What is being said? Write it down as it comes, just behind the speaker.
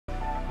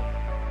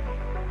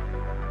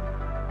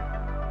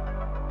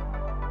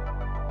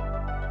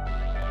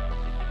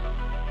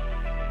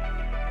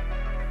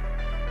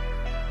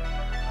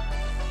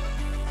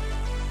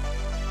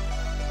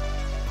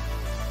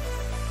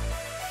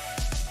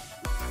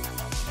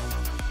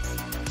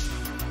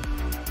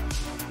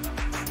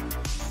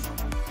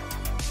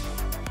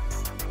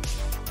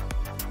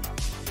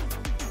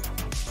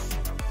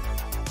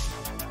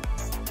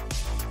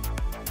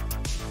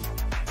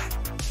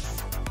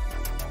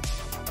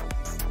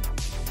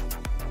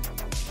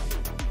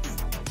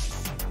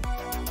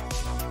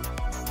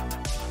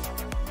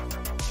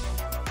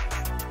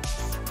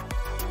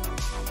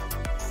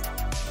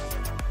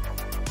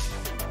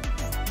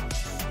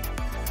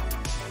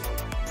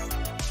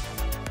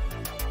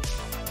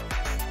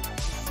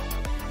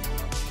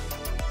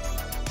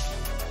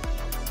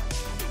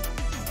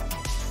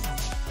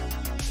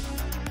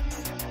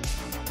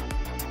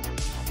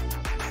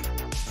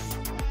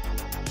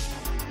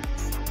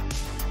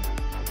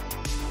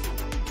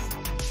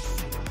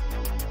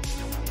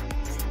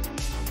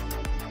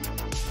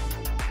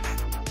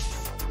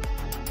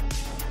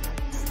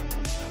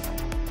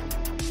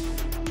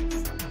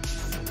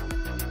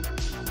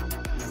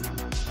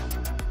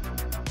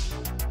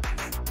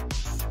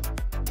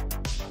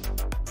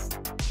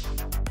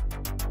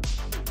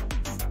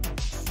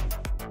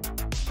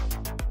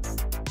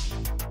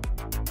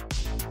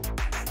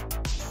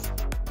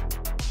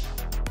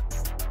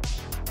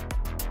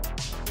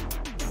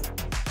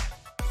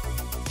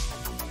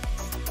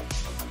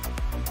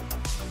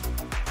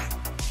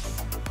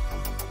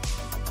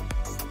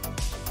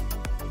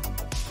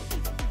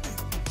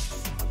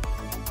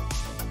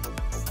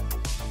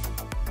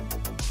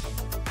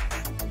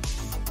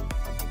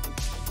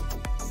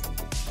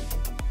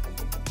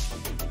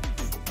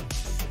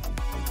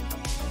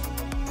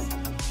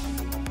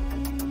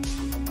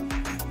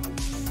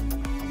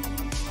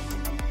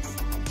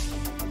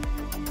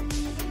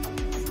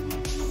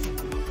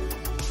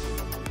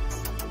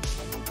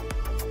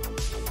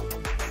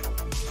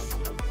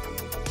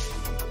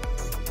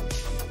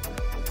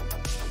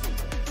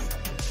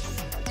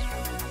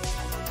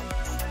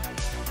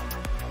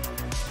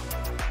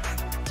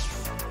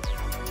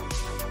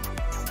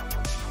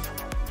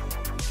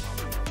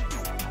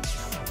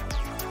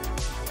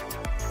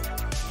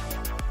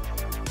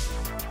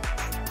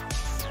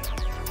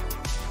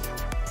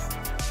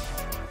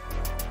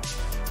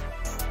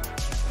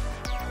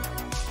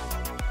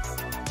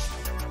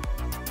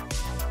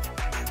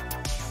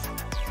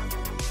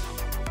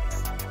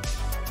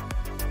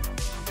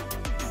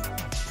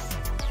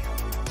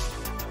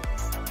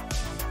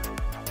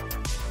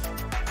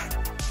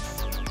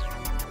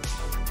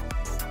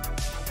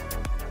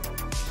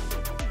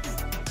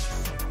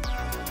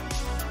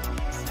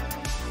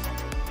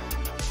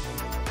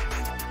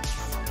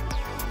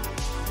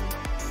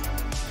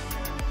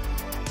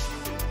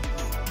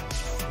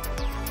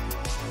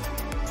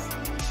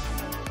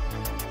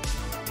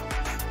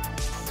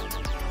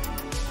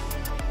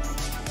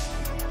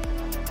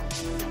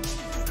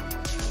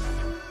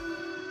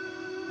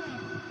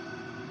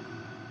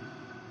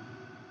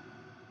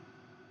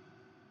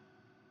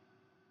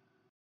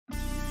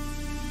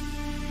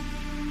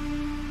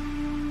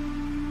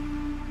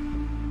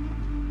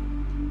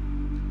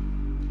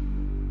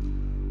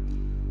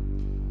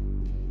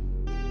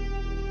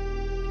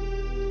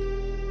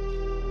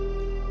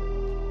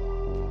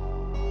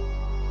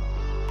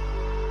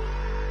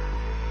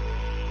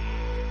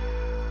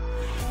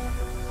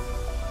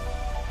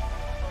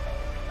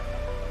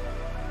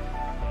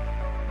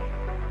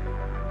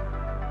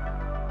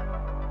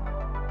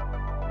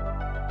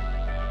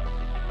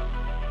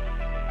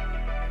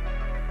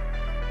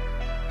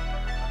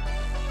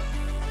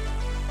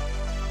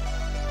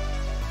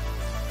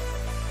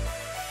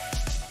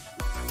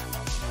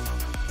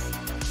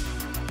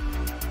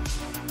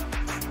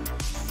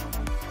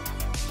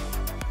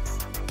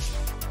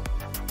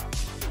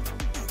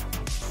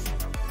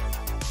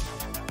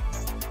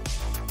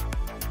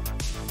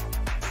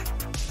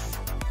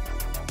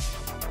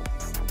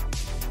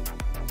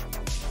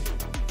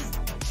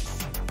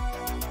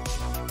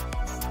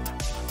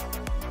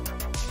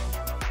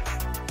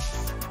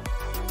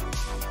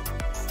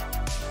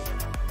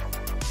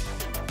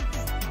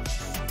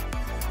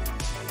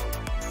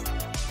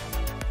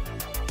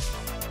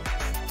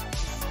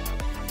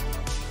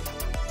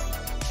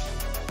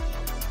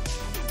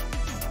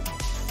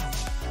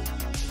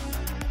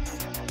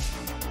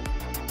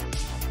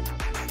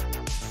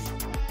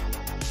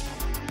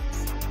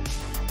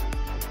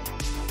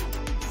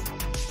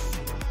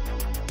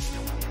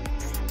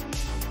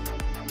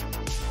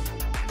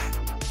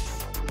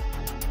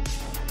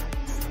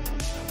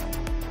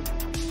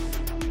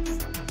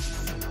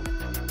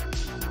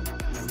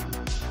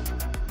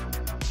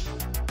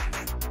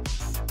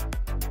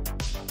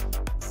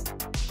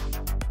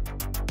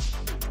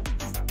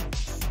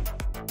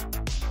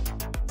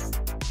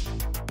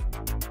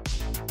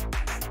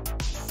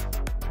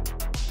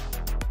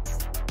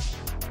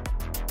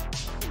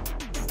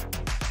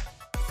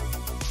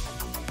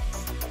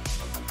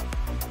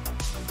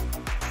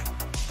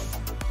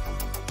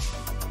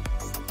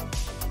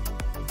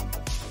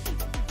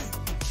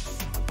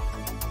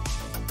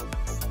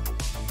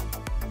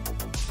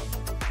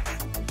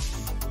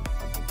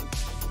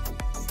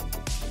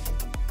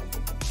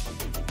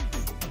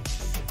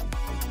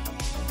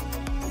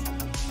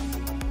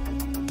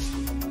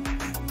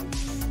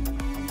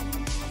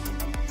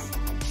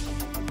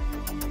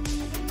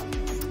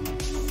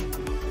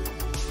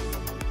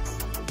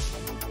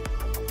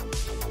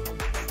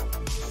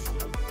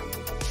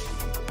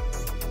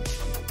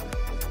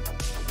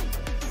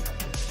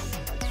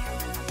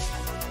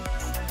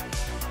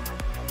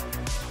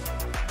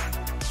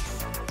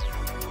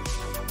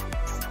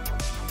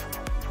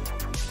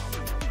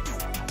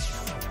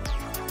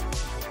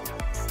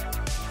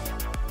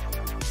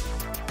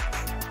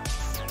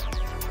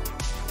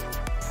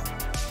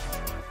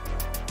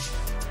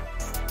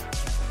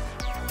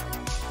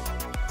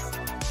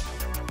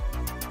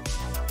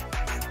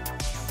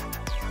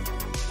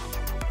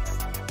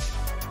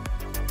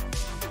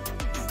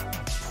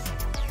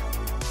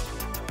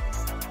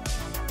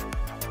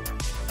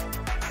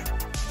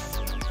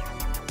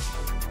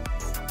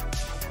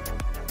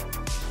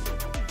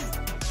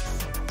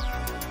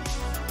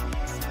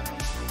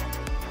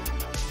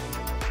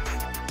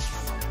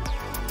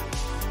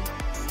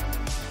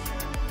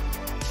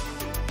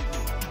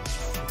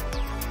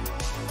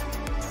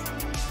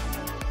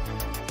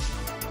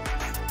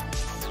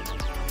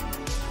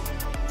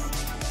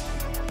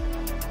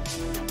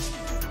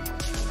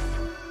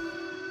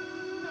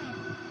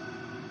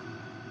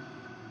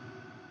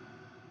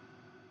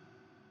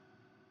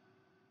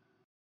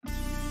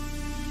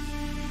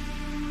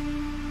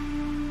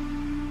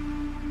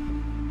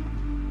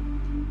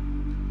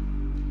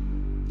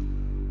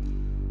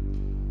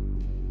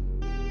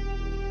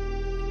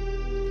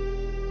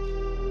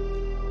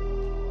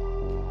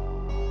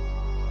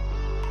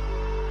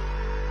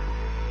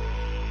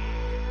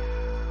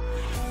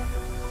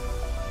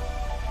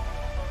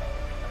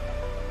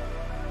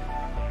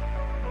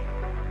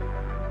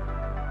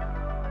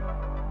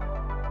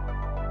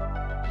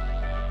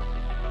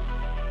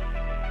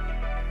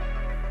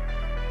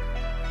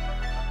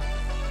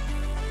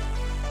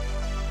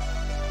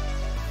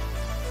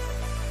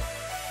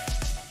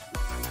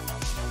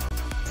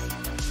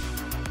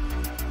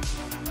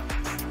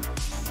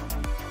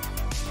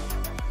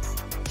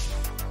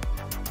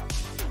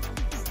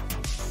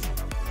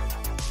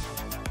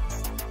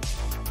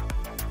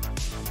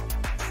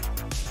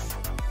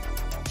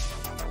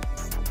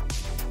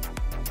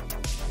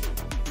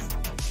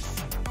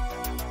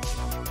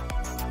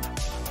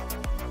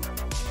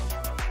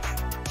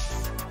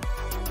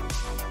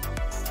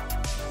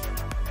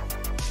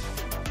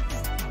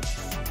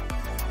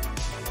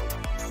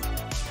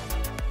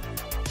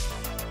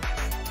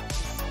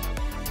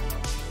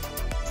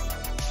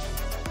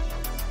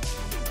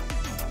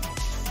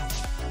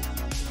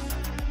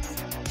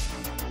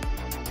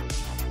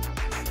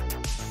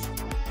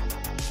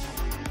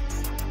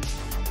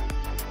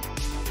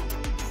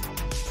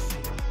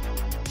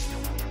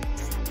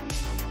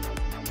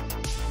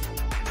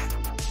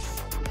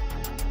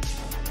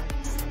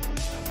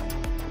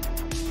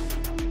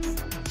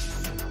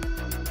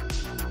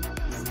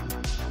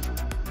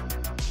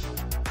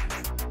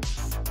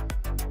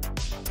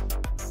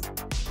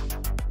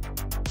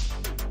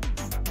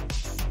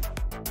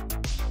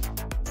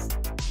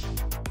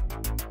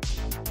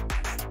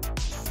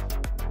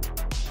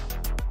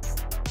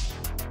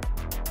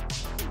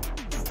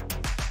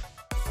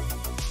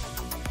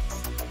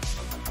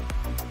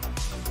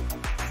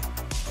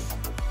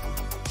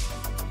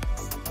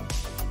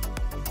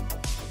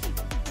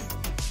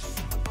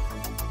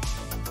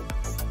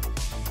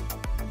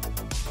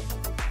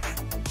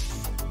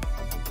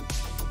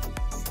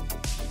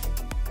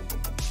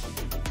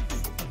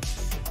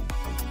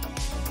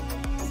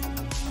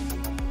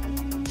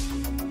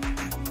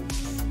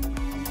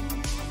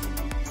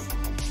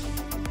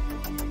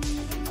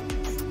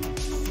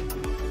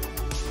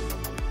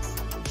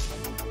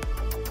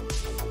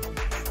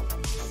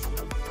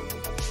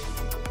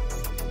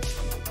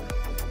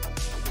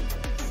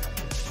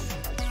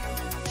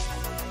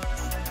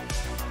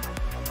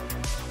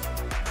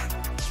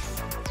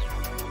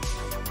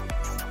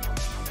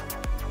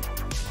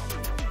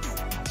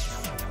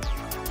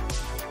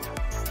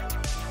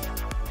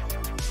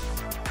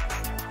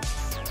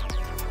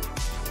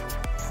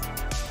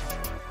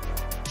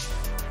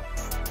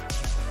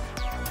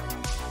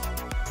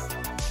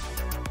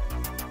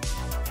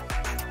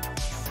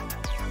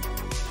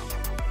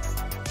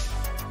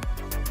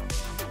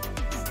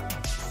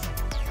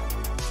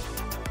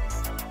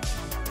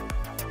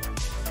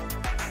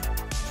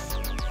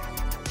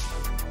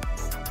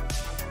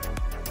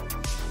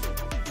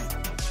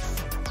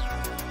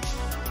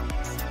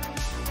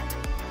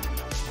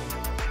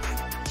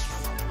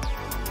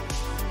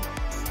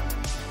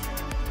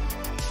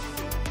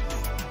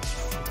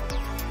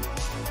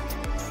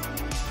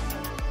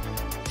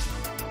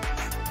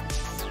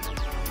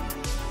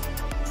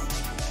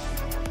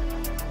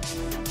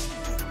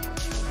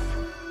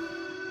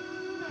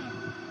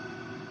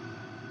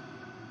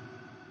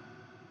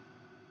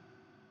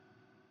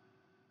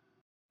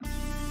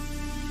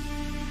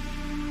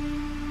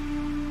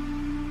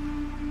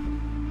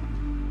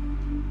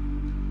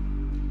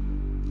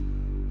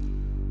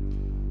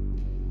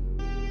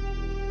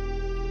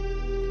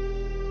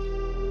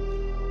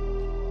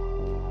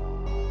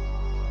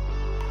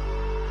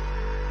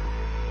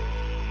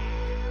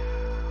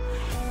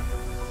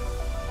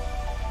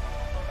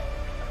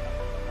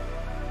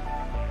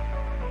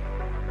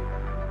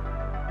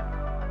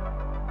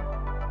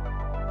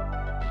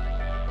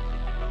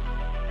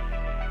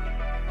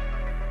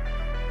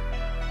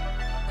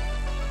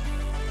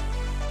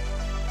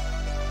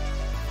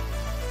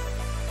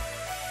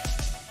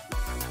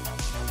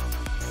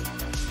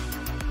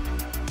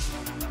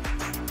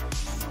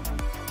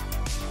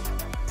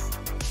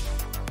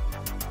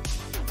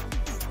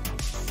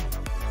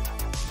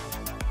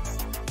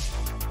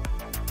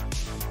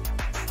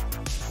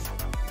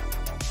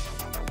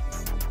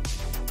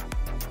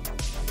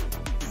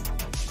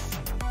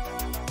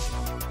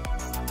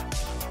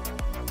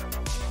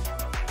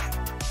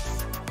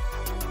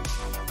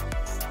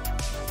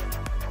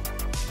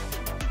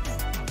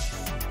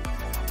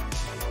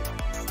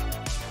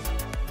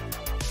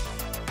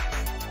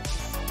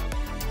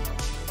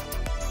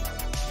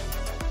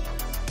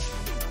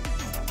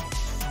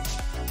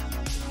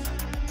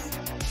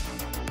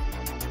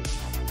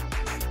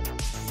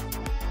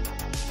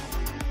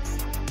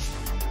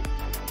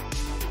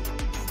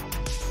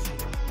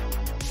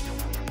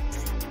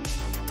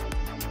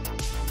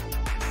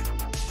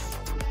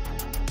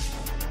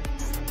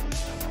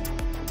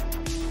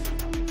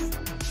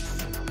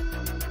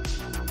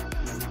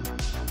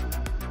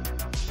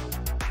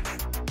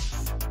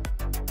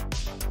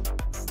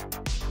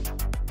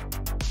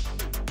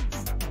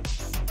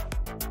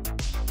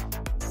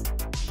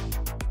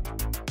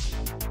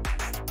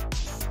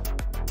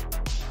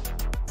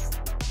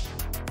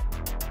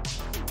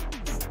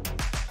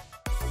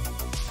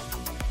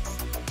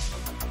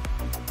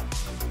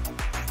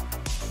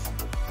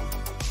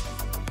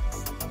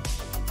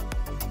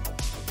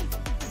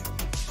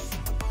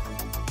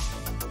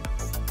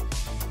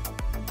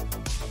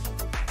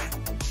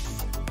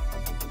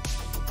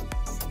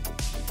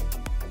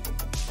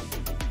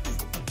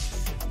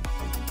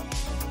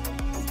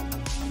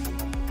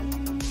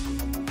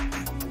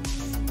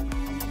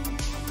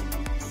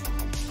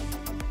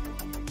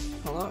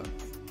Hello.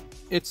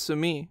 It's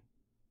me.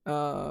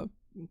 Hello.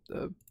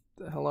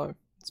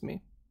 It's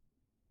me.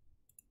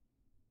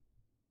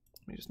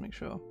 Let me just make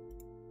sure.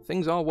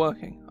 Things are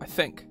working, I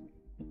think.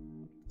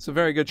 It's a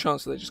very good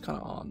chance that they just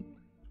kind of aren't.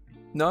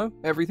 No?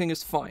 Everything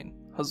is fine.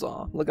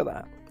 Huzzah. Look at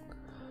that.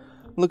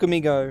 Look at me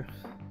go.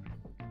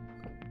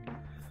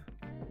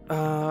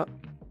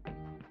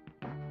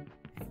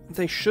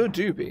 They sure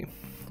do be.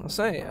 I'll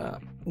say,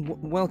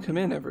 welcome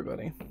in,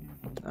 everybody.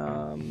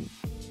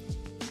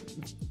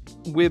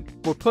 We're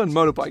putting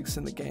motorbikes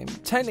in the game.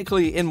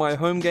 Technically, in my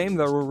home game,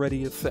 they're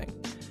already a thing.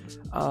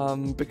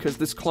 Because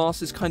this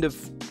class is kind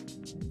of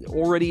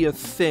already a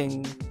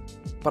thing,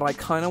 but I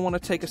kind of want to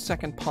take a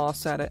second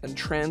pass at it and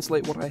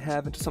translate what I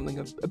have into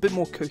something a bit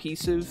more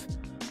cohesive,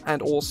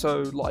 and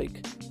also,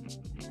 like,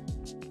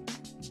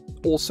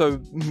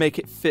 make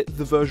it fit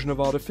the version of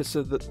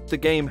Artificer that the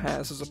game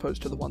has as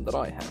opposed to the one that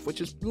I have,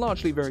 which is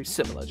largely very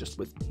similar, just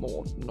with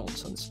more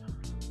nonsense.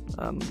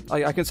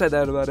 I can say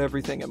that about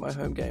everything in my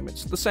home game.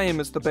 It's the same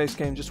as the base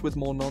game, just with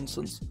more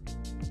nonsense.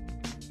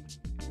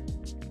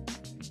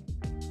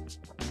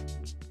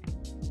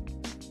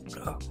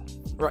 Oh,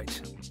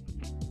 right.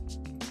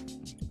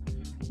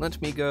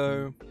 Let me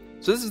go...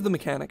 So this is the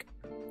mechanic.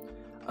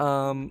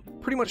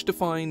 Pretty much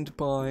defined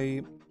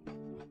by...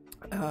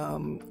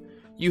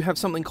 you have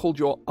something called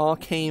your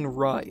arcane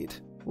ride,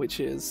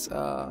 which is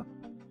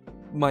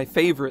my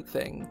favorite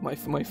thing,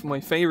 my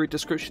favorite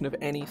description of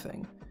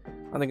anything.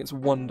 I think it's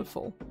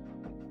wonderful.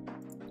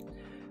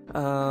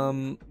 Let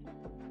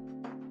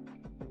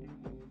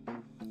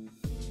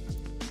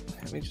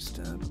me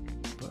just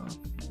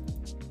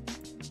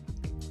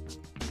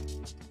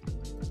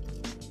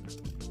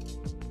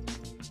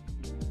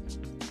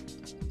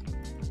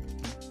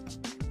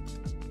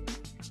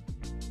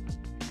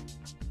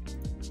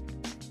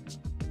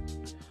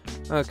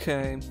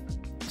okay,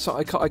 so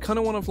I kind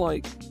of want to,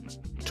 like,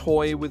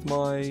 toy with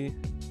my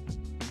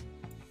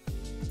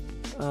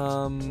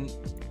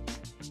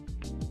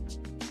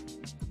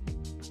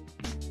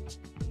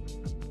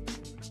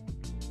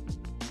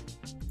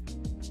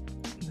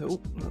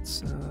nope,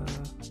 that's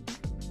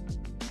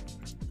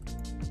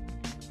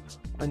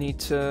I need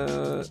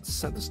to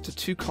set this to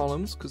 2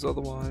 columns, because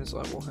otherwise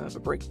I will have a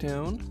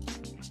breakdown.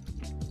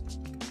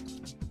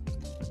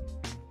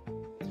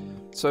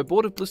 So,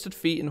 bored of blistered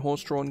feet and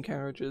horse-drawn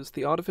carriages,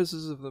 the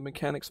artificers of the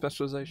mechanic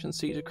specialization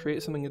seek to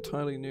create something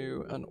entirely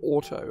new, an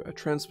auto, a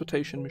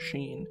transportation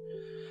machine.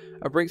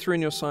 A breakthrough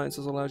in your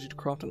sciences allows you to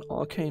craft an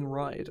arcane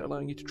ride,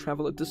 allowing you to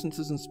travel at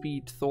distances and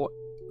speeds thought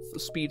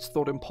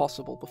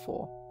impossible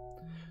before.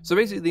 So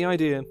basically the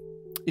idea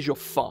is you're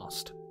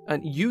fast,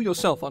 and you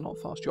yourself are not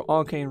fast, your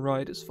arcane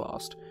ride is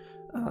fast.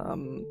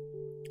 And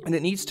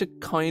it needs to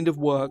kind of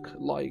work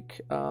like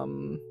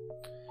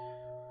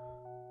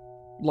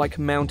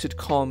mounted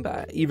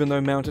combat, even though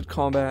mounted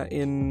combat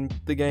in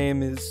the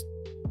game is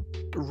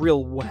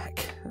real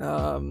whack.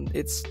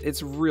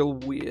 It's real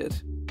weird.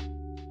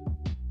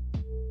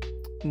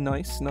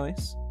 Nice. I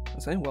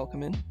say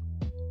welcome in.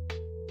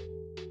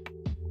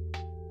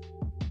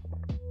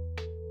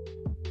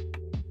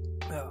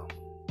 Oh,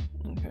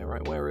 okay,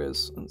 right. Where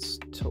is? Let's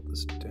tilt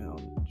this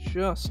down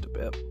just a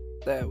bit.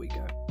 There we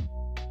go.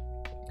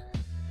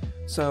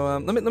 So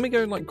let me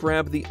go and, like,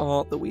 grab the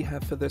art that we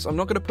have for this. I'm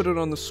not going to put it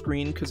on the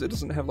screen because it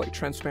doesn't have, like,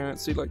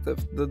 transparency like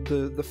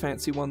the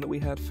fancy one that we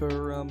had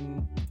for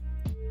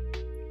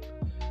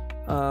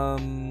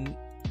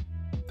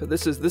but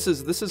this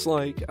is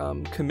like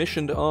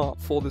commissioned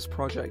art for this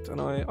project, and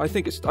I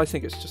think it's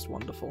just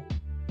wonderful.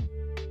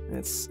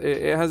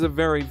 It has a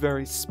very,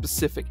 very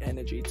specific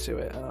energy to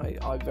it, and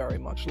I very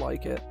much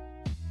like it.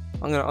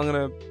 I'm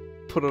gonna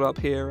put it up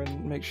here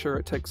and make sure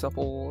it takes up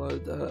all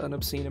an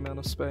obscene amount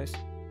of space.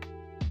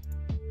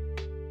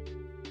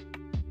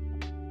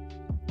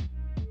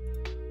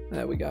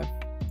 There we go.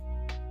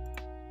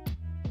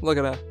 Look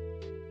at her.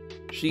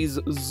 She's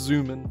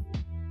zooming.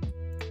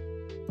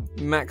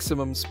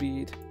 Maximum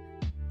speed.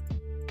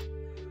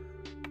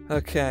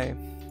 Okay.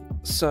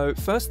 So,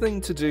 first thing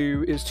to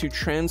do is to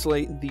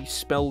translate the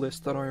spell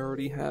list that I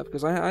already have,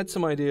 because I had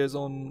some ideas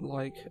on,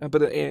 like,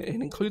 but it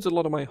includes a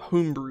lot of my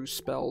homebrew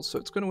spells, so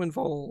it's going to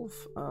involve,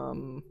 I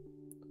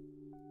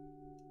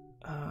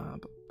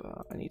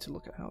need to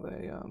look at how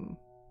they,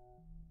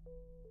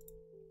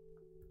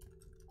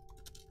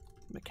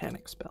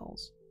 mechanic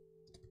spells.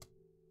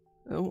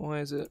 Oh, why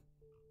is it?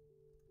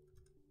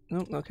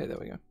 Oh, okay, there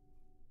we go.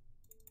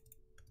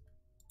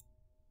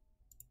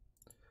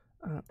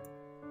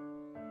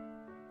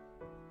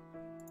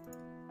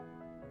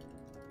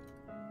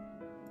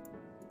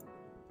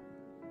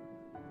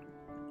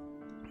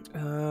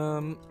 I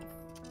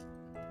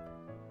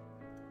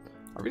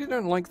really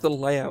don't like the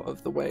layout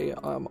of the way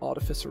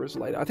Artificer is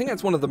laid out. I think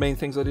that's one of the main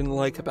things I didn't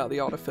like about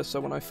the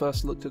Artificer when I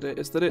first looked at it,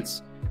 is that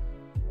it's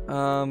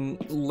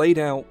laid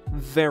out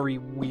very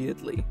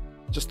weirdly.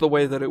 Just the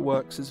way that it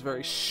works is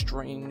very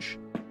strange.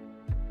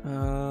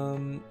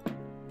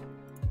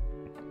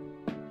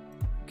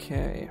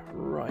 Okay,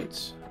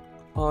 right.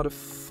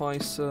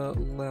 Artificer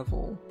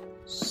level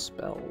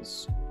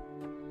spells.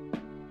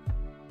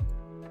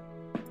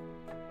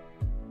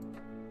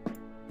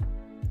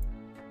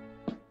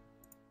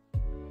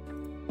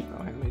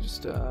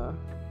 just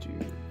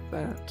do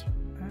that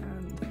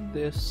and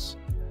this.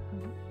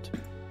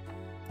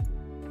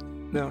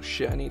 No,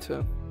 shit, I need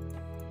to...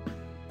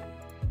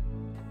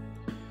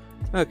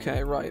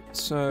 Okay, right,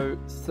 so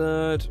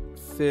 3rd,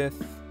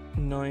 5th,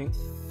 9th,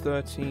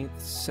 13th,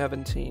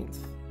 17th.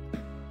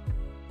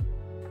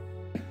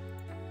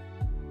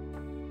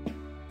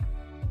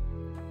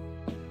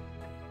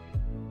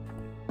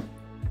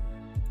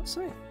 Let's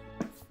see.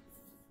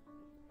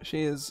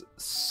 She is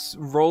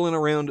rolling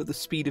around at the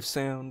speed of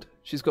sound.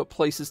 She's got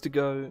places to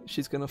go.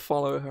 She's gonna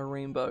follow her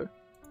rainbow.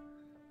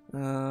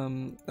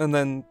 And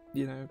then,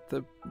 you know,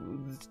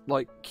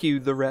 cue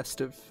the rest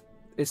of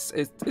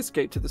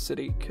escape to the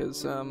city,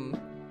 because, I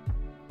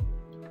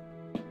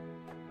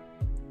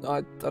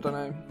don't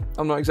know.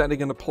 I'm not exactly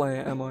gonna play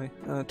it, am I?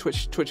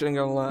 Twitch ain't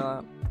gonna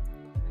allow that.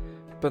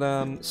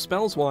 But,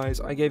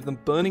 spells-wise, I gave them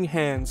Burning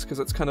Hands, because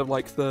it's kind of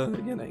like the,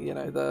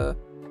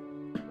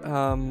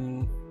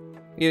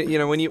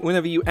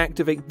 whenever you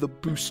activate the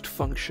boost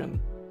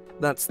function,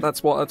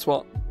 that's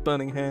what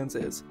Burning Hands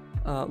is.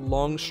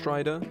 Long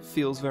Strider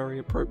feels very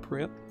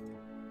appropriate.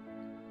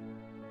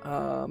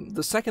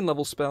 The second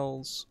level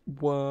spells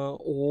were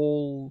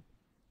all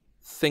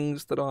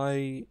things that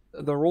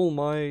they're all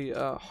my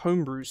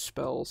homebrew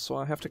spells, so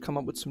I have to come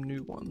up with some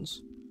new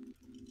ones.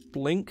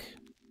 Blink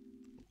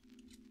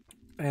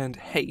and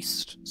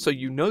Haste, so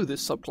you know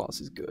this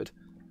subclass is good.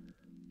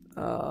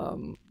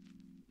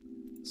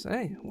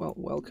 Say, well,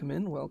 welcome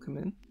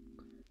in.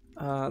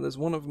 There's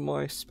one of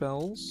my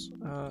spells,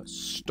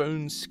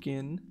 Stone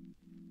Skin,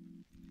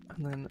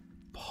 and then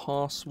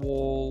Pass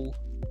Wall,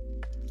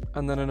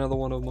 and then another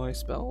one of my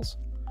spells.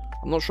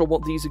 I'm not sure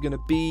what these are going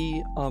to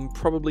be. I'm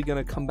probably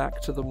going to come back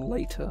to them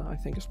later. I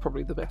think it's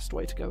probably the best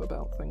way to go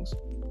about things.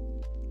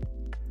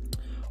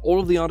 All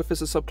of the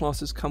Artificer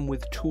subclasses come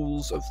with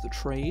Tools of the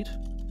Trade.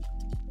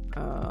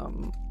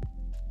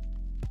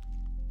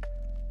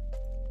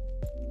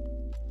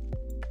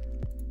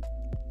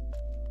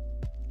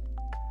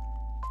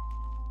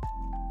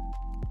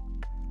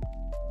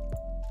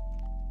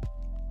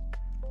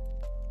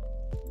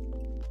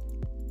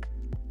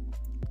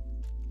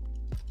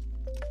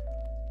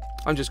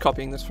 I'm just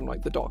copying this from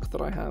like the doc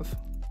that I have.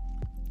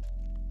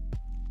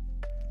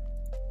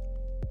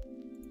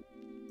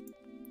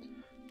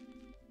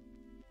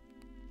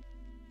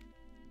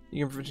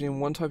 You can proficiency in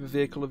one type of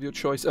vehicle of your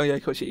choice. Oh yeah,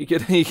 of course you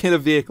get a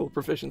vehicle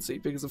proficiency,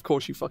 because of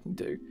course you fucking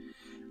do.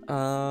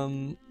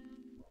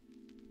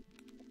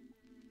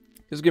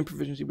 You gain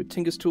proficiency with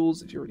Tinker's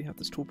tools. If you already have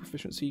this tool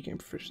proficiency, you gain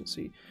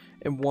proficiency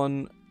in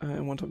one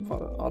type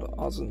of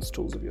artisan's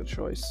tools of your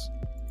choice.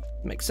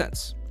 Makes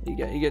sense. You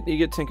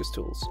get Tinker's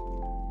tools.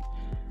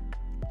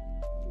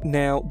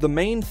 Now, the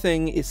main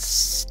thing is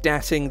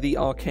statting the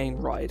arcane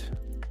ride.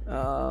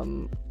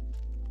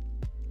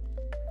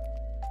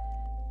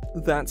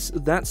 That's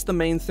the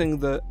main thing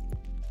that,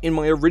 in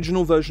my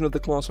original version of the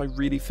class, I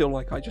really feel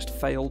like I just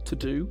failed to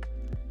do.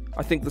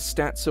 I think the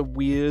stats are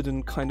weird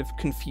and kind of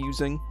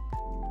confusing.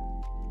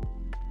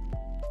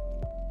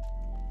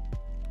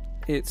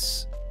 I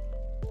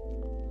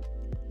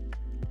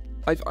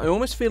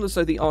almost feel as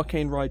though the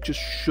arcane ride just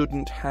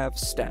shouldn't have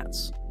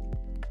stats.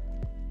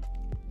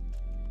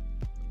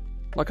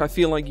 Like, I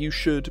feel like you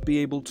should be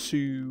able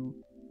to...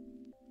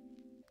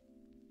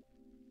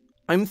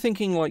 I'm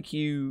thinking like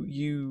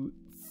you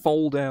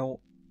fold out...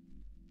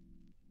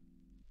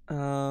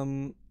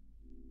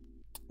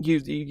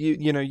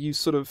 you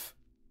sort of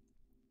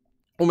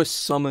almost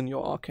summon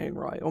your arcane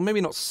ride. Or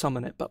maybe not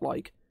summon it, but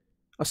like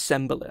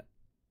assemble it.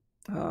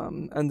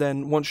 And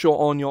then once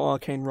you're on your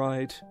arcane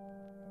ride,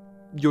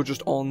 you're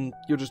just on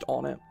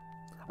it.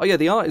 Oh yeah,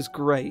 the art is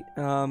great.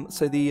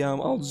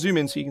 I'll zoom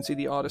in so you can see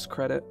the artist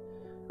credit.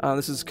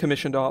 This is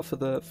commissioned art for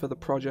the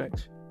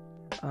project.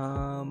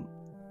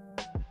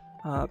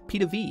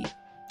 Peter V,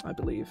 I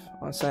believe.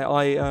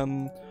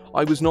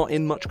 I was not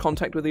in much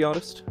contact with the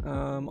artist.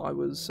 I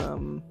was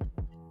hang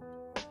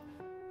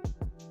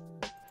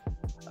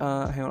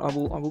on, I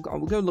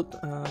will go look.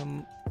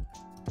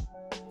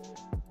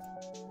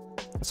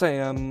 Say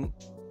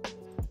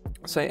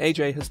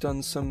AJ has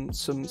done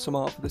some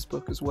art for this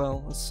book as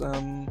well.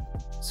 Some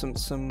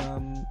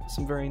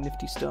very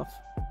nifty stuff.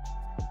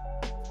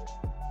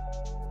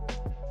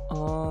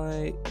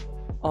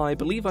 I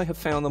believe I have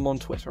found them on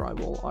Twitter. I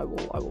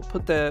will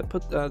put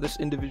this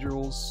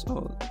individual's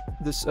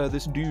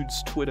this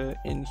dude's Twitter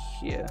in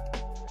here.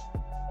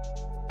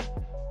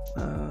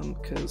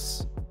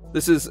 Because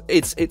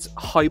it's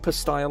hyper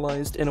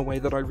stylized in a way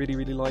that I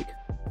really like.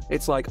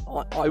 It's like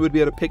I would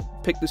be able to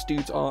pick this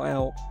dude's art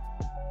out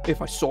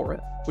if I saw it,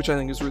 which I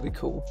think is really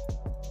cool.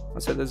 I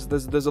said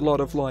there's a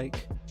lot of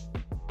like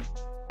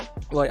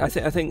I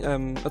think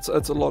that's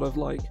a lot of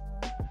like.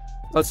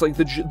 That's like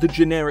the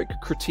generic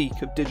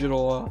critique of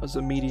digital art as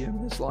a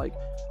medium is like,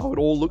 oh, it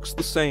all looks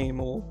the same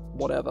or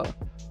whatever.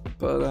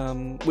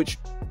 But, which,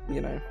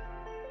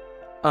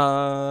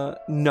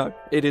 no,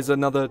 it is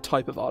another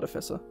type of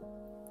artificer,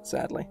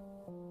 sadly.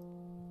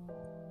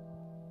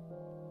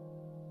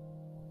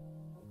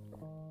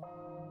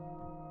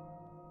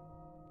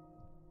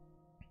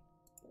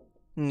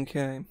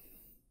 Okay.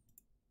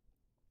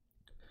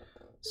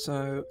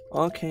 So,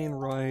 Arcane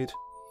Ride.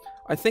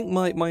 I think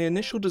my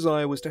initial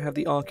desire was to have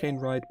the Arcane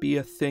Ride be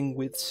a thing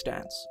with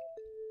stats.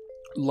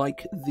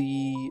 Like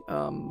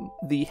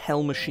the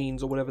Hell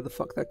Machines, or whatever the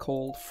fuck they're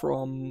called,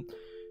 from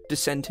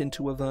Descent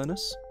into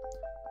Avernus.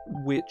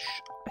 Which,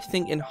 I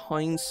think in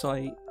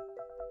hindsight,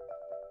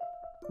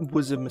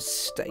 was a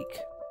mistake.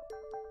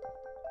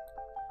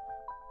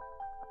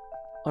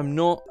 I'm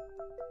not...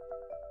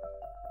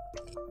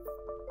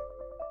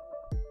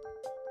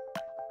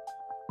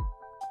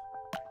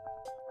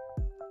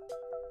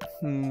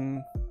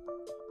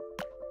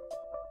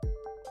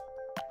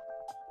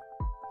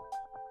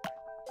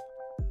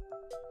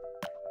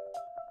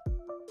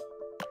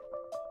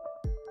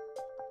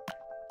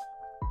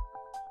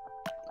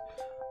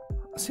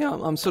 See,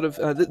 I'm sort of...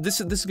 this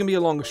is going to be a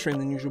longer stream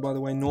than usual, by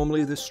the way.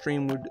 Normally this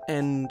stream would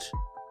end...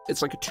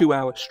 It's like a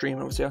 2-hour stream.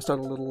 Obviously, I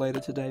started a little later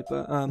today,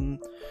 but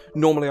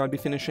normally I'd be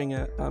finishing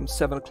at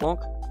 7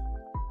 o'clock.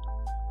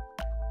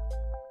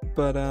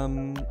 But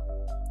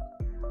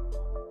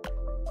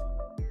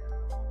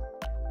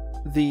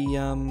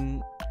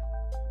the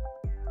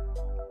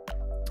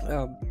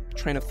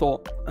train of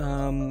thought.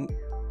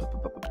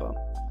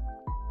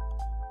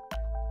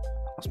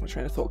 Lost my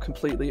train of thought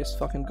completely. It's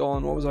fucking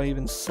gone. What was I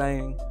even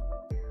saying?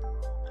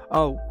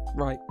 Oh,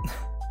 right.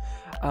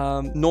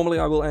 Normally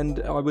I would end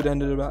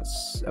at about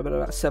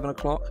 7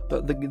 o'clock,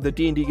 but the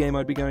D&D game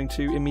I'd be going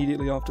to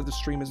immediately after the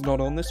stream is not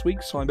on this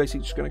week, so I'm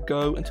basically just going to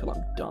go until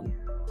I'm done,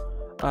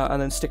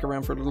 and then stick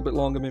around for a little bit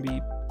longer.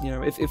 Maybe, you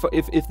know,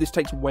 if this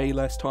takes way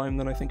less time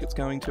than I think it's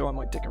going to, I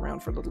might dick around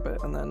for a little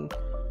bit and then,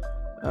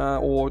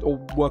 or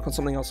work on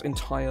something else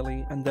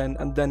entirely and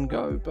then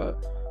go.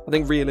 But I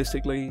think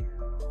realistically,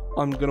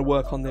 I'm going to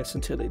work on this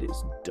until it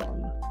is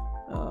done.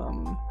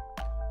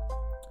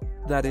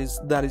 That is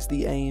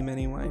the aim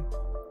anyway.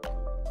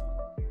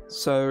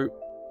 So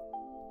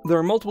there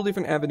are multiple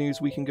different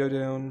avenues we can go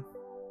down.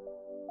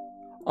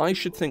 I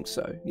should think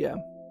so, yeah.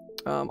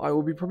 I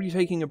will be probably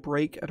taking a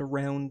break at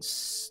around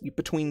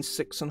between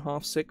 6 and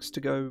half 6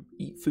 to go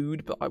eat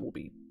food, but I will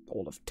be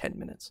all of 10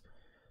 minutes.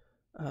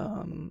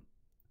 So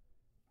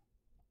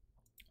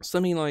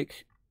let me,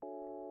 like...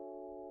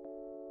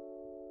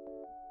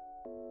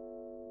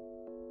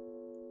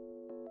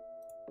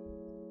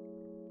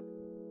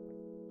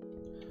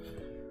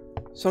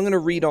 So I'm going to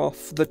read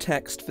off the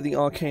text for the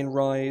Arcane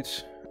Ride.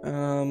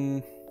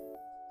 I'm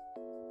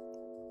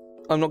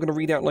not going to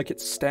read out like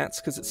its stats,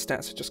 because its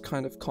stats are just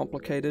kind of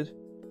complicated.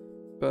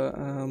 But,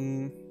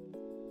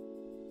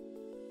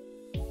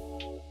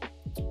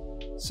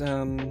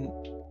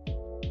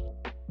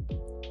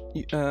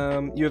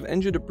 you have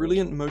entered a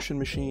brilliant motion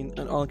machine,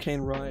 an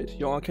Arcane Ride.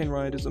 Your Arcane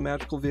Ride is a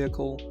magical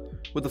vehicle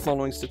with the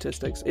following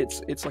statistics.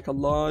 It's like a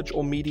large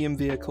or medium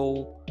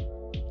vehicle.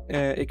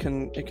 It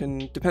can,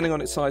 depending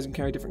on its size, can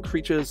carry different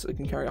creatures. It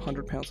can carry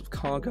 100 pounds of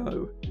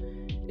cargo.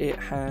 It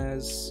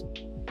has,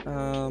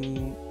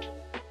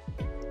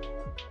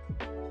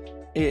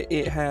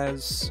 it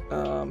has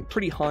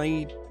pretty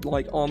high,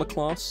 like, armor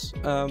class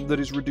that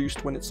is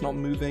reduced when it's not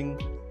moving.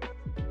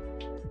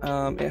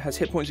 It has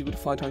hit points equal to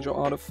 5 times your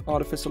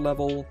Artificer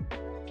level,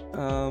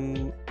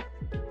 and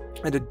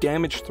a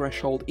damage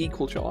threshold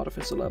equal to your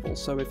Artificer level.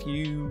 So if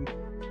you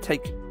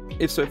take...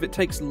 If it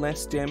takes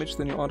less damage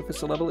than your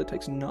Artificer level, it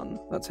takes none.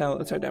 That's how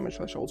damage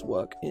thresholds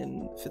work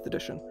in 5th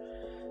edition.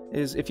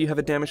 Is if you have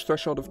a damage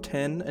threshold of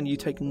 10 and you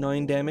take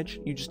 9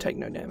 damage, you just take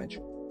no damage.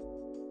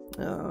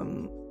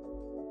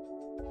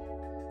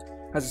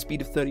 Has a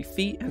speed of 30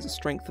 feet, has a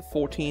strength of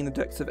 14, a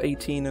dex of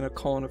 18, and a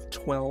con of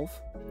 12.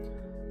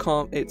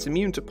 It's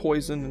immune to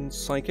poison and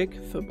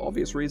psychic, for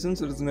obvious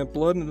reasons. It doesn't have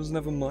blood and it doesn't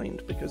have a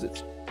mind, because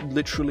it's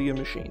literally a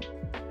machine.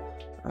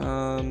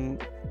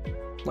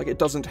 Like, it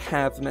doesn't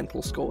have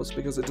mental scores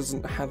because it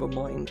doesn't have a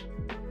mind.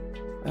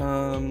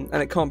 And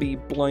it can't be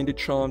blinded,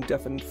 charmed,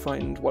 deafened,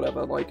 frightened,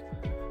 whatever, like...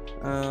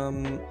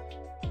 Oh.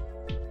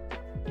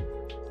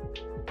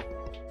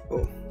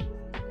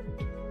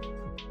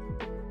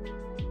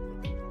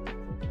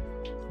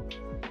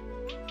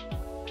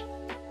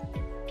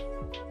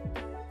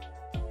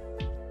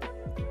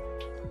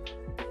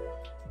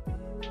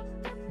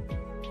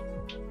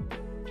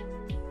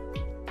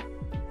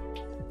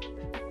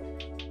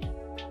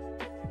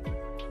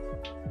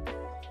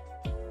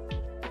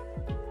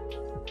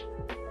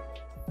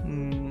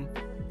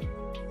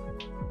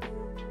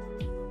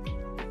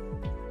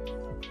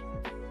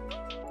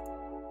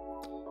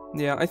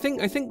 Yeah, I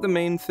think the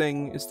main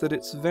thing is that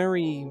it's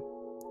very,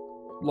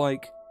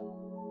 like,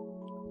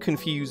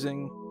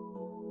 confusing.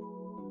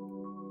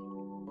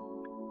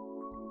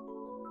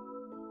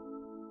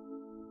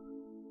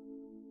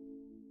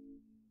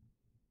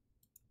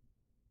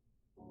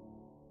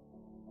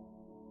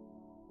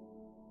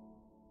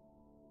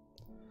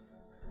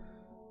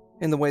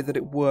 In the way that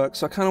it works.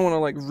 So I kind of want to,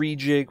 like,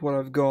 rejig what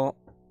I've got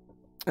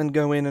and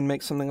go in and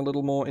make something a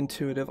little more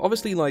intuitive.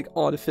 Obviously, like,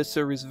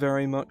 Artificer is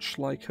very much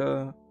like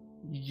a...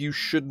 You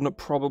should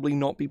probably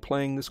not be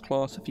playing this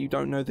class if you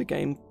don't know the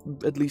game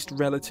at least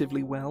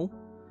relatively well.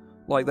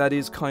 Like, that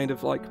is kind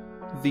of like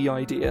the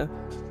idea.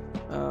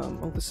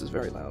 Oh, this is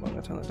very loud. I'm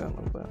gonna turn that down a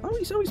little bit. Oh,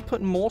 he's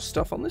putting more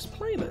stuff on this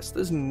playlist.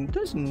 There's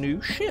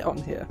new shit on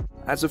here.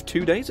 As of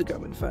 2 days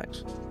ago, in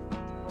fact.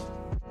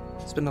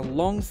 It's been a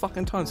long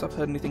fucking time since I've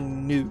heard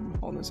anything new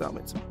on this album.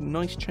 It's a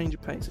nice change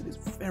of pace. It is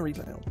very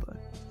loud, though.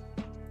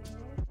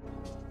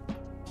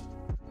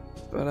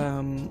 But,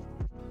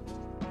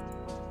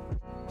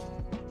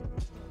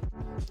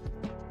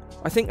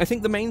 I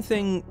think the main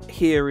thing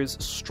here is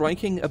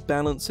striking a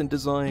balance in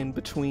design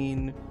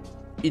between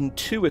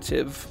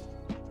intuitive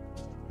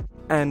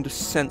and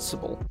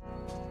sensible.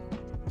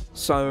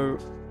 So,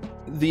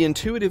 the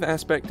intuitive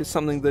aspect is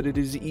something that it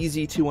is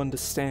easy to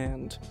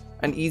understand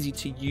and easy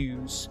to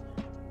use,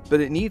 but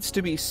it needs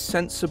to be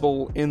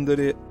sensible in that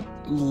it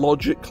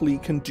logically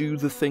can do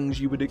the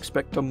things you would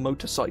expect a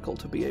motorcycle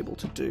to be able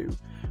to do.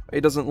 It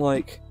doesn't,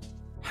 like,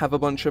 have a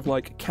bunch of,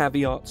 like,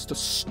 caveats to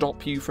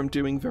stop you from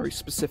doing very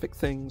specific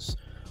things,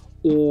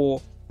 or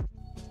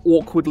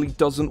awkwardly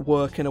doesn't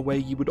work in a way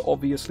you would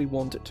obviously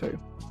want it to.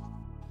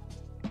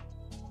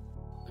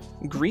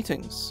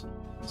 Greetings.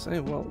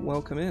 So, well,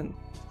 welcome in.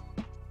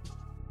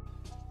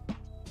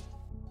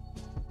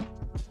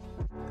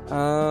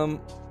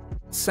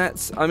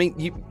 Sets, I mean,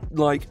 you,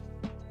 like,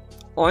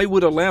 I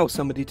would allow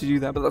somebody to do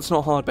that, but that's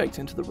not hard baked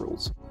into the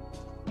rules.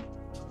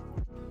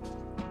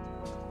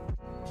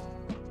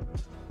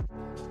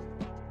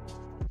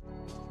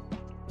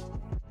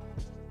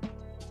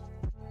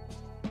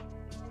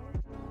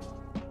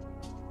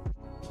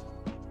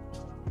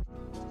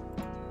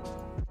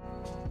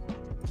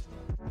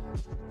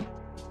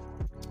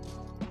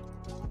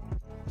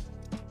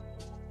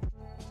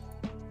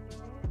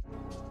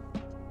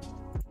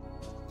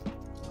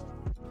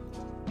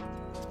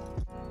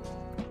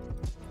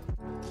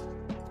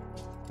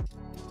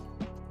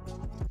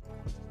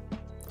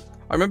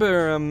 I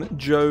remember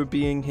Joe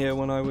being here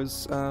when I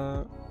was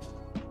oh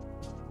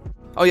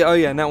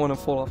yeah, that one will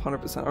fall off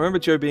 100%. I remember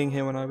Joe being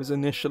here when I was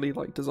initially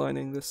like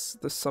designing this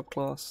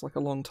subclass like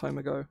a long time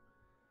ago,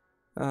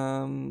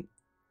 and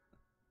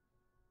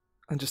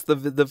just the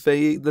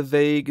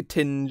vague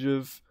tinge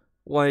of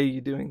why are you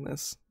doing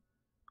this?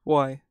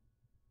 Why?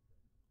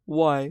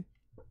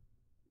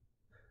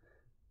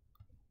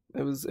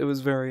 It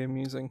was very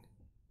amusing.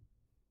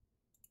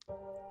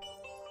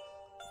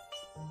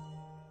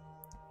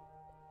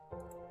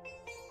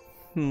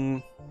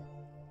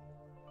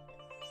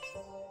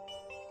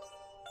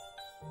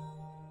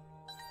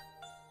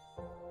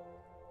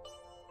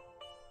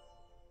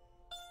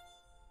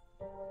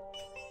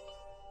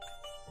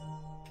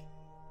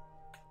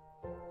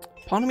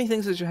 Part of me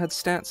thinks it should have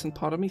stats, and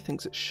part of me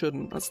thinks it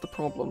shouldn't. That's the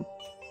problem.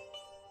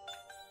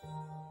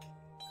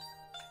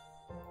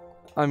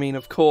 I mean,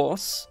 of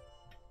course,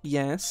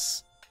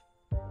 yes.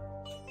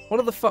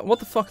 What the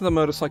fuck are the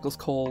motorcycles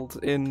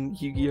called in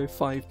Yu-Gi-Oh!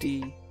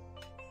 5D?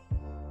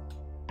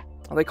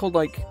 Are they called,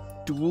 like,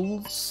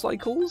 dual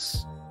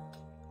cycles?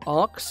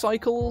 Arc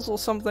cycles or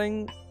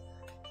something?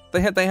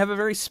 They have a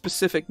very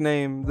specific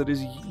name that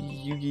is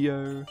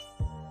Yu-Gi-Oh!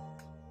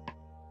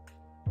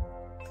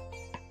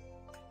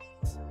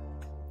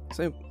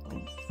 So,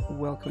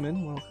 welcome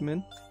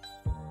in.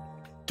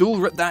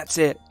 That's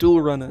it,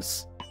 dual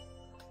runners.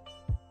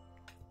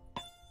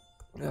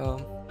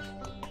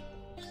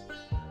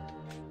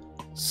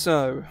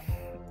 So,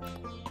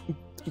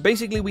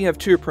 basically we have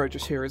two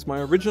approaches here.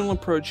 My original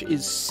approach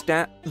is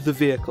stat the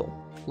vehicle.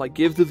 Like,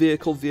 give the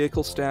vehicle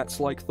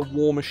stats like the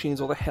war machines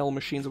or the hell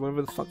machines or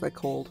whatever the fuck they're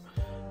called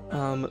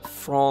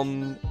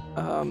from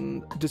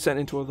Descent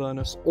into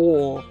Avernus,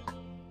 or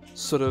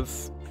sort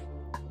of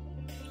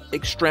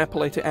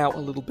extrapolate it out a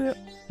little bit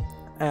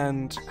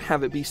and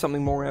have it be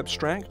something more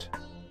abstract.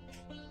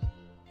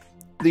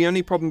 The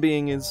only problem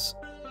being is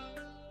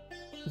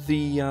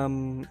the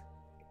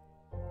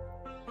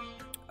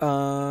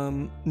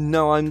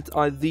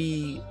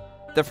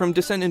they're from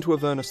Descent into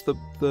Avernus,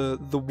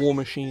 the war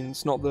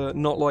machines, not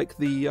like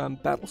the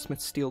Battlesmith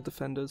Steel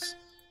Defenders.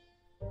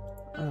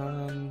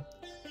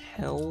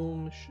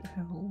 Hell.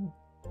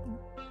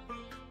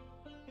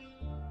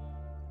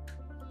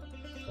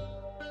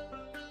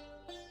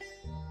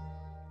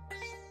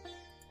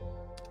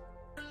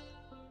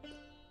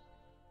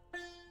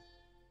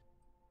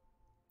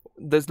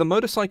 The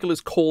motorcycle is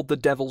called the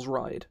Devil's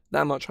Ride.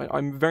 That much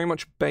I'm very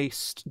much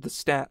based the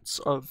stats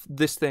of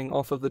this thing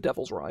off of the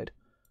Devil's Ride.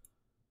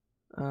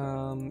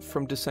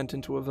 From Descent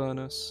into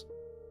Avernus.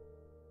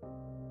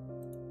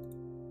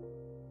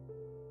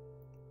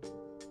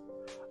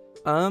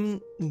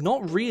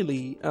 Not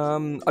really. I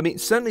mean,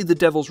 certainly the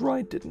Devil's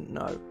Ride didn't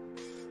know.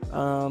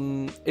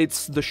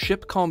 It's the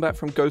ship combat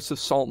from Ghosts of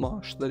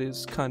Saltmarsh that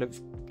is kind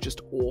of just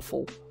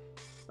awful.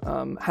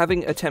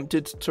 Having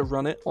attempted to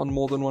run it on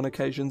more than one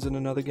occasions in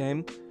another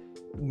game,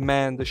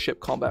 man, the ship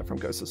combat from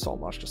Ghosts of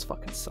Saltmarsh just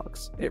fucking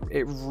sucks.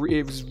 It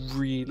was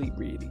really,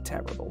 really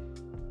terrible.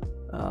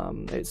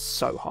 It's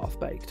so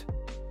half-baked.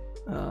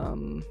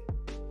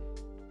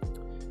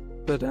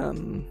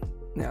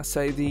 Yeah,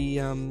 say the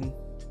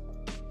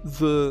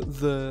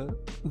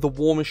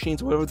war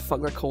machines, or whatever the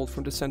fuck they're called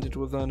from Descent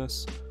into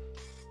Avernus.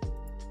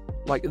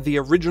 Like, the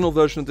original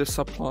version of this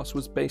subclass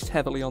was based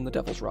heavily on the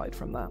Devil's Ride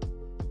from that.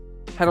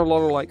 Had a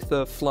lot of, like,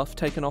 the fluff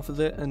taken off of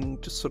it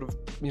and just sort of,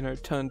 you know,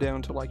 turned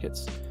down to, like,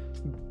 its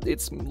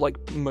like,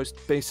 most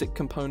basic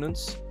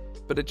components.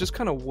 But it just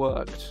kind of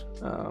worked.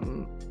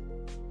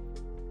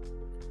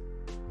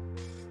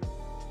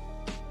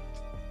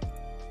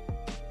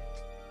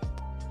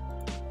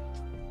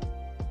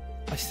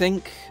 I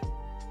think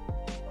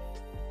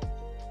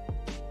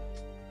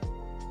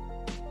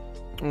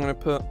I'm going to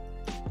put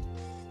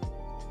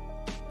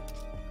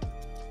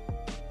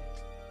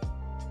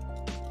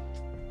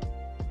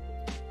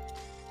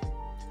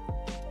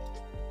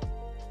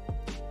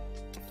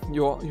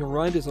your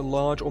ride is a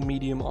large or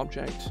medium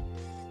object.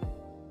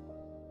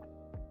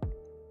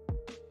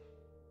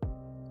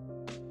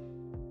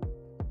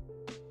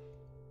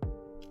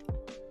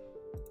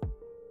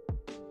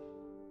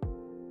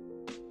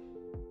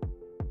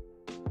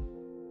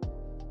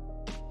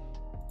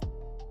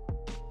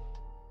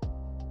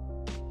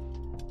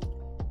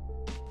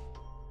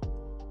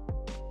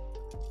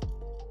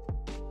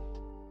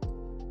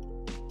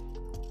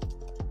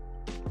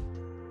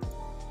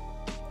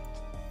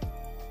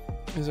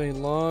 Is a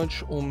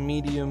large or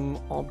medium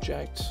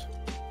object.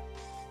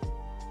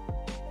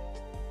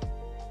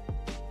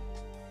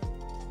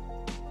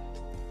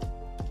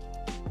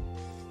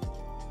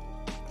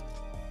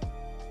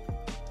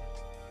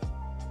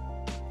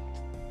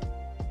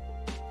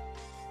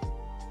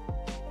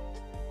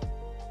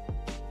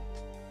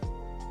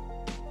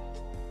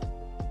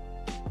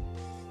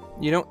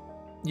 You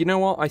know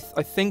what?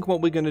 I think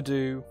what we're gonna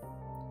do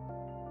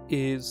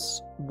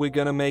is we're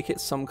gonna make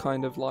it some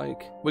kind of,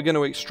 like, we're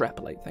gonna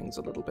extrapolate things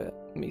a little bit,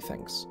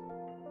 methinks.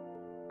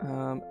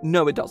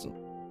 No, it doesn't.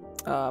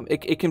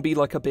 It can be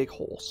like a big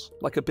horse,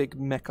 like a big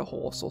mecha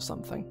horse or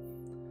something.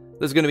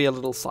 There's gonna be a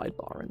little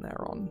sidebar in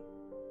there on.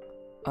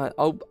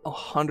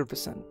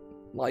 100%.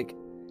 Like,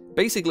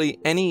 basically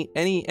any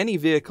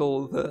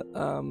vehicle that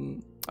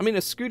I mean,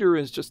 a scooter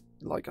is just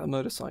like a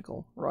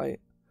motorcycle, right?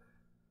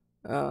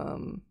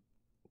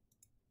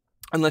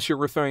 Unless you're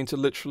referring to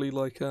literally,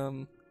 like,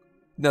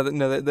 no,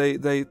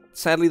 they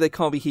sadly they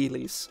can't be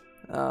Heelys.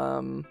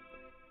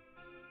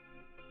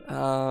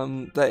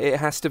 That it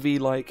has to be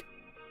like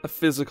a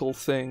physical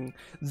thing.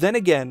 Then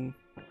again,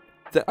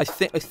 that I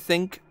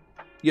think,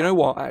 you know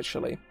what?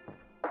 Actually,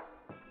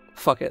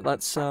 fuck it.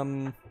 Let's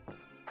as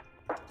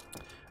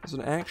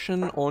an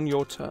action on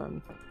your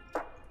turn,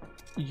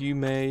 you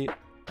may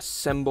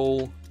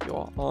assemble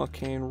your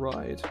arcane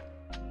ride.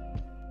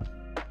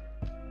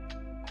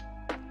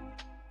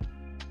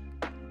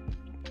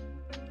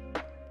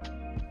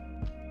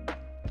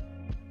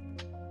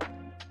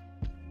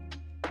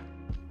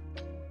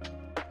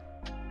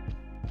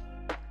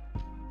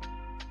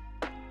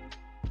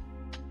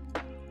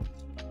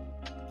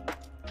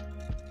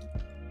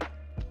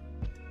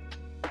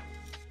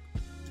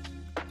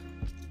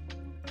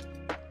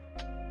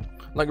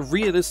 Like,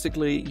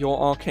 realistically, your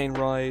arcane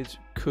ride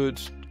could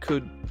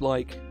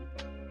like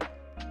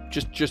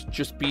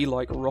just be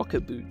like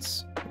rocket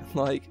boots.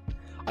 Like,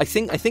 I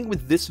think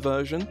with this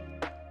version,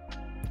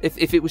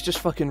 if it was just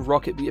fucking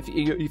rocket,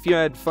 if you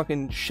had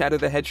fucking Shadow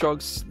the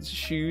Hedgehog's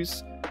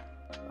shoes.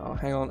 Oh,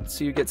 hang on, let's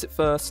see who gets it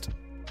first.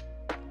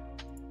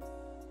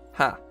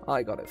 Ha!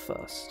 I got it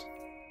first.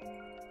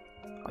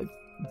 I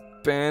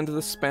banned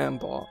the spam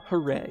bot.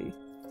 Hooray!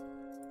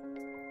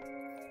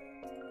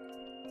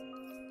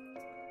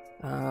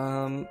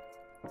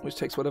 Which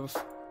takes whatever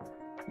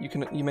you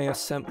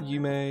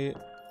may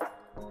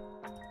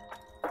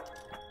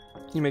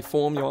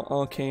form your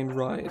arcane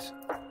ride.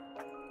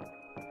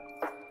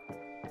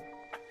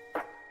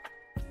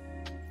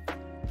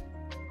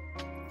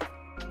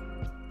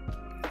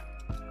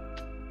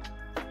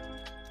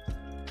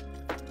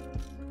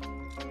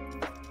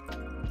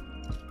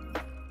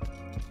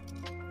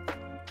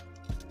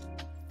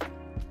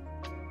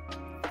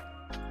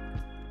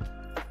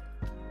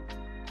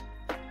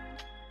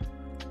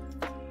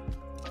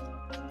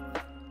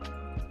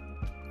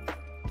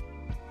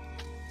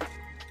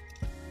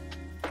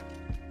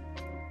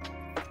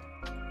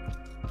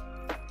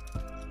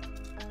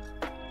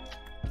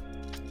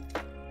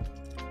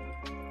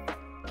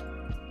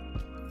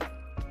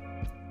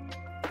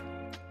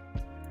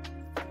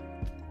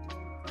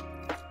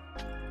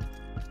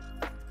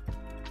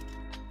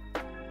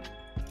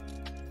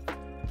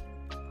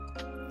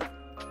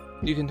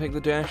 You can take the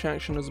dash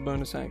action as a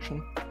bonus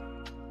action.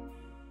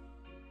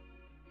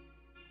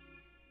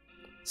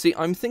 See,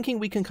 I'm thinking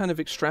we can kind of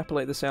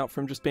extrapolate this out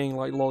from just being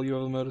like, lol, you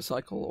have a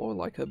motorcycle, or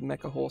like a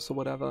mecha horse or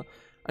whatever,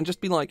 and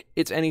just be like,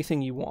 it's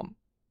anything you want.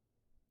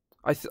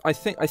 I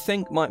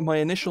think my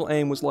initial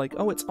aim was like,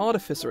 oh, it's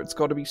Artificer, it's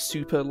got to be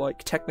super,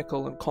 like,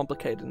 technical and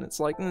complicated, and it's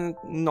like,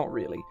 not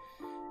really.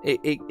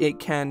 It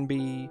can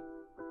be,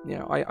 you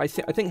know, I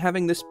think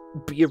having this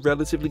be a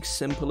relatively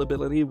simple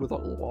ability with a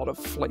lot of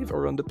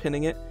flavor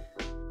underpinning it,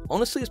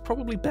 honestly, is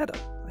probably better.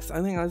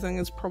 I think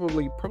it's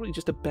probably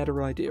just a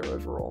better idea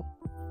overall.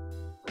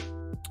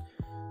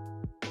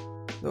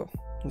 Oh,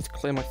 let's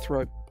clear my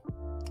throat.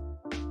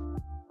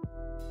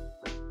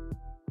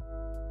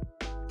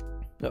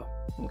 Oh,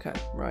 okay,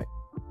 right.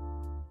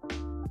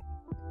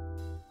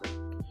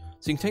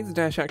 So you can take the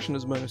dash action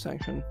as a bonus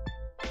action.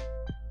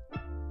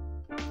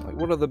 Like,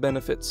 what other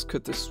benefits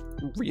could this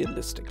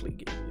realistically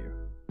give you?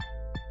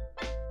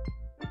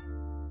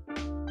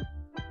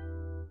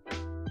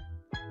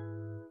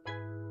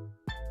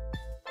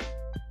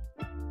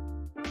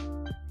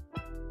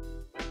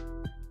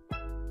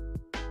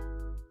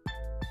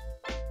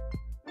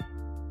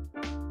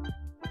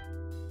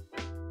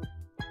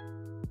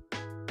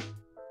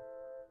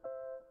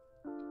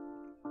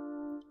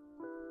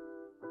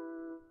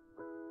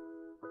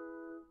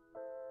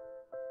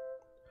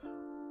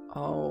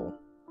 Oh.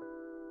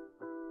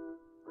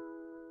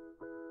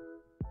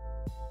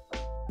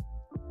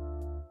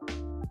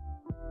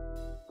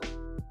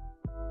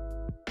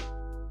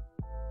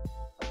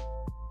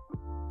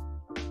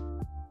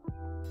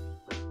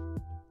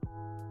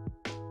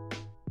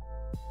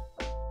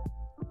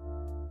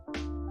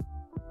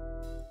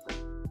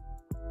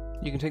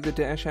 You can take the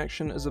dash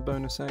action as a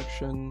bonus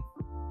action.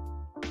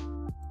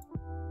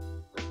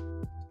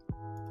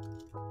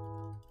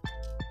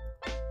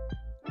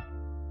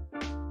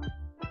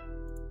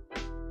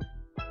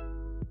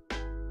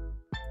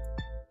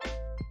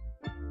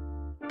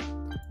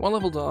 What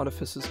level do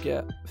Artificers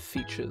get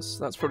features?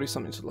 That's probably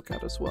something to look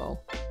at as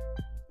well.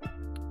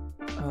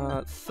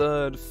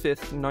 3rd,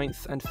 5th,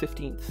 9th, and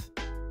 15th.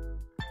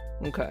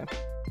 Okay.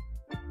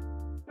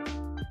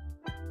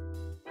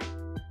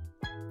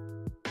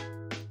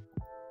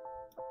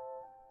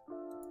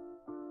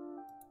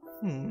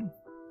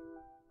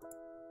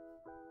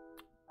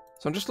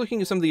 So I'm just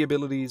looking at some of the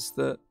abilities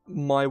that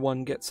my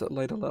one gets at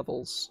later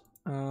levels.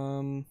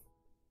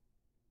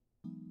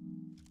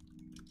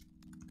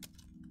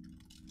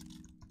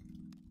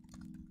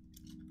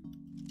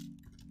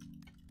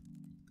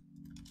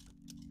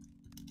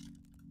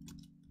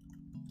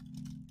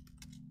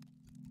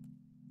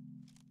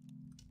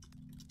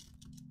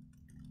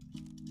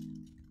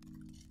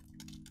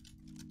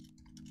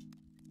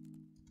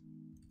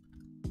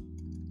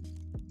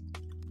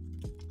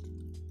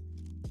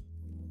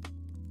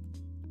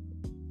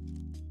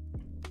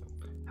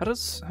 How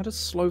does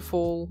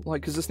Slowfall,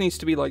 like, because this needs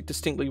to be, like,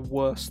 distinctly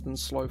worse than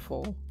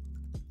Slowfall.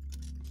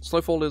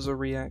 Slowfall is a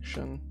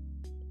reaction.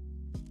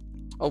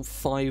 Oh,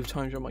 5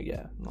 times your,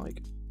 yeah,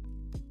 like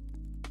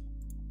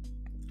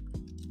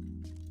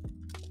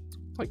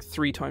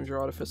 3 times your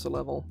Artificer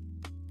level.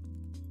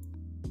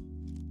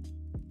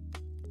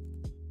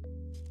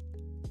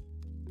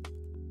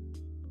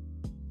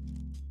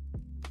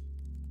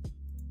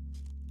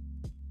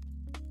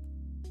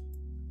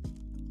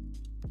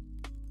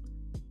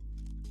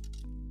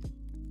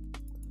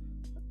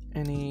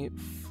 Any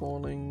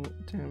falling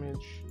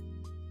damage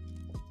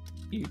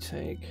you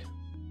take.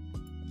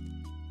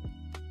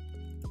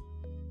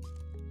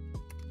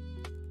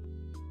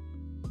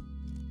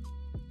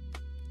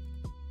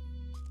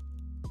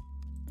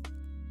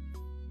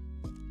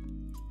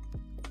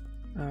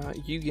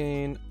 You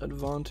gain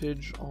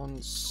advantage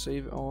on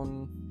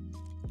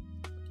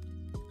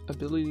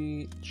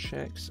ability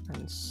checks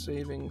and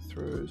saving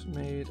throws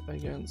made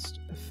against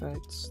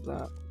effects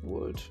that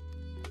would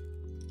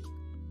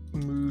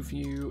move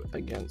you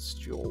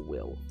against your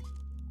will.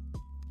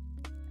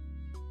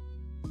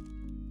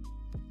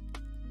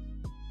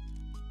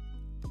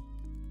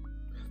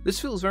 This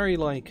feels very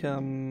like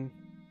a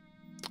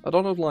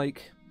lot of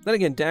like. Then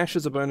again, dash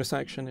as a bonus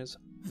action is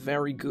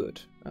very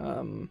good.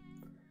 And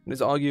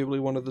is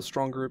arguably one of the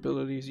stronger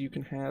abilities you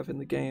can have in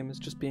the game. Is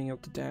just being able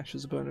to dash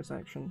as a bonus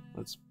action.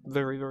 That's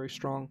very, very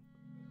strong.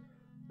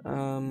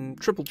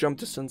 Triple jump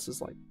distance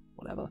is like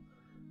whatever.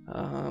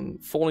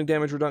 Falling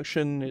damage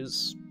reduction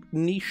is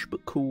niche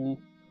but cool.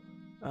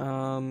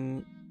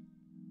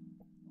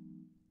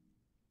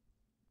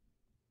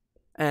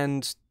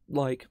 And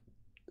like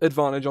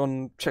advantage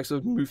on checks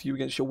that move you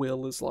against your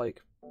will is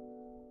like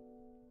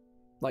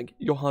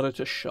you're harder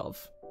to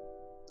shove.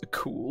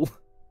 Cool.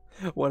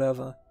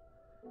 Whatever.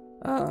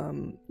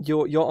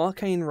 Your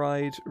arcane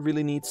ride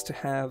really needs to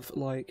have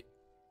like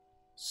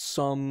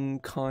some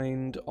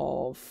kind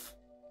of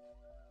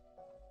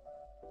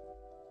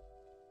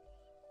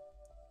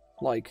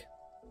like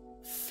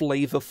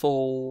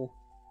flavorful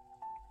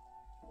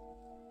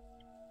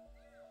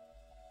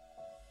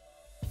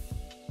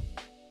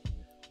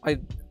I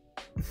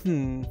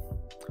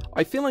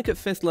feel like at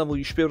 5th level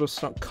you should be able to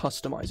start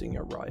customizing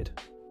your ride.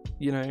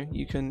 You know,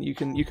 you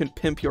can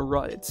pimp your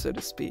ride, so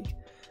to speak.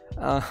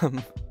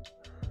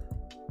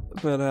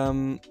 But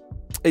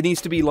it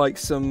needs to be like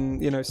some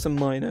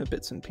minor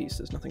bits and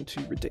pieces, nothing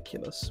too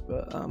ridiculous,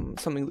 but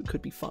something that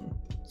could be fun,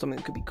 something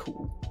that could be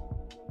cool.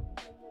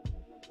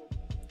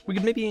 We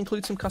could maybe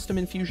include some custom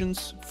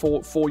infusions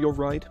for your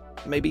ride,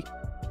 maybe.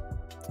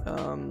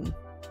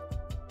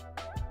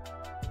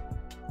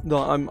 No,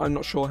 I'm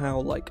not sure how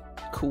like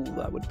cool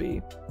that would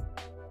be.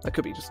 That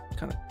could be just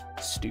kind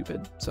of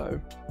stupid.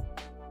 So.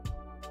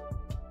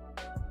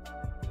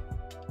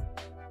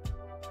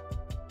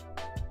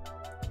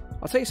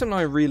 I'll tell you something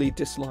I really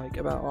dislike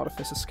about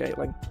Artificer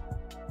scaling.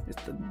 Is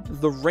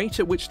the rate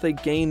at which they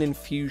gain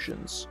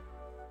infusions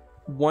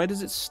Why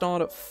does it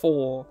start at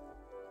 4,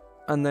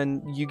 and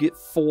then you get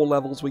 4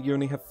 levels where you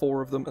only have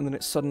 4 of them, and then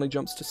it suddenly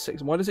jumps to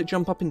 6? Why does it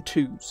jump up in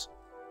 2s?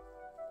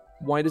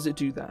 Why does it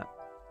do that?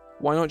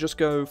 Why not just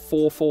go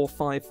 4, 4,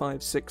 5,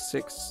 5, 6,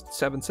 6,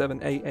 7,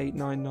 7, 8, 8,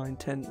 9, 9,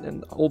 10,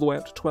 and all the way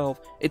up to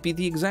 12? It'd be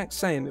the exact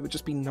same, it would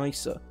just be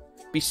nicer.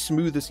 Be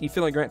smoother, you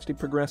feel like you're actually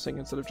progressing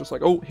instead of just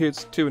like, oh,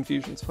 here's 2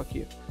 infusions, fuck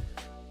you.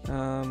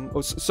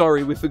 Oh,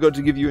 sorry, we forgot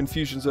to give you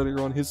infusions earlier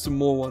on, here's some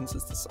more ones.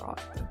 It's just,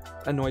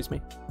 annoys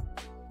me.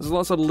 There's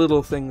lots of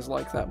little things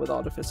like that with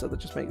Artificer that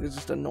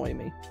just annoy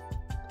me.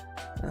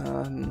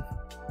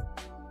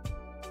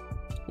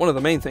 One of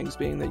the main things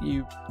being that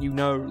you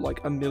know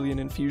like a million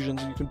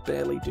infusions and you can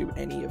barely do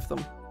any of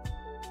them.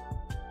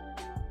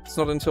 It's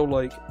not until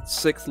like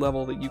 6th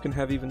level that you can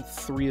have even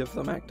 3 of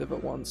them active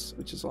at once,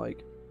 which is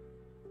like...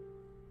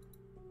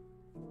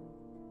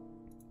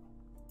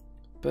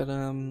 But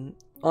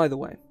either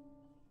way.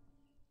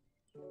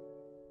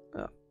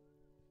 Oh.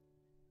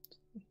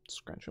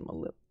 Scratching my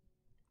lip.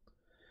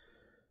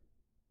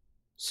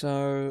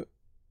 So...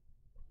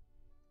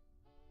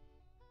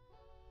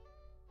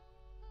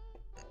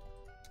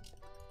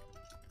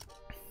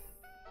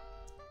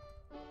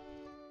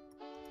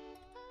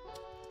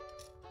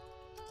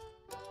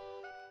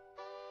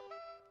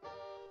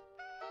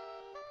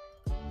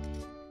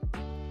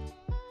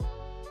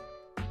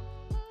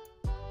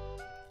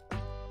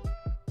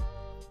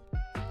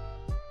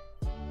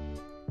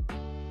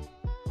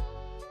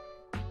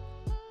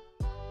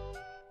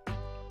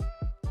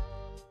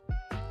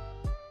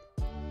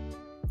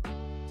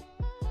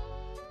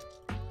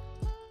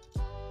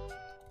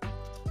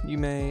 You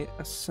may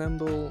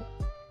assemble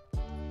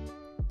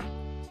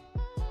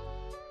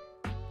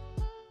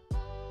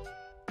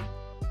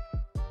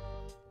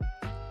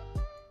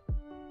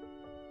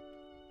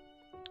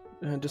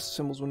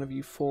disassembles whenever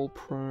you fall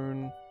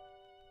prone.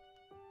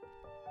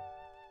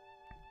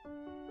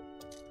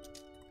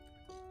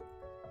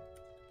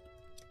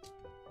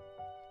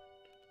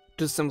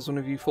 Disassembles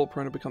whenever you fall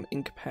prone or become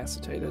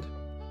incapacitated.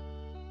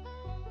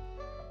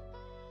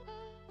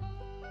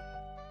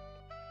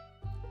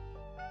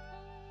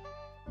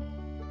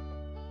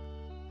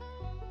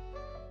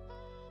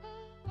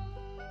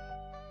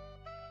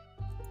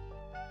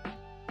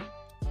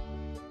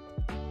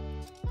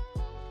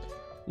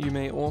 You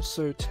may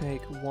also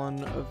take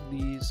one of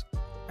these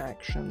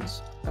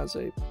actions as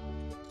a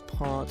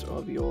part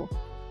of your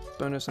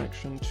bonus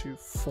action to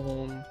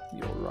form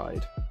your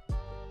ride.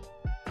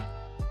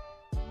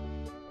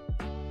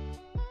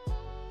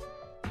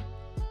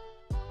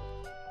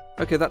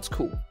 Okay, that's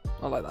cool.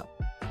 I like that.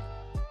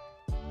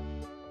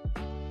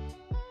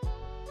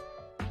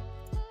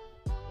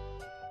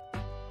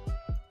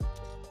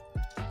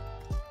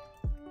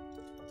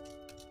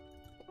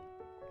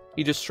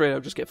 You just straight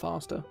up just get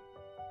faster.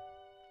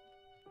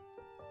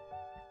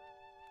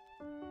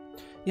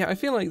 Yeah, I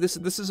feel like this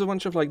is a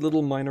bunch of like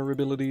little minor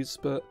abilities,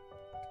 but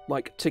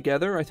like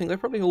together, I think they're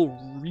probably all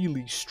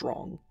really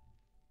strong.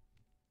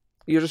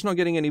 You're just not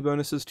getting any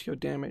bonuses to your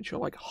damage or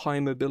like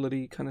high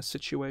mobility kind of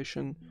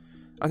situation.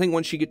 I think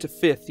once you get to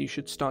 5th, you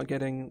should start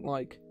getting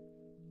like,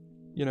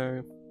 you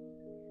know,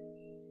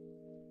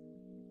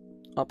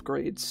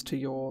 upgrades to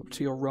your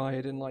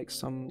ride in like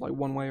some like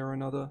one way or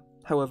another.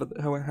 However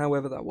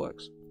that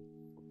works.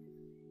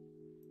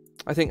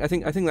 I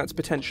think that's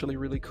potentially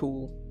really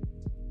cool.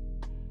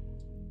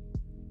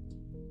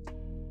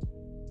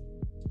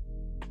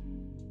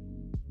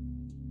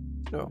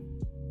 Oh,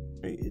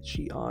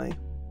 itchy eye.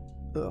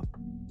 Ugh.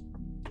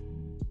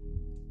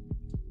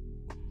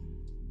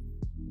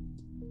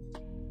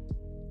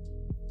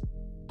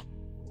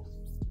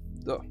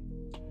 Ugh.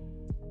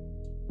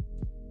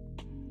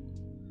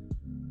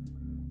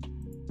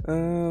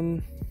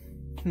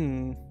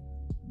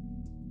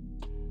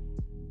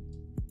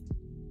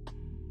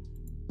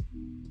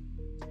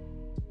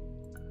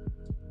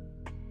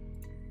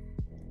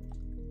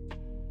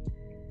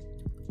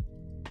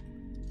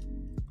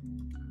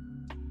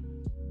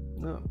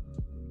 No.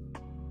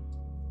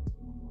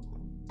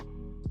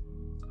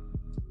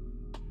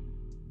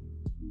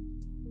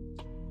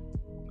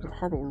 Got a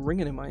horrible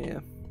ringing in my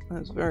ear.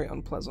 That is very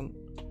unpleasant.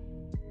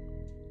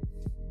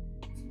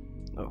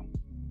 Oh.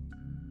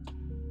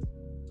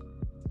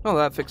 Oh,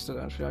 that fixed it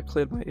actually. I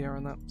cleared my ear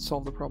and that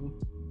solved the problem.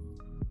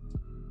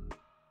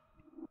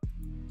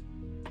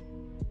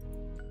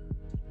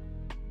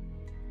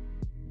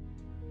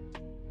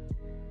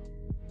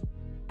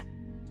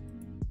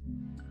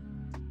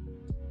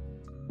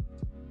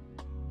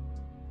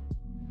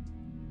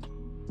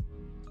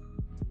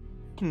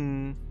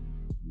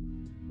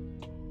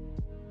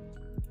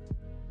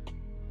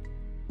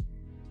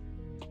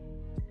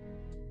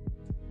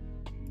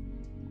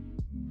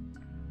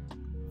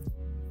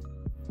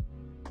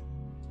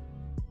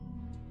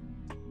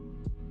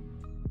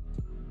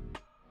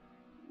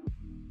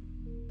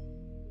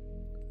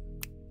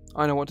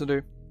 I know what to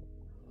do.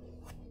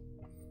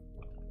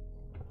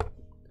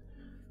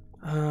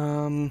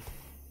 God,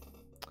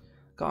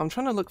 I'm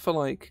trying to look for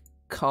like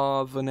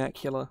car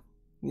vernacular,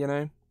 you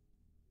know?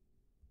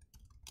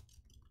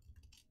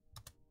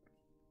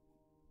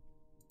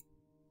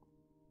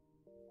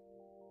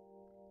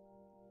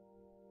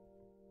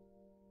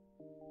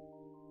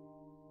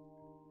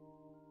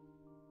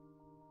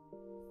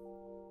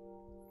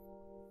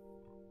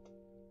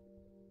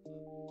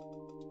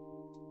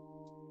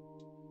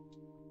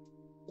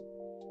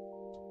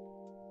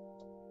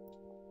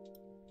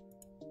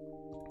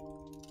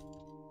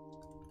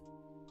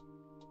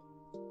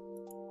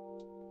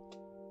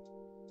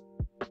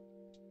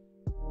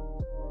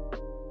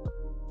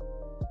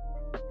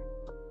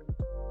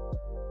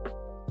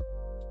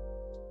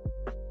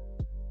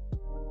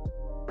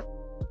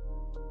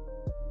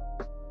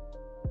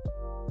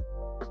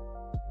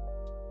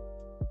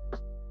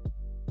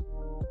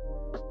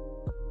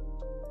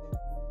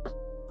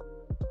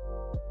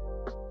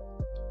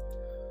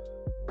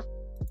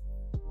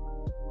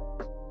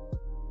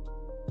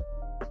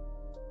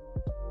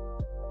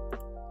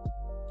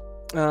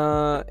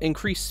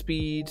 Increased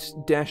speed,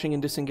 dashing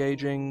and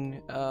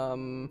disengaging,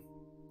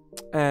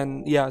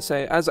 and yeah,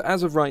 say as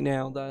of right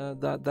now,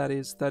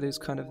 that is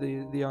kind of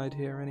the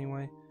idea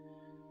anyway.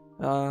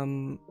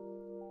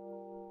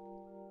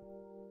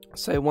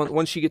 Say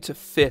once you get to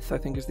 5th, I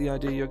think is the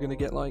idea. You're gonna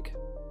get like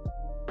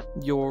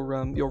your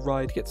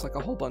ride gets like a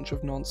whole bunch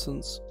of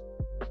nonsense.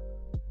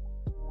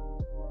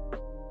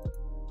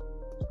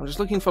 I'm just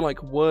looking for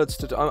like words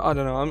to. I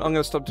don't know. I'm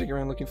gonna stop digging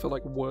around looking for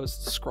like words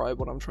to describe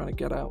what I'm trying to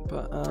get out.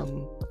 But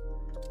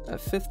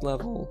at 5th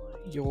level,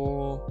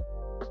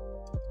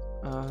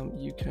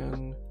 you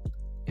can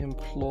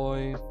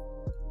employ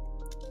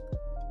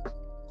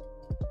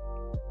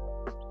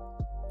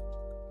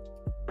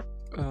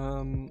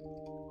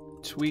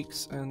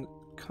tweaks and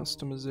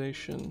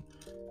customization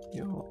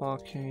your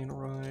arcane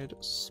ride,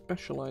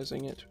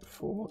 specializing it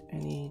for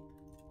any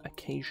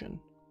occasion.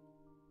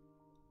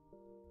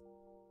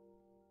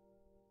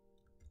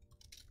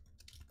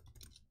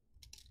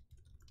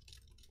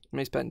 You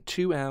may spend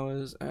 2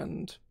 hours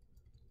and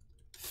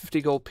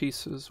 50 gold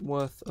pieces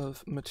worth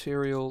of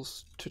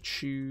materials to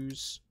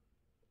choose.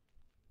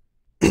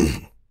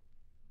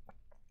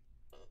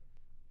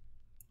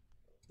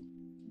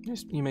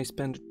 You may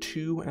spend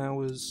 2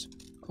 hours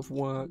of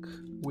work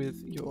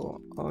with your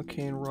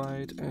arcane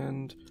ride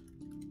and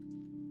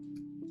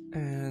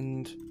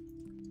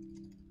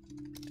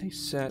a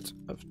set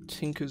of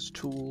Tinker's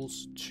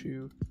tools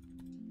to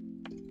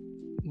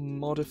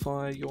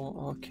modify your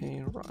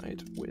arcane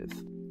ride with.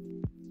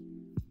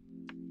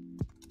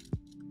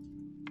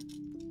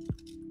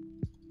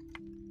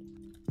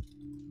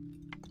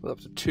 With up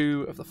to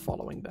 2 of the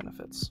following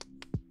benefits.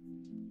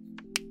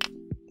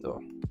 Oh.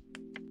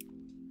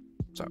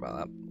 Sorry about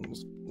that.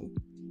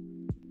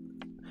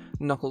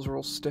 Knuckles were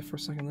all stiff for a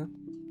second there.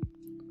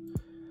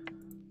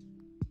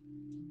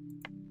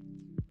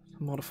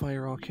 Modify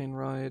your arcane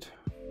ride.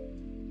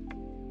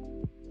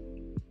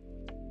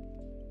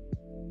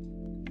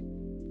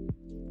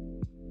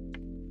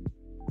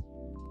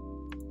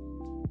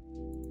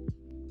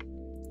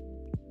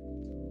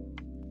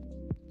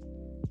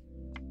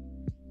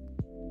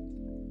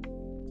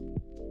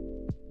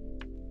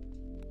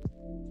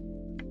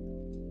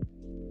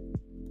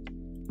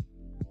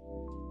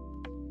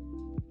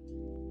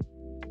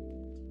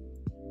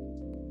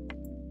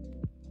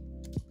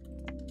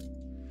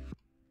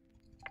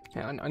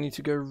 Yeah, I need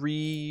to go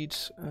read.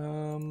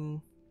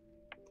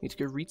 Need to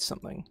go read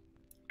something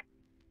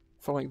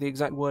for like the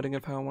exact wording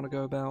of how I want to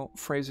go about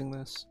phrasing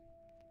this.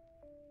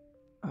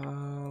 Give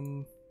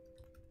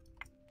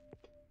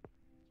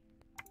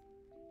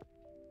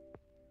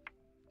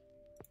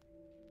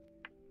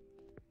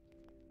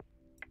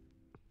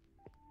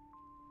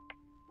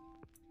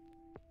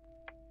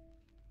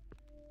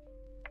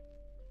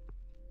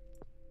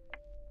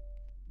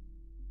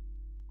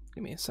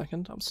me a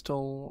second. I'm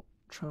still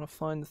trying to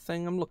find the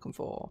thing I'm looking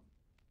for.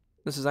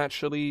 This is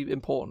actually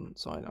important,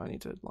 so I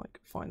need to like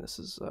find this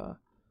as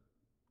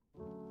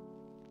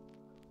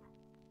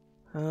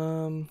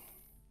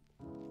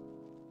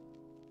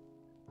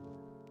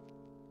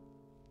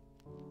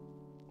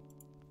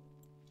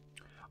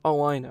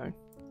oh, I know.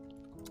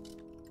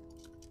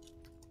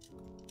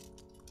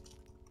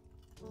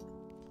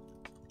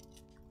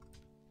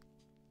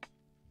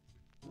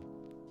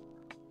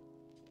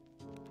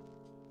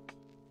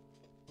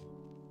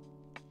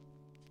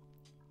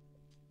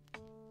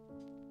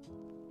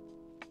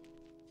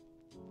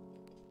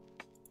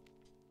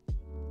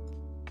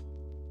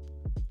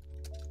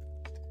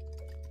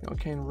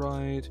 Arcane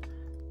Ride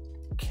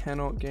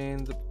cannot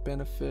gain the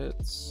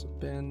benefits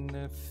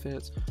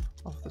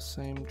of the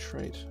same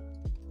trait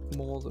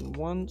more than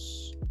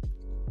once.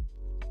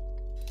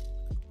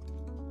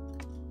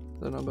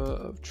 The number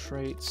of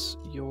traits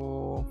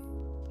your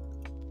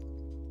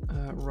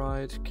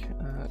ride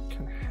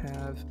can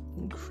have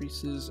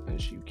increases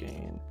as you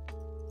gain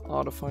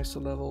Artificer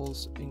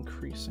levels,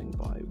 increasing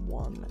by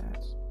 1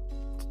 at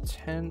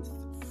 10th,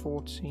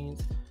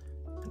 14th,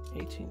 and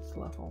 18th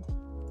level.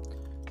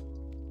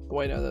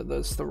 Wait, no,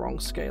 that's the wrong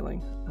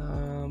scaling.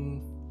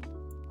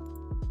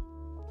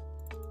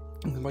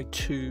 By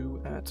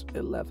 2 at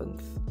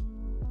 11th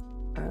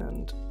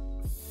and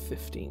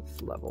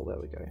 15th level. There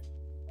we go.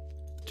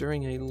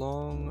 During a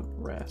long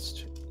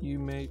rest, you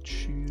may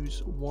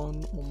choose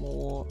one or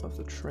more of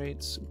the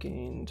traits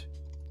gained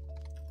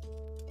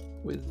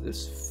with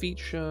this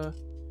feature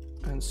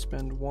and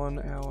spend 1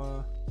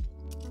 hour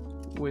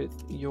with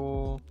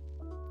your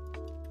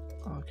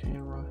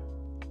arcane ride.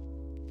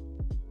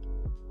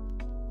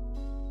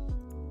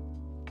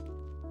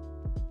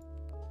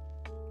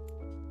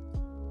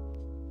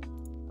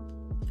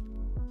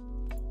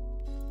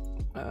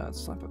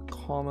 Slap a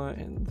comma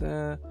in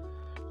there.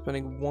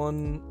 Spending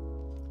 1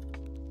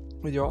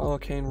 with your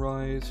arcane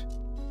ride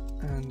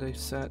and a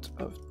set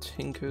of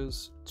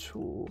Tinker's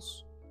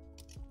tools.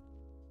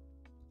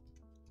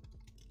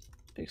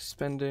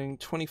 Expending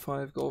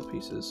 25 gold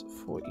pieces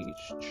for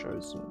each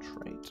chosen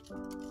trait.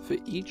 For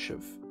each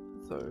of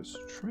those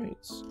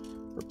traits,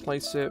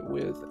 replace it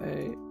with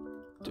a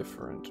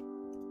different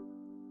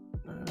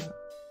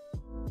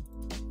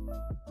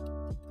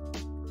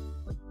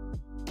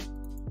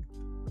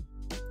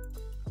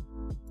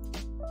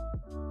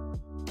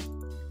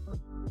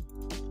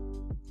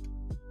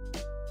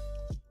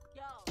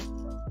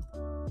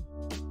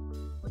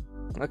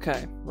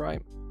Okay,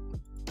 right.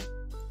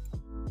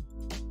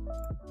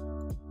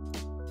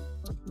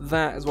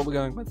 That is what we're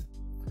going with.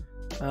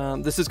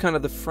 This is kind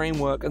of the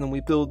framework, and then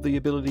we build the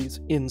abilities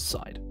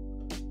inside.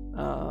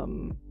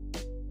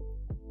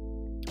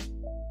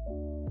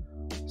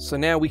 So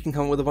now we can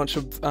come up with a bunch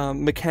of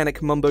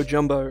mechanic mumbo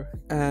jumbo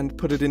and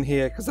put it in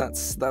here, because that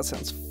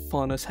sounds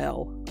fun as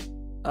hell.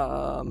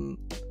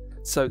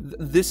 So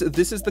this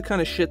is the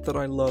kind of shit that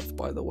I love,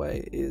 by the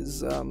way,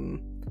 is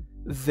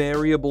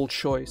variable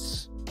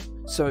choice.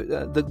 So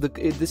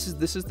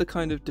this is the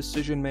kind of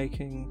decision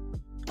making.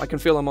 I can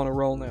feel I'm on a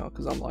roll now,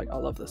 because I'm like, I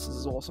love this. This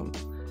is awesome.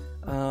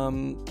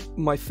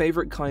 My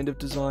favorite kind of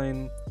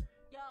design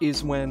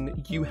is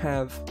when you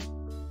have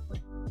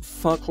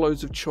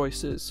fuckloads of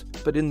choices,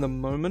 but in the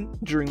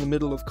moment, during the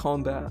middle of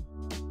combat,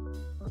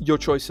 your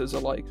choices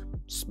are like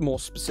more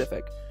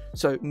specific.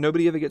 So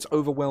nobody ever gets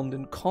overwhelmed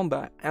in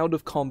combat. Out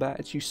of combat,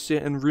 it's you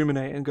sit and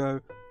ruminate and go,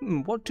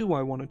 what do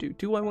I want to do?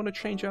 Do I want to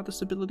change out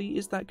this ability?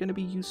 Is that going to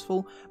be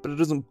useful? But it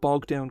doesn't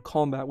bog down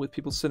combat with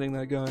people sitting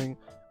there going,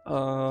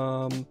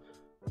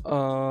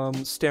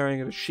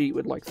 staring at a sheet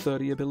with like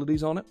 30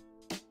 abilities on it.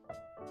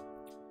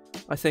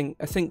 I think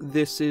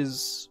this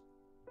is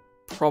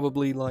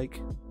probably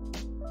like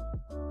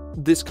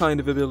this kind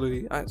of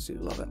ability. I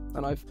absolutely love it,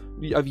 and I've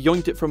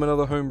yoinked it from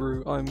another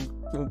homebrew I'm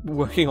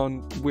working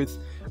on with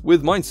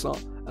Mindstar.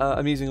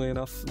 Amusingly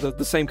enough,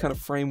 the same kind of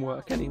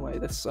framework anyway.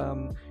 This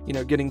you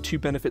know, getting 2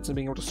 benefits and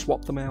being able to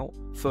swap them out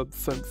for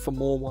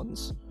more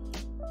ones.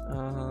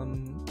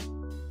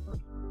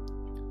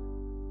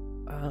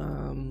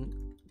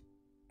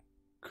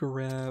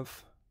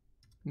 Grav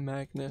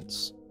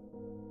magnets.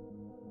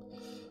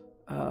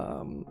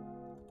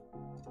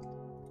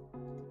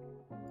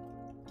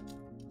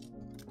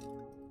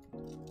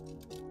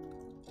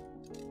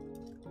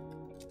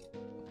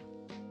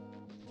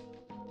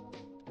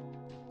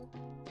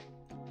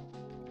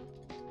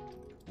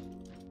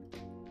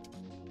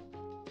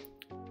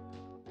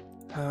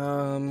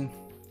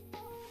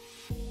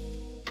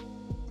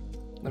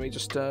 Let me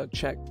just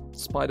check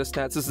spider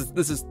stats.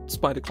 This is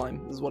spider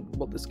climb. This is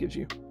what this gives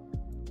you.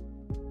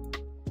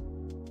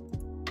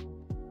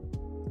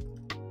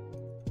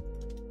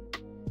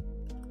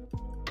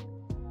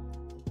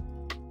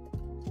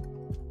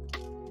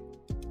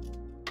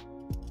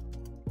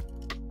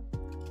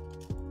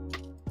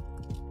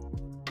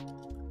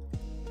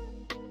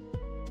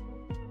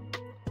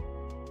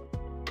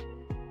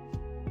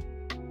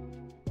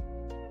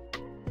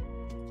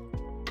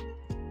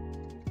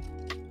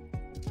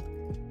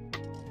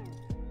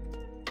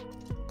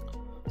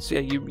 So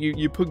yeah,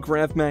 you put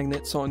grav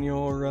magnets on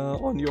your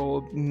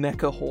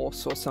mecha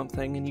horse or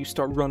something, and you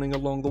start running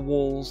along the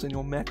walls in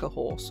your mecha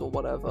horse or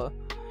whatever,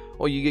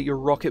 or you get your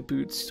rocket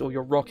boots or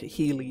your rocket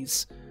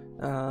heelys,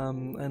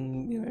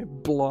 and you know,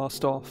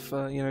 blast off.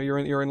 You know,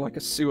 you're in like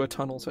a sewer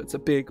tunnel, so it's a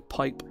big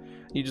pipe.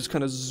 You just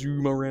kind of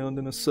zoom around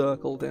in a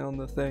circle down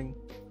the thing.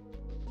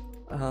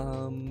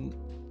 I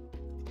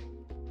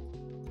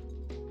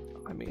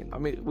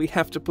mean, we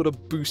have to put a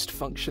boost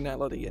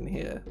functionality in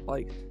here.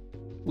 Like,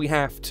 we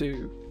have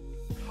to.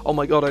 Oh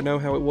my god, I know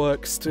how it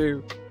works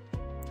too.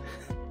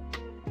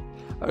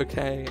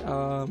 Okay,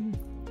 so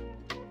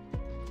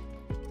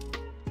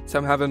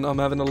I'm having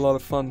a lot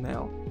of fun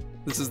now.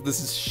 This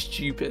is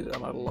stupid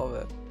and I love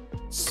it.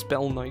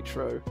 Spell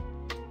Nitro.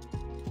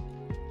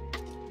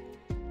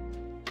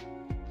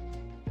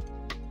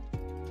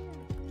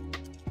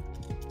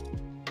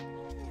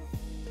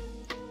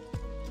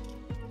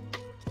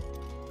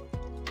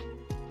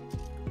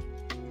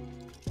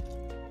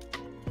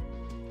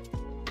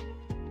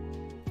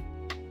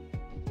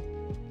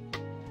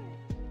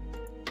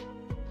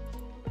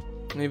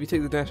 And if you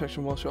take the dash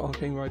action whilst your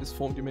arcane ride is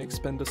formed, you may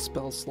expend a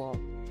spell slot.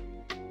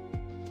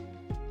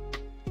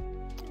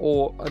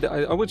 Or,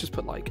 I would just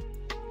put like,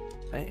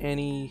 at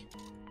any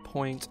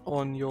point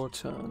on your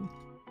turn.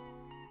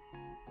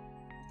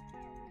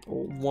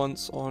 Or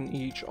once on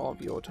each of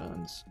your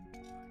turns,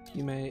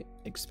 you may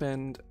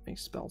expend a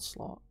spell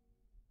slot.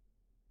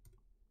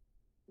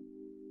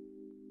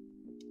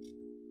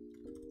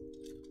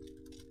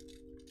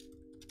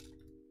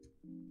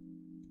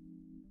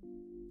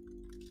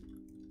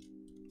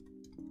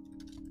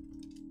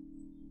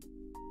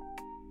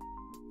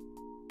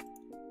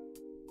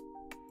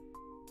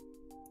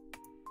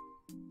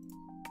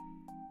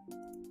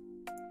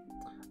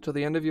 Till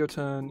the end of your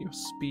turn, your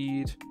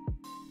speed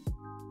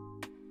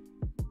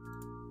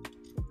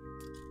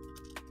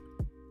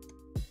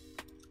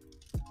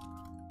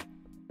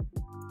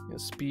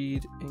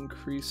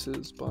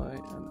increases by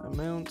an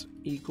amount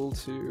equal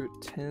to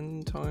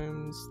 10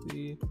 times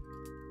the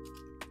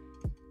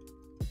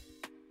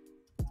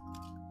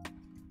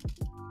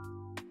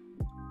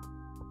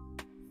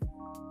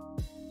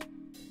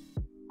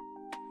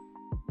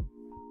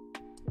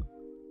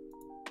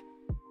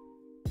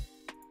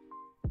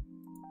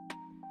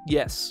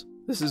Yes,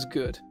 this is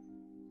good.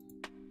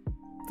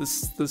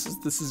 This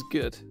is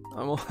good.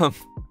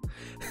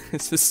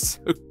 This is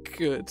so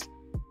good.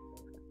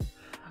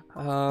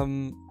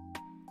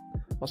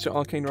 Whilst your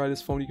arcane ride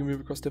is formed, you can move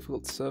across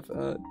difficult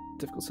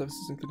difficult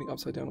surfaces, including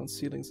upside down on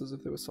ceilings as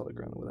if they were solid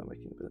ground without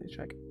making an ability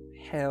check.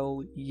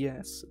 Hell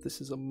yes.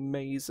 This is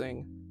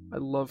amazing. I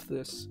love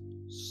this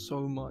so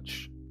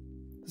much.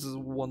 This is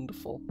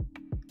wonderful.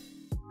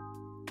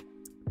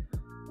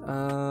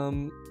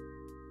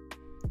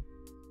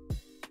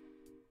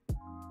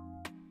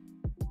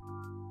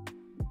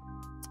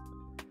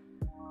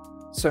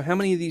 So how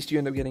many of these do you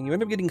end up getting? You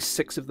end up getting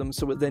 6 of them,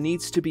 so there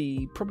needs to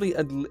be probably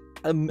a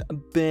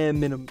bare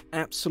minimum,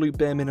 absolute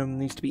bare minimum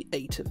needs to be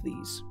 8 of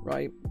these,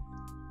 right?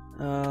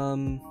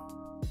 God,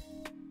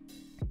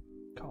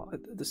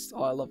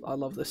 I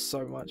love this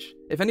so much.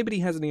 If anybody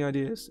has any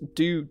ideas,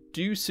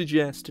 do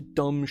suggest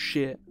dumb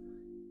shit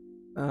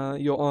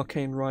your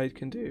arcane ride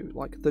can do.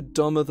 Like, the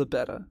dumber the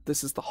better.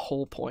 This is the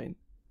whole point.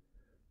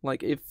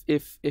 Like,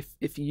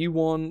 if you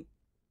want,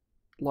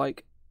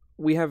 like,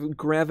 we have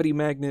gravity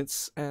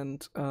magnets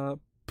and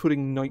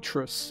putting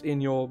nitrous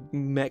in your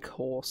mech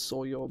horse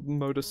or your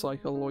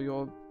motorcycle or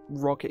your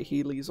rocket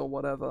Heelys or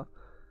whatever,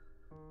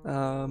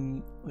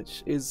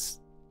 which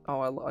is, oh,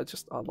 I love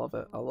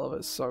it. I love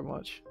it so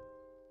much.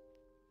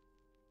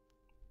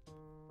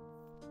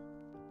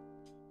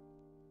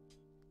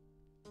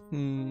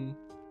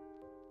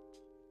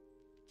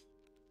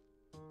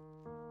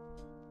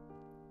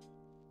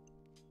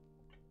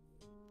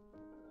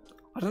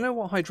 I don't know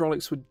what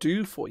hydraulics would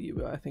do for you,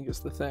 but I think it's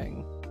the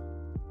thing.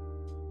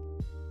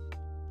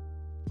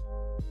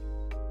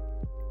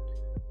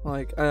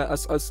 Like,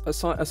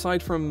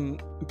 aside from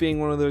being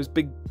one of those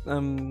big, I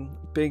don't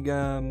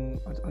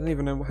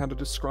even know how to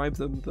describe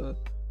them,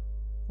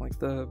 like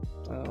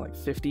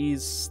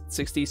 50s,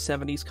 60s,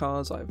 70s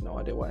cars, I have no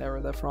idea what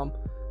era they're from.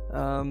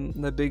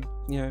 They're big,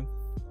 you know,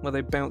 where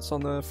they bounce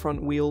on the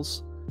front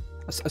wheels.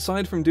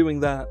 Aside from doing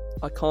that,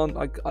 I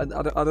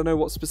don't know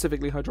what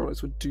specifically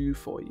hydraulics would do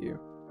for you.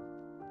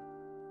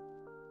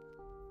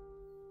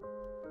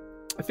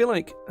 I feel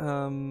like,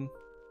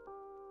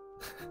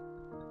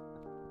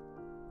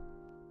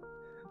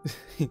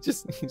 you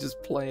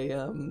just play,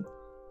 I don't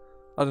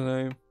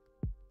know,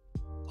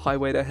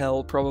 Highway to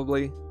Hell,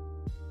 probably.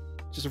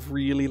 Just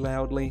really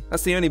loudly.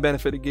 That's the only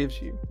benefit it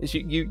gives you, is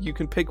you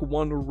can pick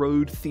one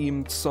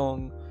road-themed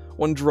song,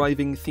 one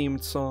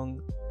driving-themed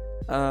song,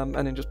 and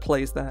then just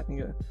plays that and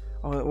go,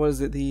 oh, what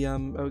is it,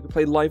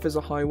 play Life as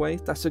a Highway,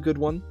 that's a good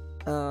one.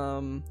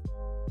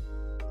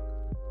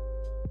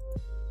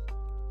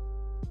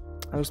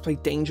 I just play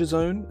Danger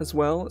Zone as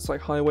well, it's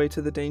like Highway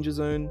to the Danger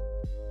Zone.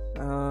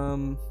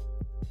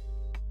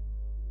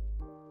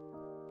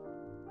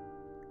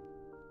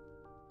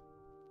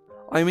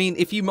 I mean,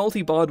 if you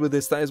multi-barred with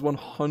this, that is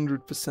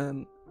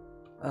 100%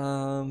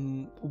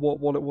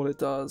 what it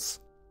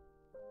does.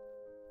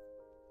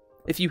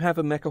 If you have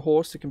a mecha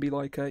horse, it can be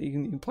like you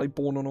can play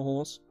Born on a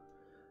Horse.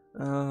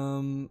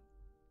 Oh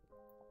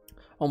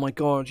my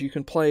god, you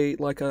can play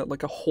like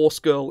a horse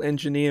girl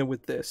engineer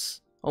with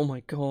this. Oh my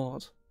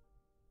god.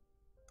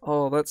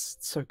 Oh, that's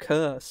so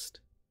cursed.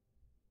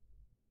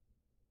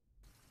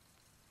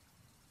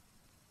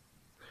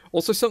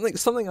 Also,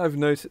 something I've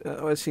noted.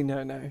 Actually,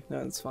 no,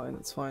 it's fine.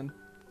 It's fine.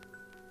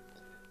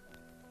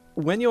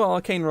 When your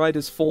arcane ride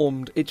is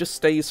formed, it just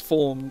stays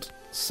formed.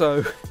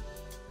 So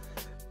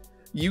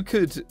you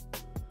could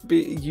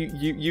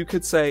you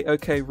could say,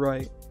 okay,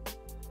 right.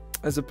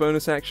 As a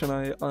bonus action,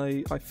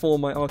 I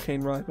form my arcane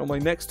ride. On my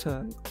next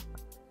turn,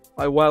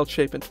 I wild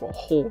shape into a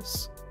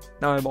horse.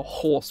 Now I'm a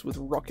horse with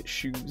rocket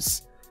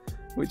shoes,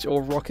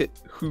 or rocket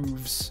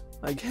hooves,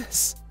 I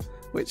guess.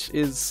 Which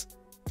is,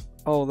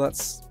 oh,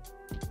 that's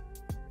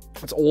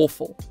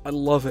awful. I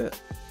love it.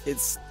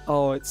 It's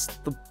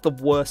the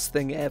worst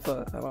thing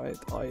ever, and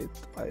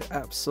I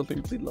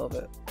absolutely love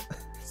it.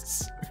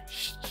 It's so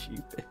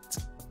stupid.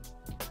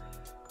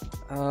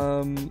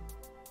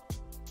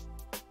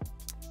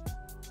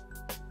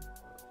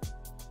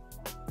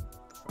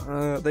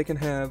 They can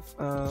have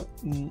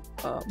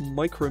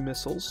micro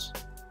missiles.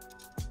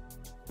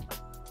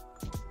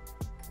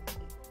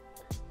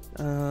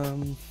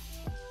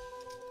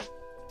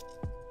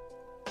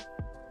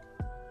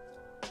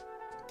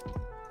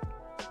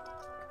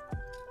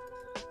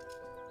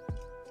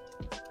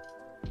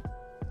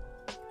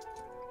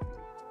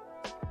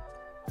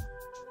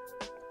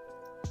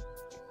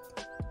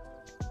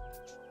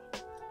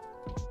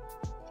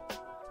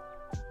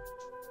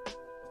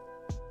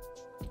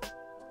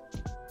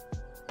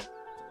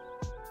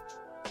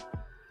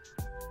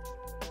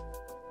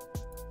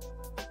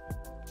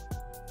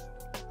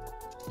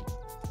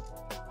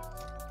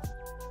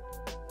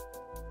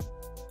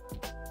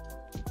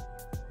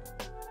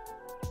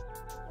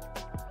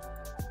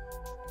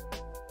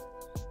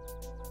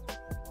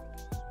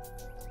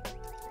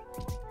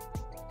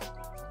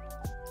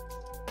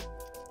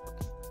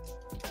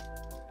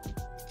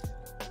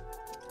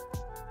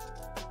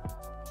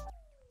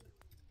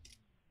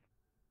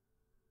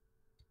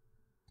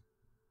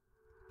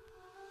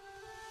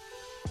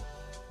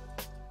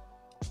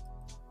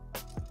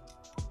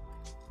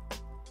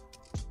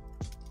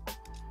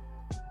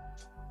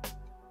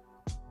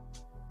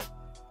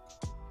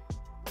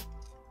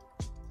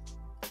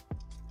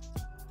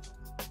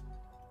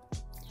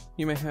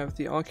 You may have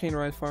the arcane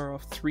ride fire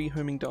off 3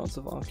 homing darts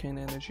of arcane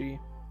energy.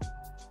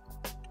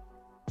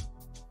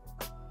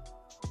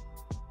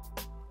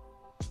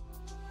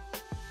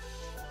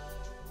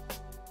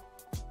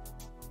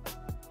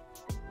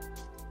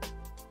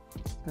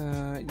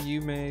 You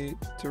may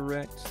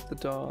direct the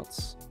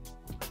darts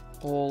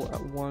all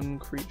at one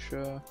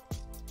creature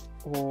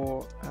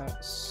or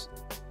at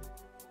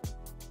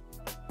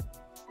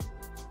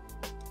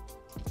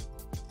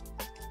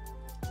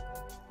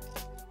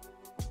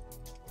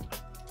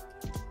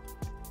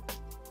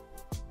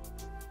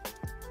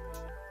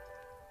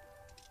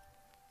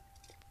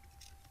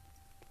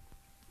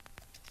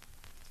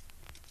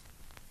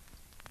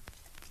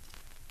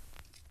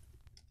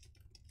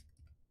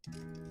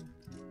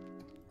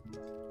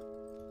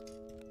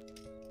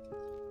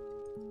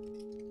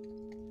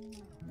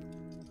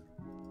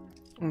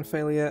on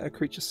failure, a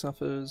creature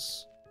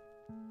suffers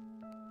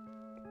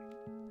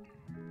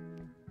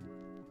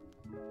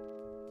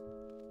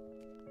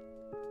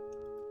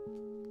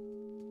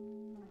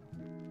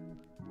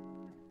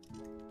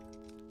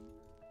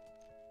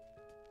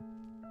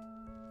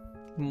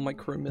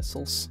micro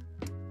missiles.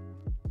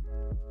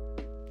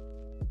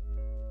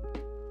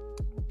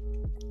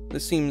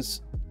 This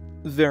seems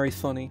very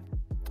funny.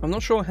 I'm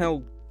not sure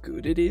how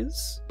good it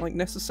is, like,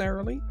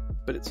 necessarily,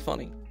 but it's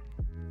funny.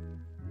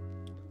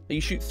 You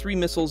shoot 3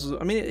 missiles.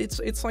 I mean,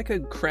 it's like a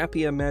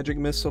crappier magic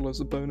missile as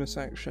a bonus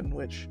action,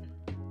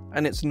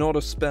 and it's not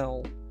a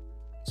spell,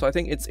 so I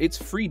think it's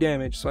free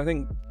damage. So I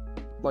think,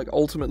 like,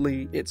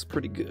 ultimately it's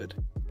pretty good.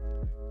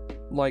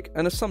 Like,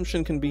 an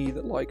assumption can be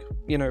that, like,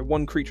 you know,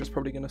 1 creature is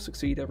probably going to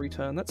succeed every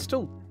turn. That's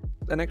still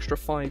an extra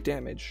 5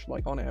 damage,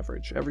 like, on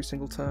average every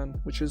single turn,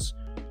 which is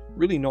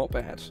really not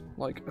bad,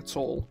 like, at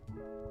all.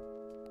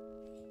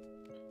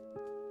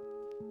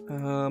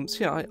 So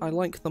yeah, I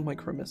like the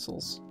micro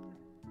missiles.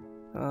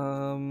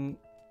 I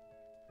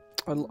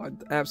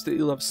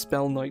absolutely love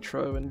Spell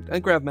Nitro, and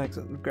Grav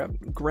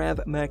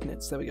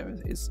Magnets, there we go,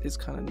 is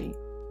kind of neat.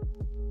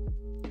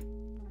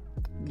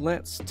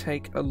 Let's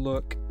take a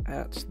look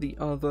at the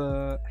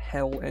other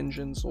Hell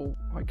engines, or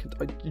I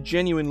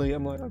genuinely, I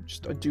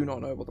do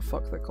not know what the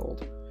fuck they're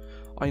called.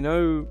 I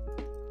know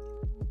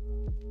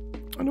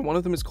one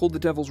of them is called the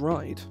Devil's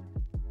Ride,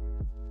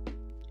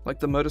 like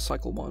the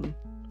motorcycle one.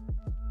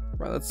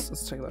 Right, let's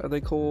take that. Are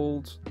they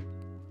called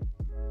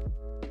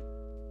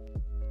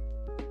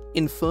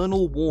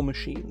Infernal War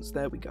Machines?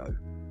 There we go.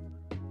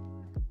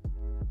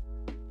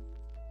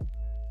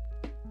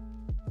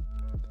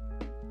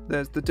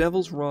 There's the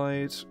Devil's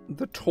Ride,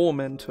 the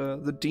Tormentor,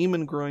 the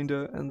Demon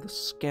Grinder, and the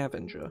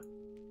Scavenger.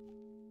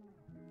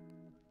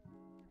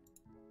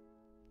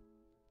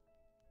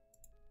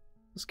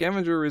 The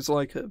Scavenger is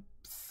like a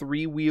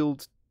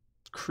 3-wheeled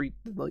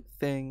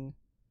thing.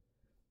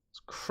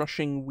 It's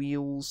crushing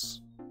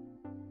wheels.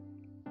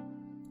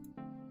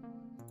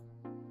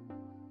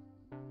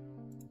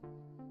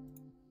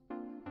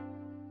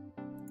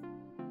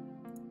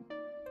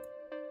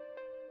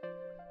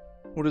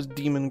 What does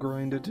Demon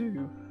Grinder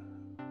do?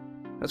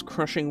 It has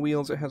crushing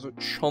wheels, it has a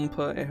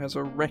chomper, it has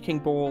a wrecking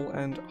ball,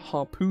 and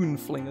harpoon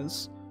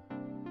flingers.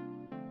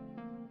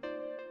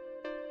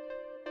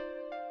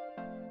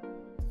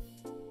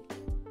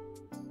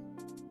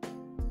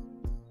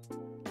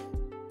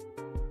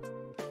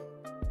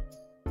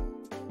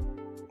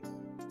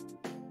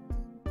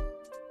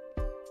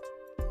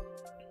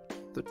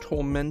 The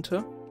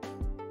Tormentor.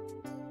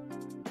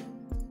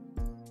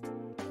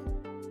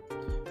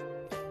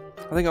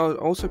 I think I'll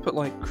also put,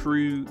 like,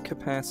 crew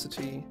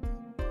capacity.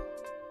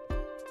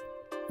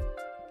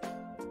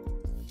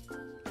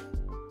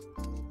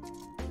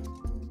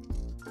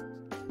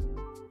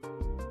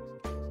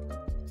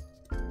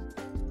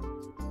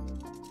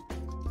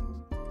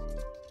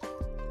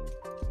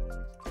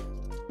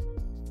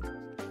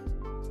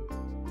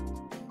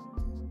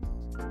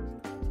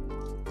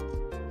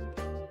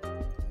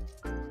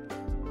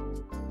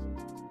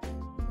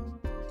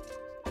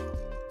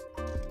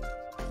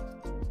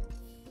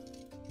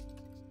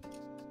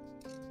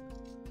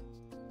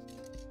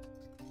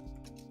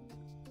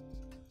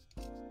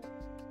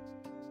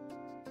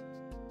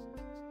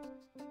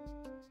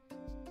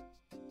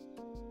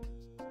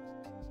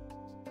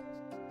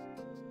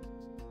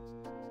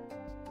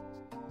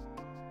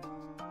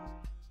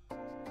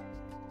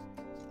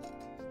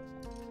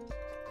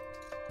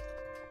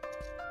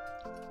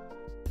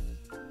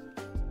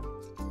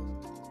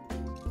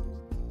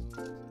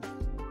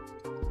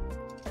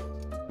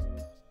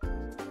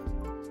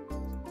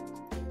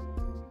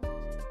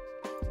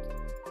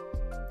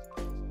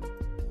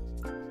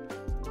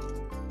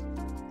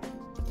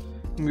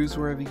 Moves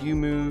wherever you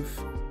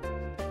move.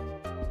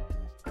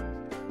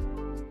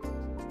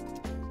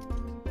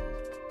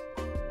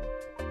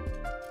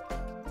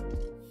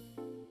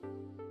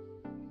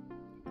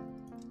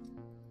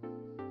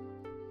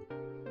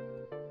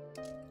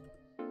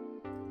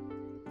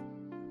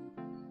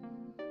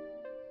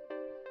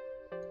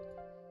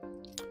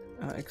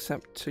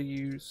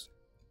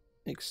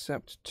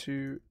 Except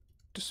to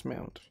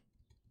dismount.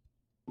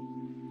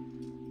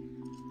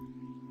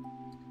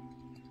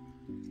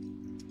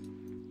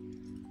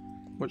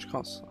 which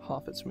costs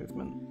half its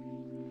movement.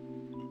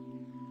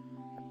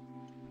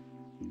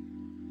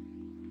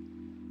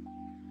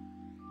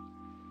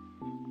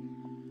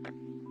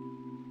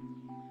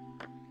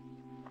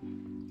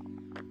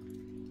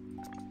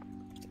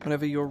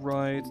 Whenever your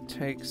ride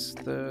takes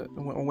the,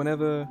 or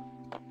whenever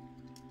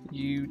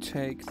you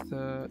take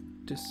the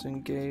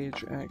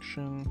disengage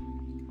action,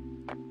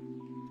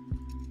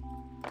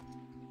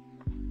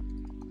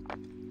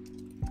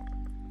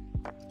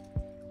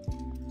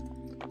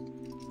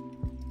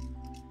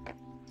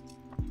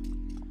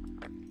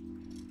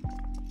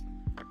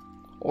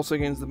 also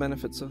gains the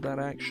benefits of that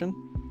action.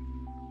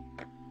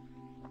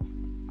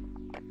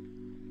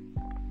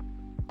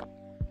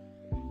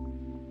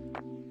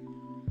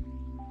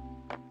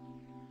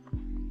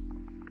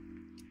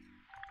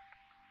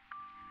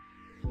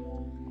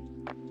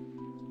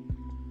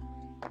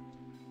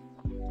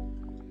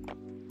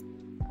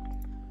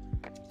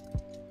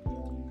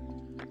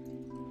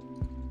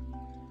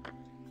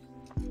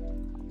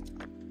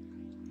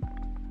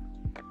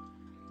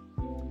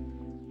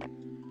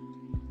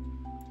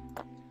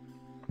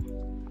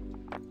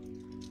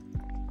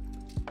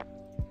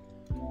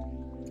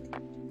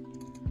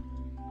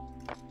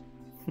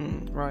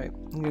 Right.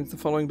 Against the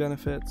following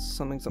benefits,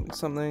 something, something,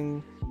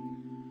 something.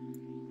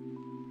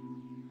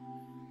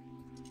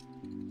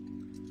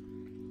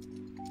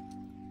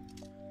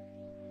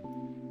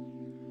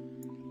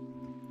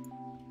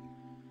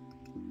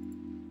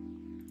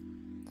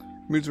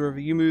 Moves wherever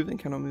you move and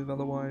cannot move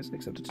otherwise,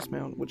 except to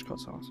dismount, which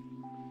costs half.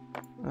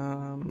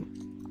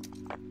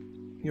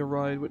 Your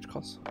ride, which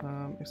costs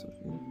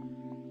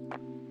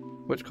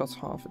which costs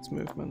half its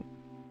movement.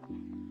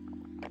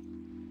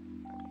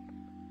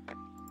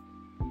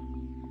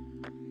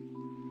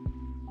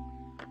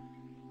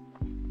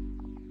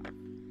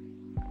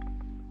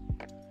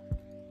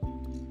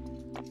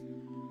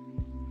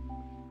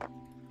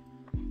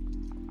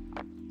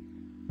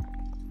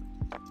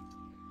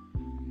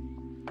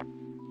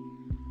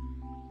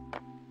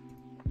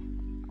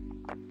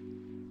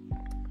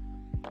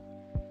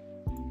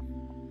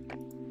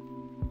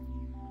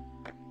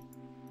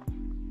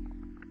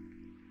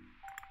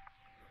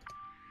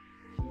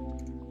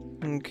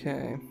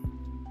 Okay.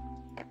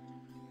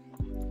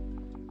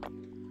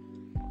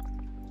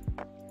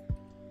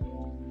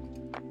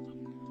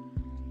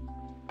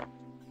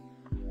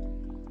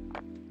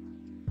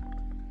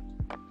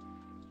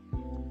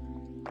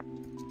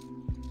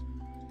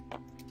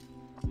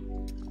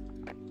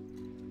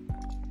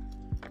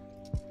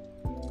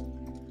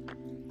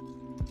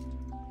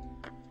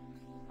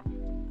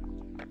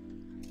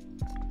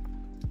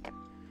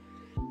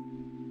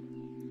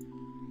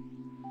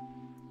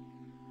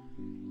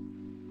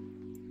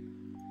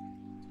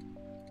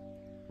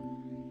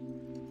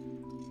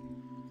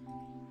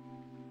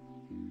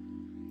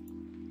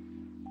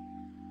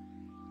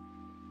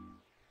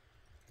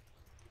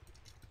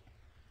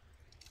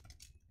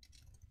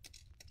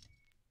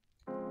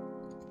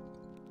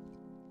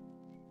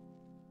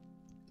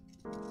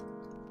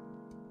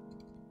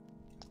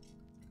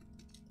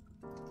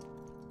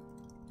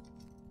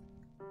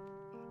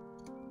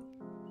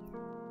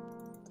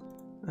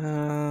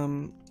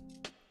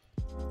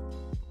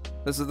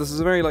 This is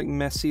a very like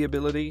messy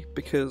ability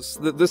because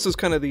this is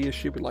kind of the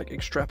issue with like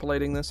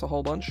extrapolating this a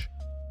whole bunch.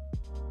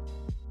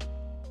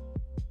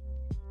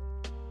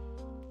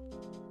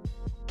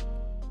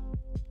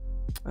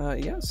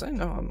 Yeah, so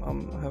no,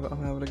 I'm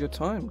having a good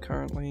time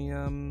currently.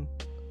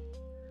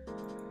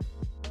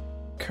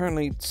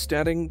 Currently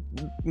statting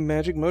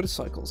magic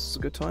motorcycles. It's a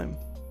good time.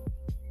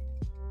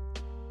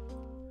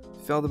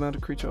 Fail the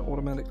mounted creature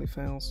automatically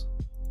fails.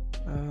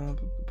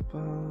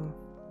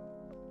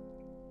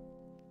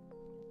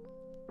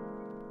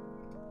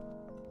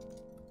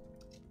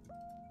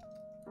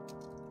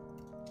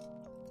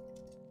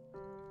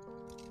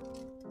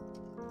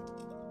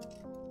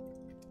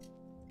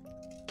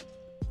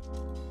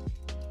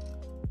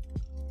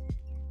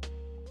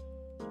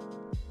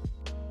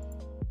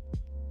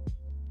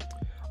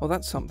 Oh,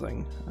 that's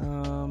something.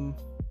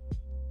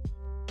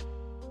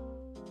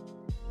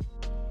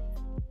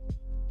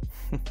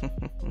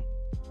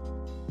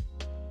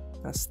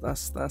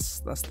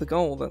 That's the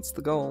goal. That's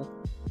the goal.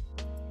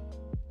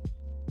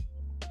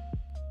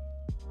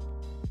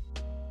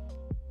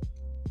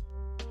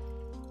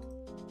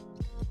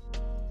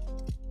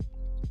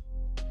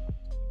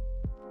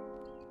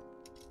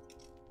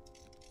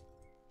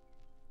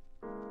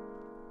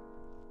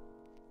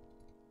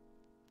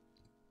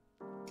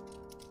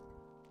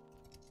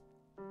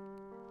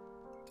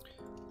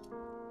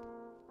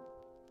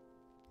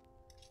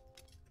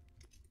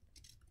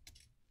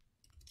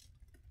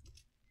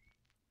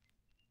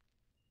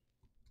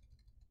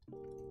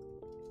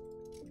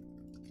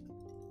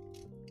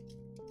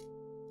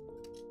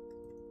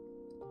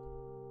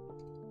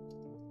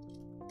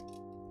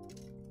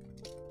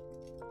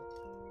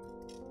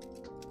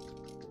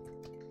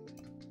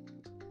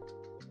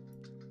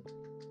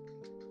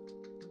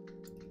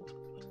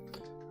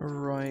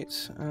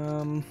 Right,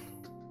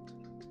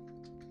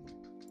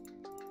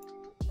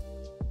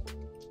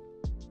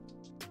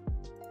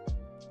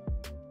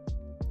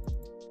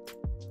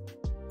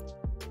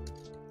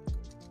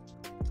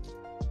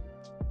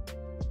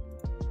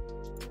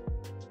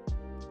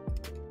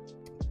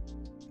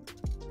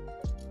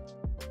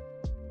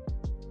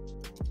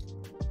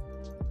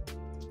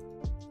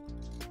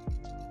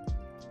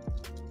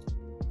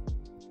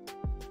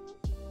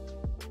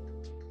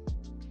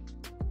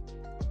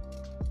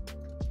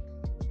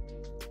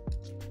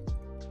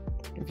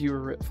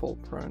 Viewer at full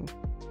prone.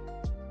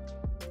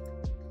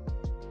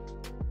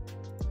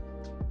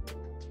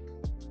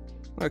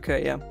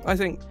 Okay, yeah. I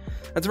think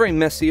that's a very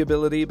messy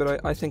ability,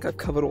 but I think I've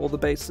covered all the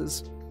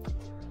bases.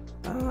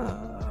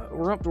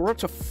 We're up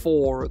to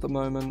 4 at the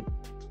moment.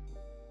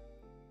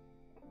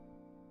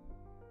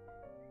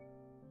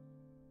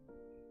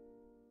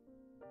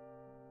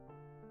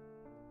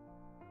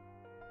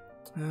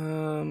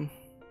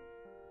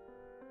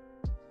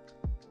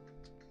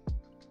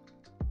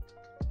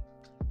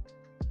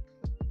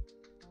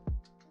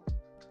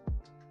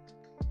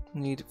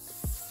 Need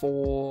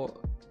 4.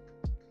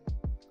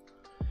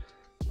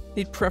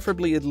 Need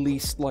preferably at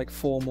least like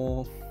 4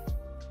 more.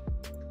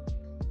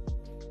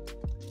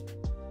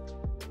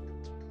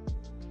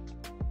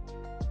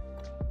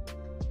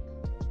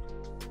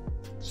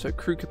 So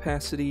crew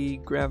capacity,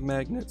 grav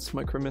magnets,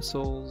 micro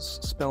missiles,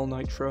 spell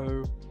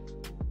nitro.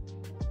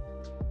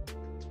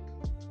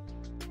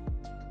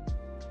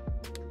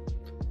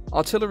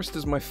 Artillerist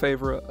is my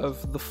favorite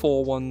of the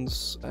 4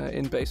 ones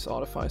in base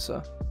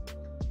Artificer.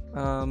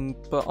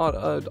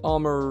 But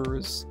armor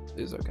is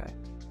okay.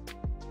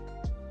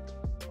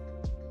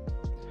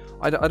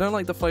 I don't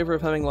like the flavor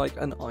of having like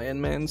an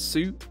Iron Man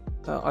suit.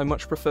 I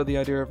much prefer the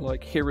idea of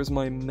like, here is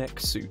my mech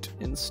suit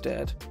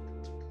instead.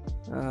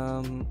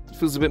 It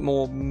feels a bit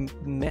more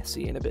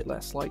messy and a bit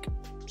less like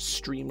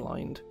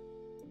streamlined,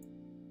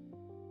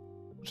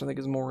 which I think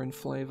is more in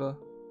flavor.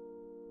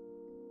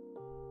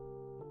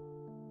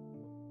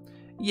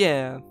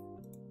 Yeah.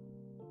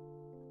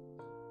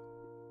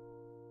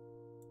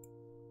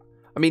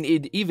 I mean,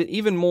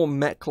 even more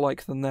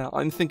mech-like than that.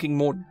 I'm thinking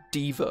more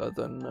Diva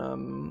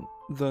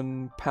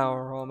than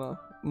power armor,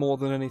 more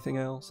than anything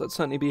else. That'd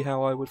certainly be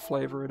how I would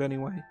flavor it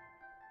anyway.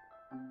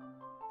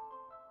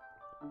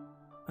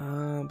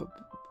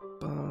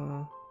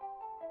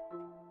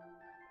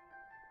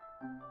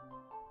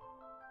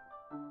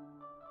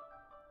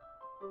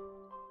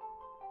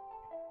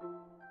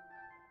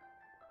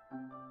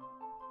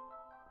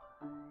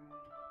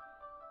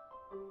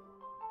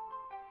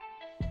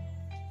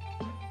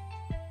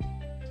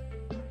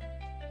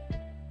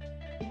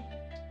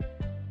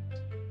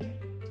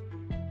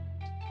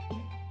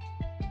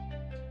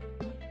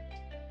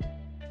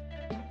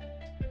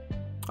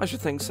 I should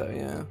think so,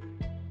 yeah.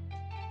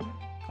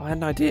 I had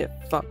an idea.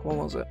 Fuck, what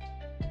was it?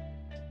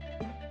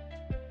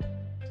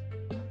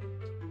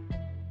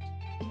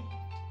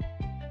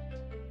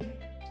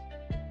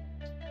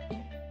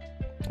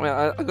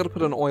 Well, I gotta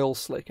put an oil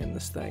slick in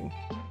this thing.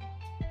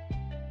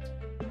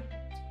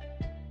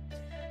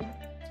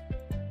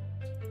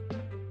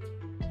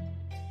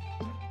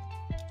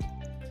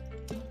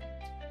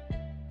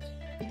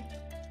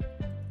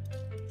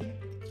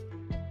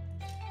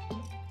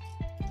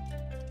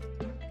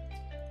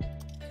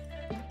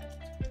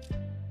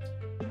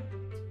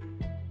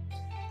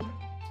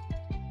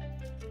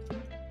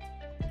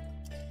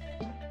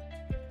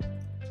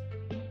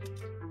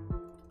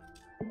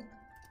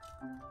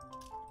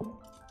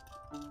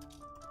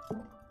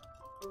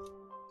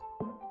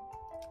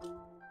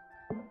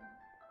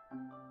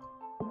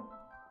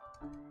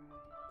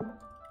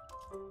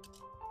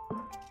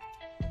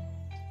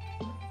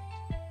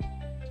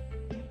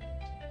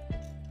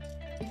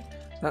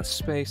 That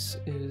space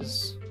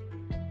is...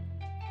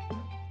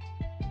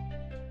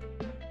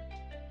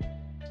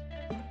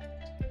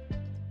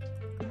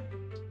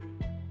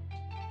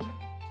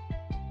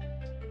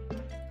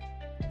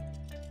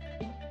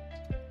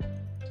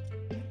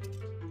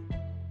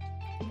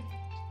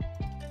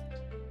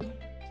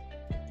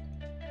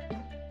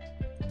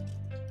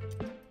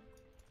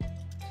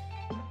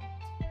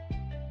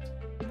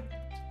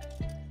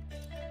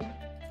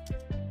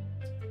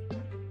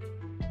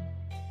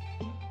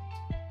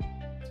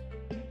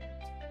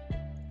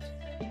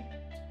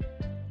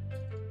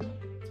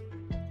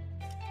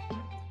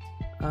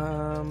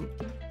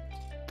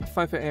 a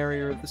 5-foot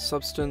area of the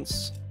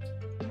substance.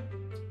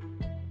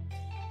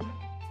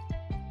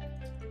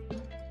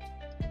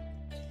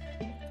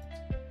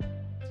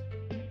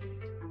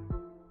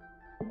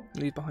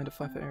 Leave behind a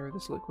 5-foot area of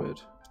this liquid.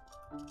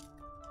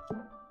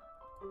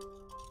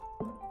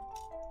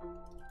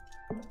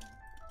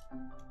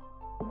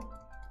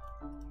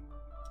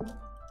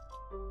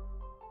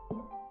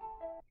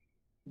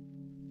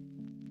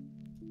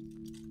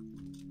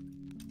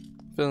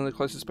 Fill in the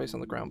closest space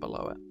on the ground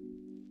below it.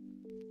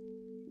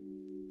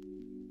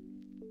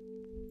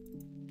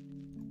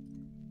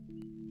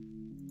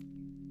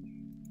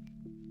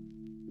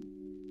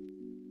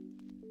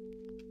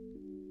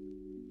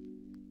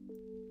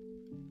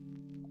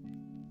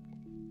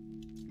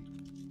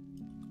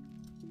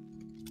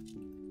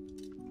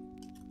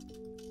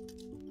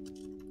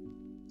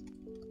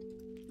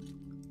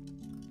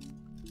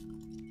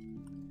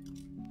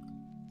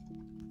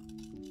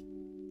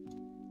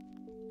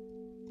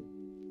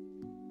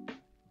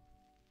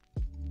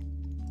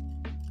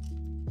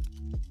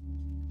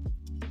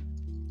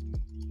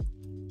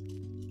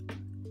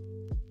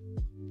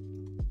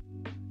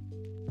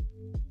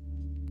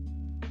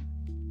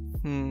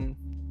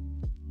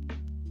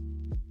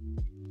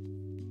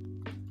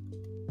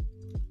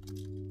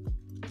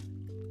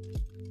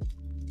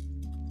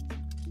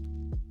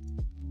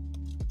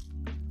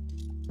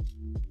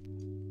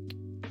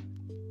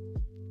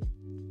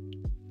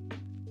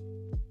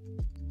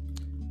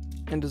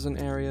 enters an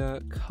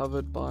area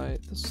covered by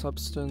the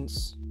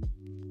substance.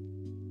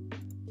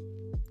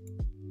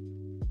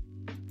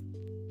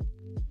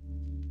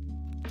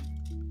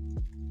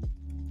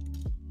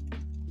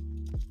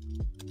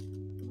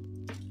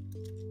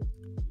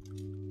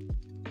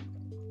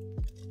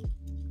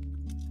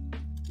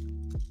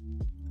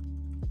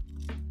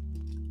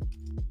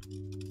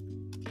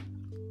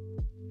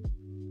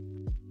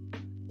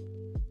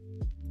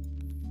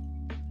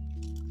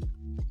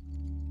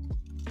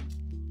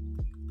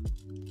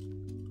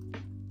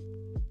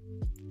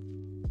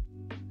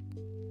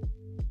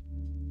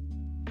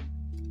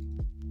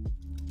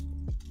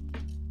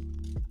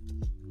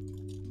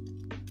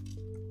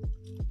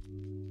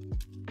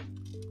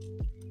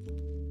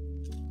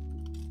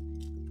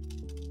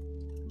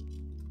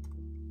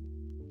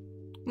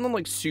 I'm not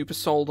like super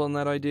sold on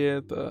that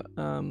idea, but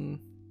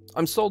I'm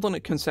sold on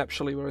it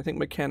conceptually, but I think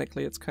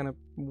mechanically it's kind of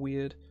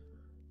weird.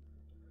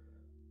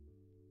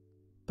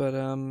 But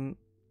I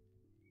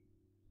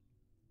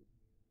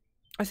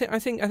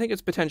think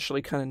it's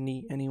potentially kind of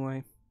neat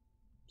anyway.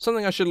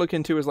 Something I should look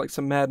into is like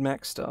some Mad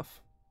Max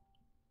stuff.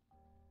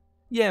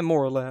 Yeah,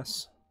 more or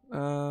less.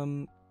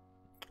 I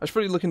should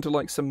probably look into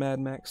like some Mad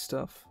Max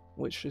stuff,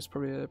 which is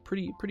probably a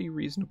pretty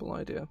reasonable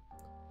idea.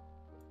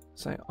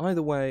 So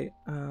either way,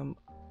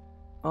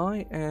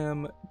 I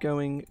am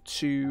going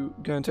to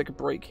go and take a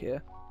break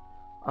here.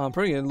 I'm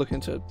probably going to look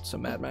into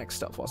some Mad Max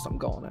stuff whilst I'm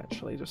gone,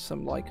 actually. Just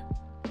some, like,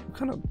 what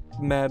kind of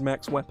Mad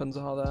Max weapons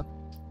are there?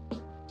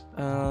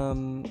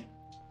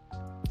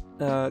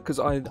 Because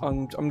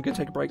I'm going to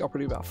take a break. I'll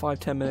probably about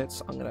 5-10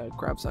 minutes. I'm going to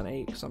grab something to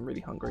eat because I'm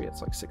really hungry.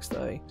 It's like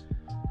 6:30.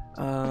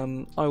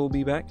 I will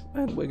be back,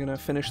 and we're going to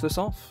finish this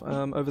off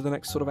over the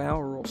next sort of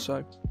hour or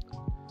so.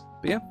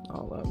 But yeah,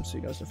 I'll see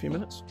you guys in a few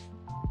minutes.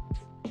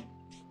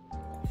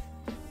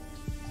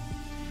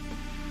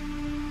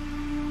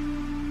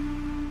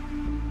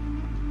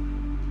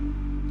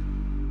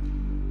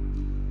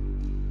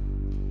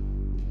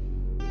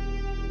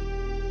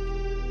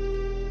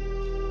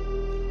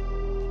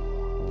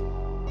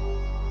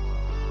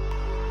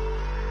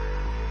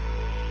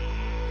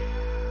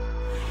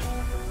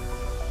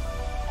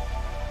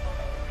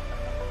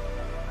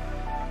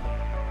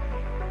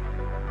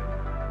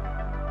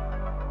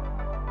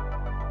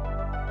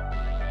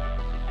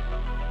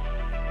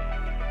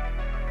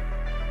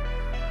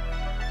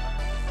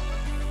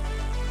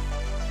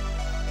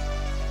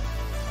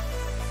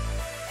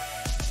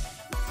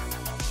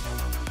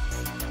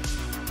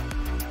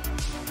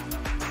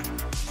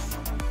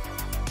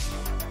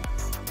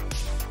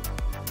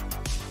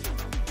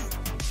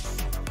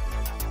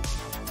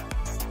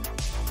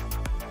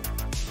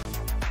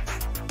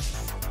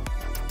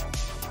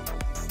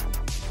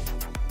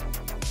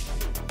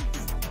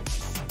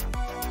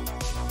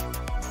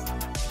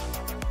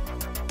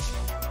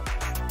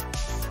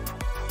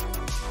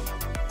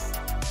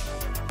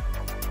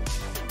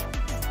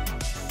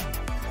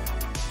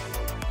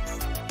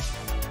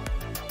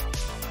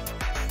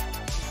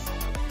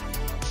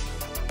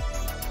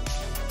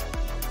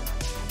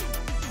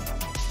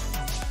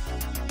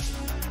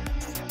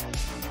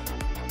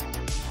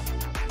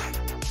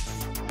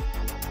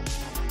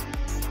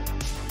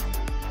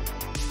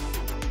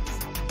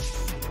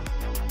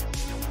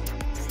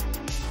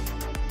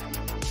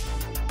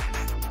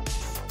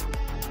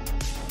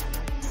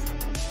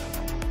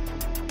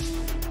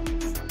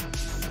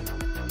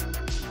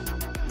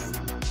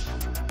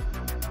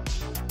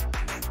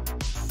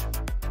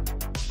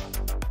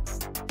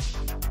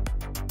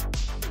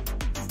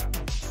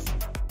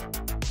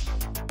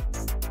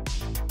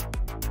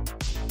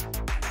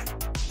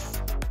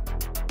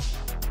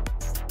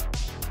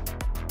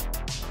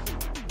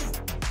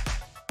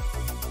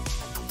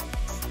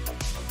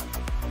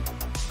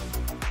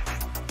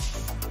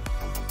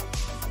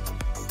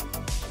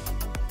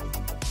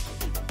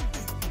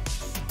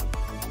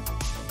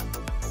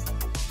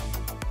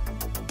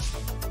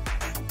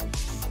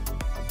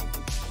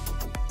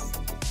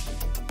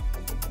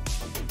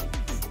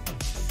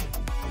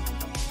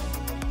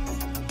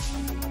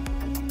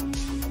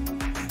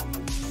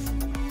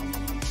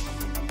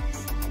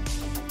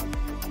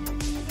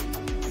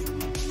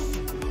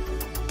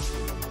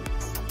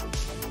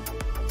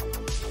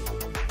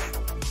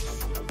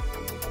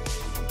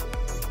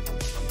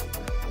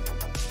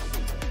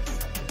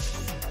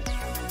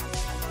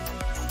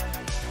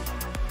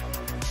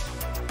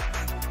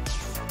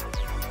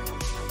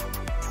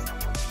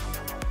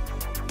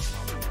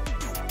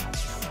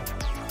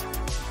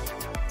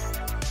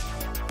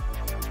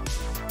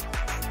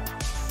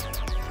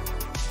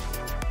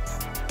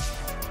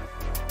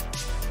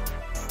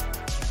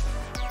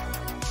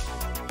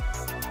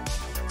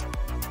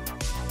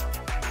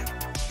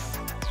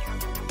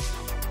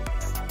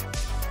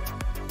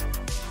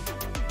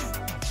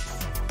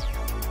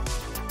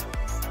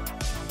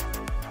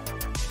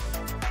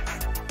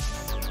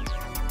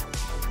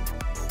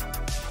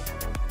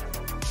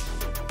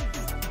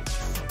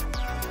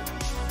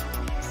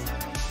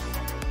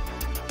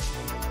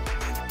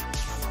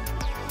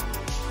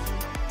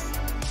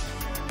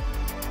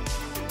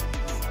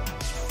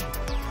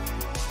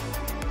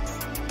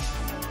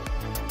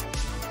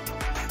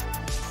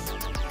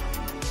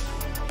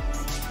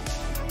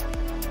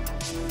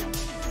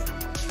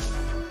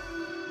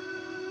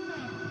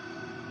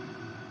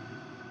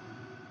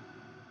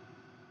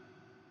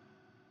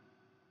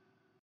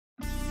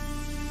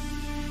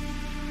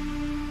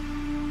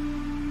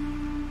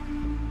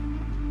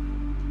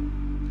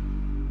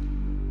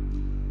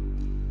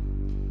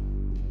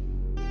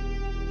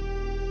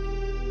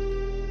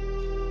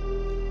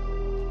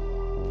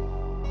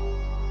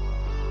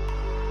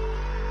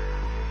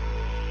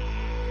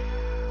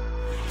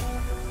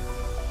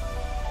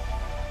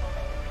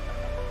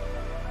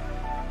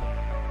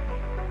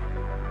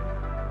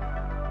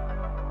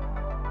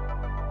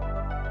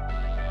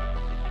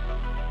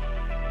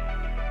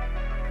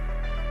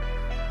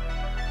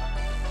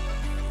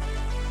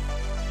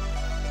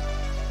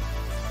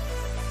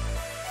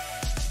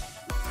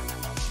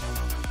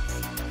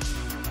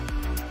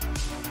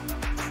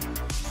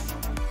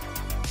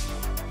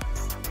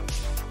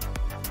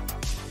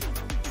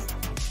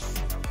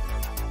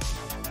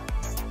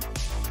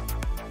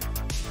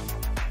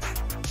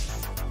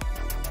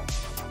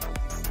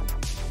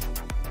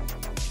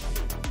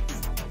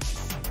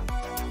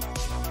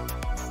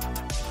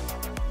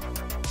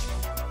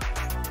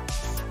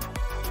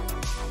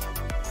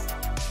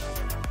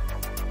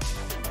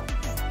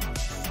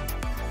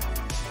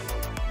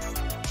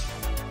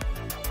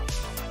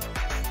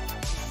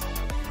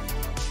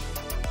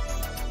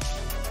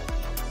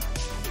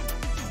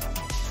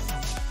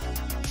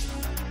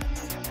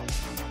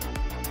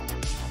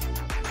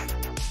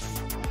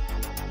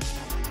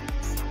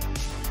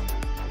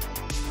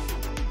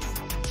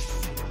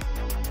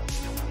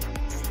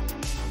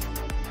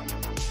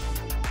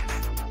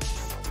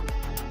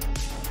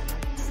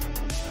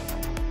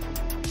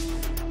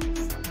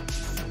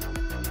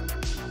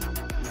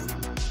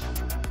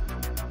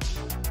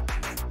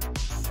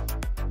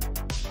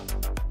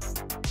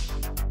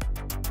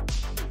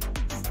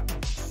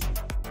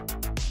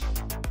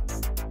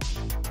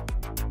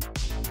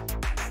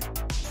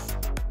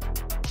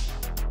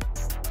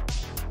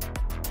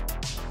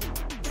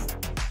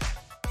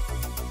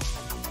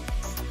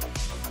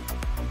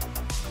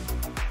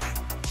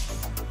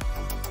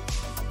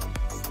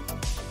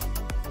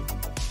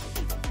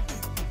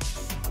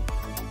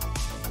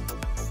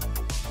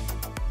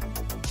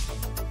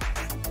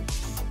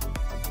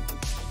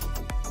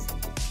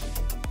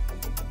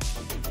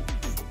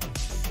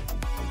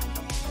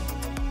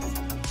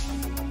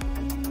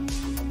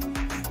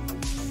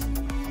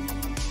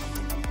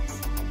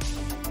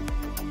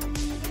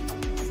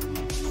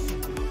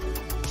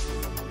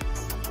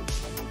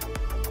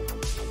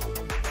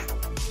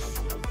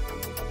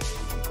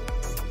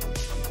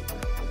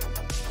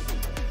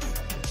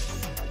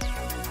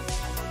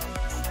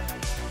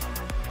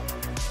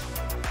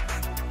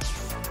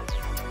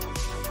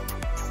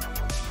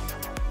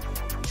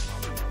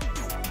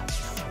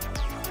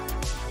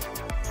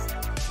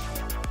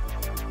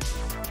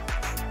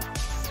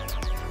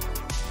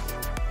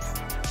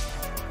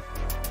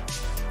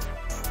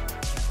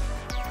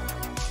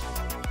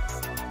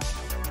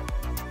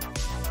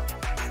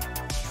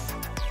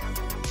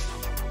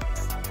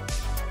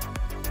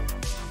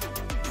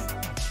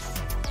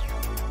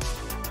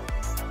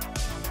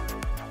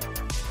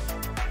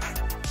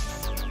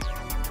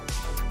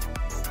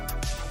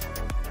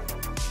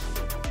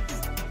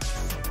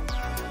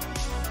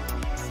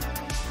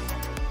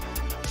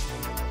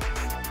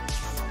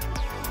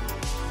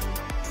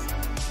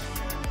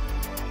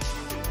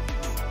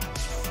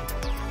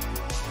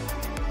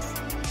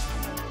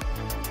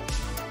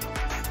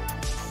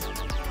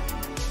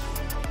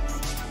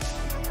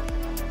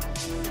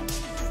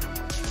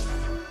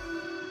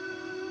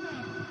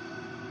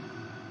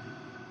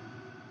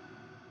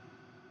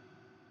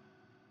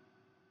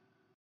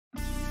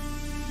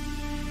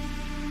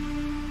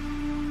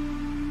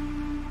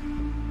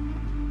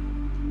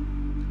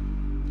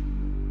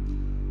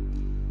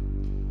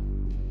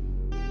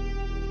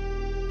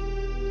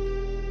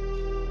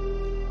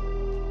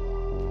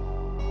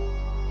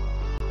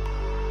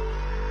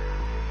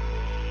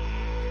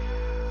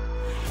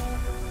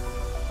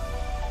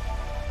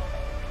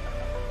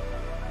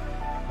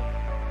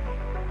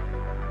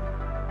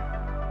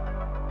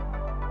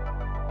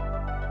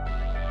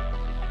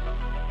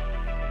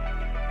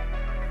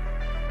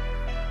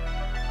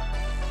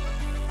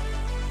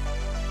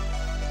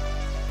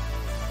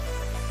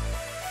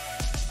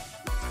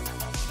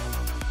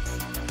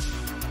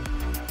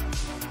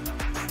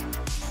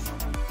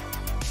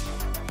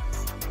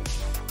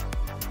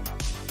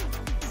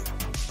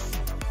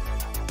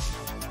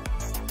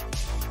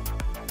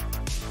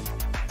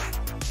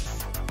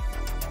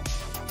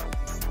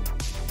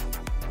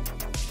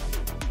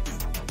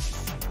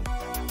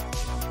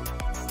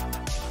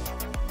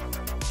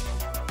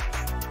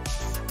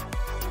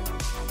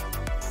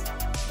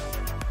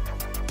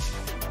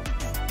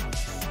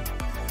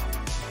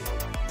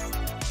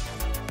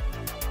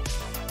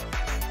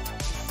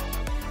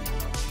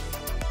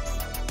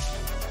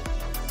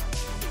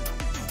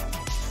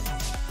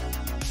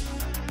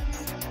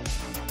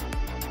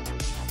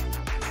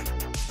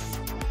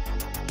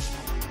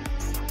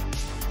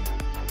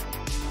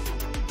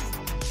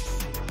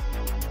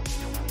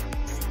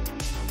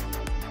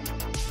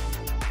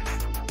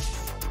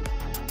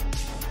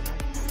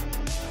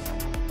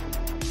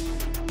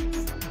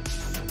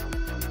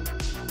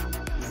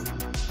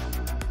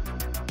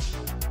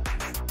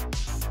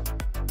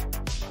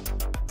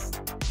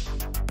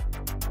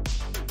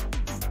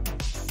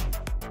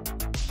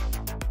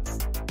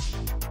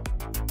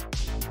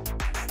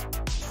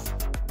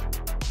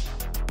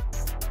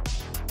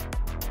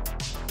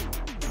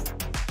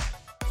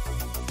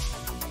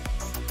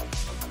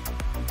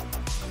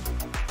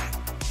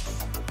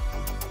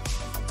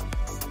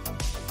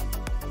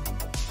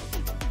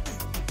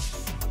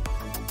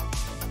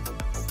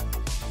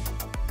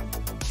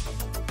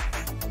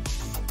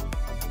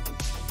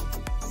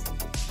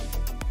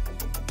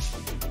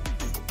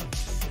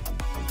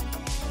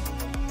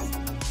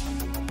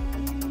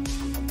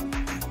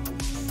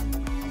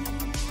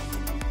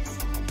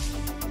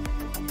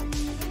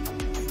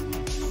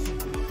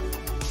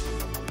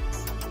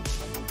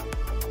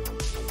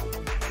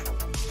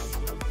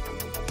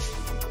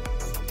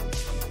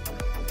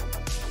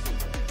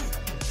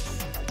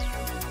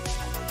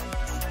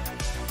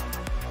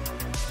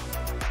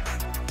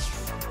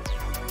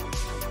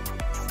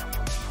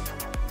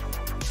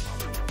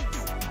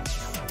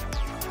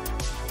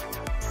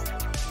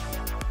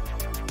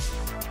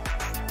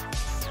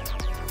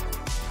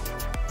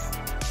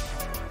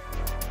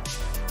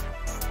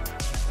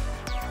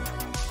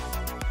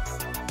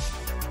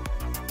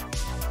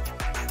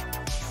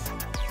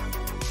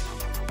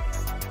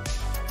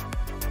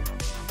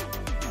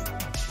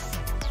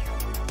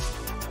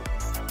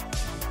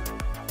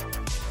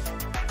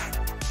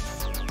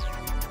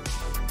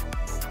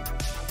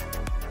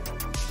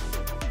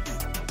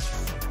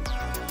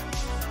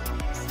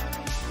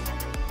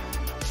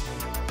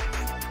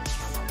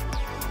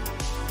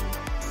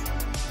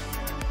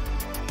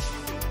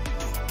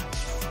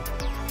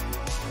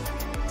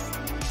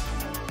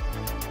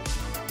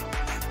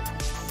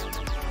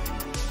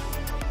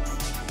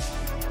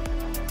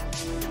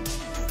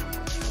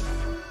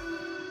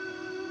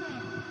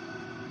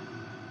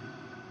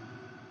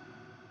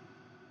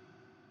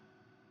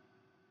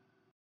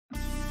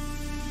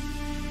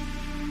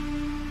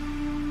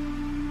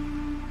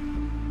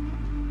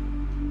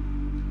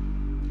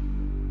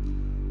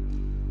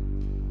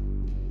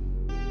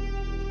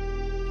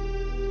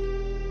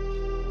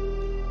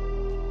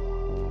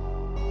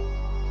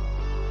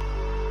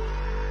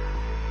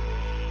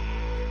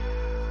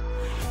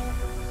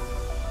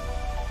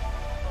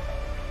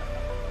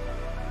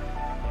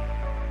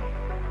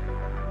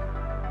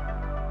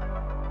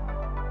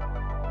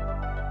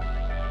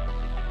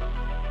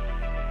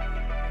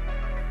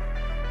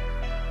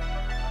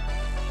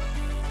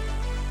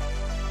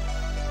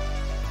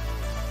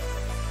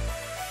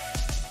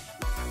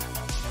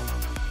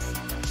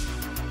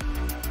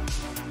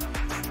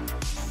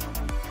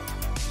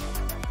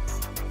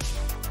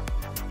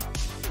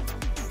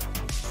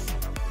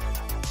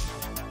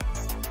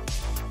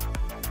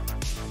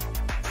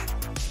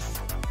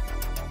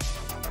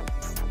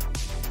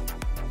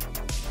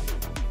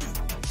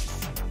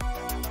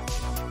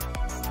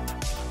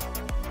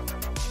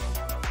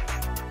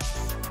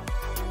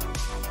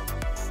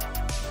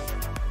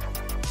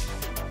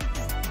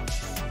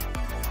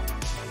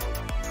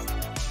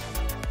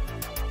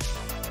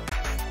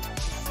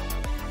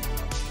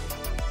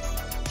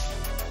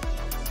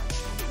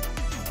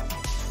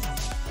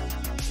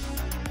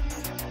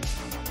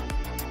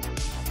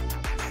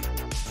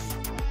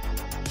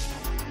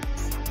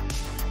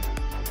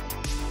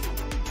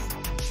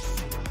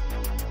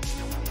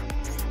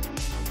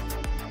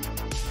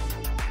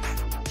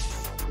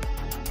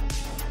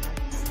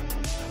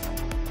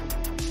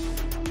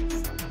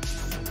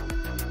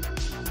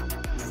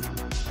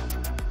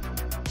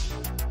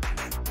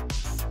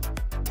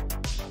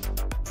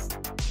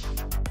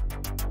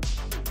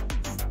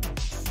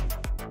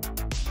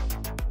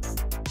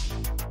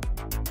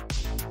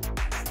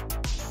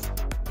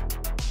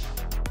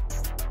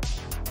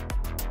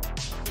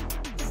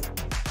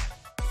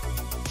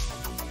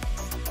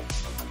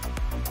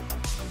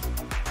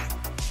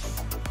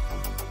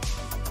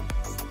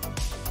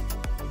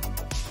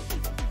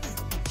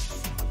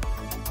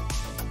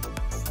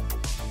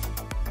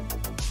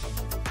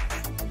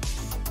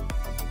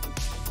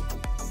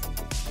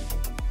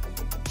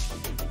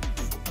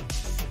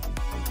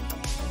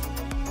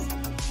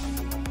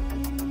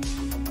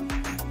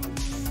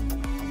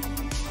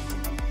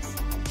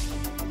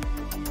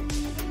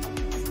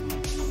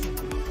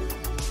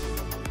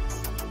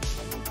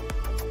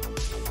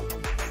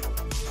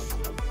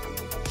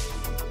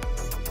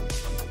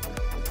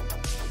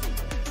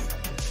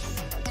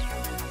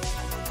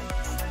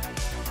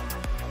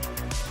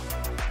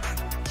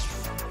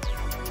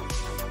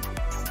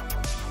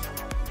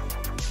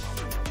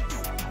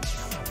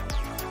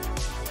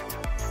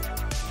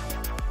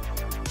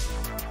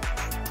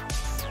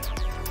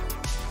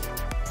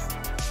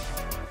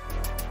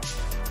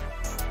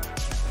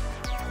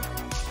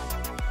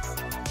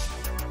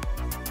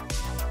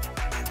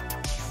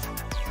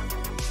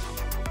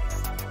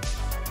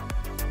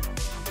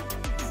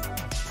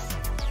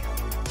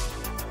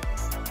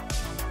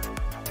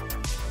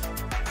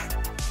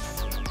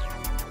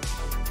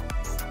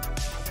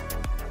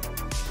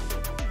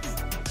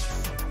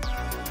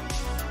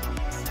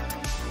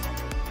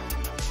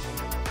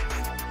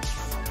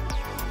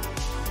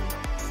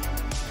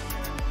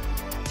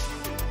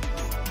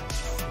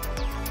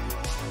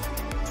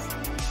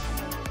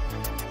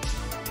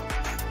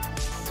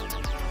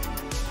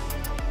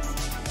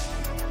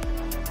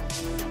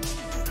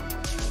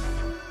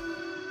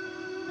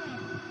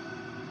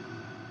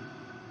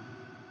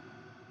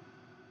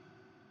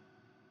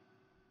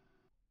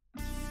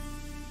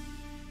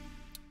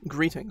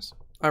 Greetings.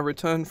 I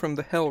return from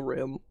the Hell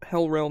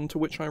realm to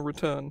which I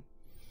return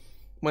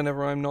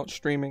whenever I'm not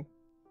streaming.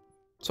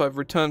 So I've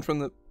returned from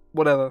the...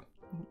 whatever.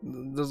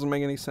 Doesn't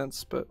make any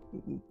sense, but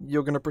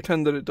you're gonna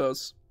pretend that it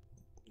does.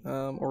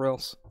 Or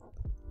else.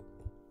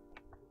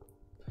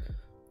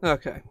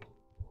 Okay.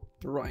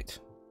 Right.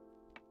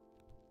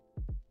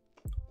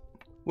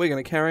 We're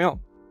gonna carry on.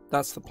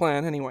 That's the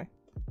plan, anyway.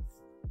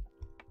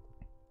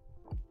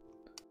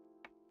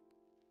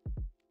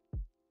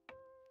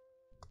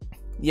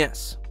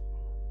 Yes.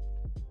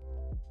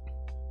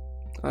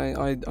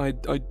 I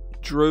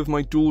drove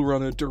my dual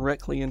runner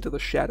directly into the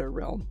Shadow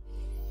Realm.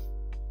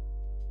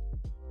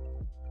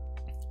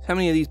 How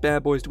many of these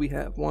bad boys do we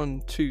have?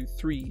 1, 2,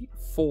 3,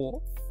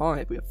 4,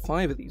 5. We have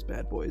 5 of these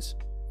bad boys.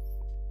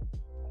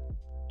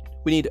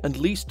 We need at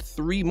least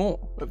 3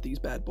 more of these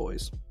bad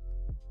boys.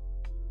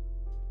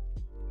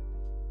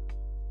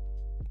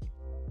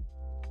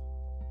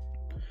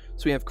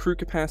 So we have crew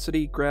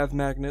capacity, grav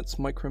magnets,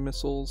 micro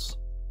missiles.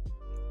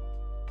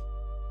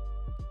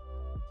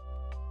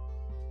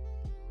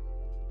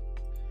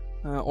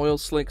 Oil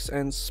slicks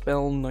and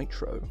spell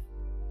nitro.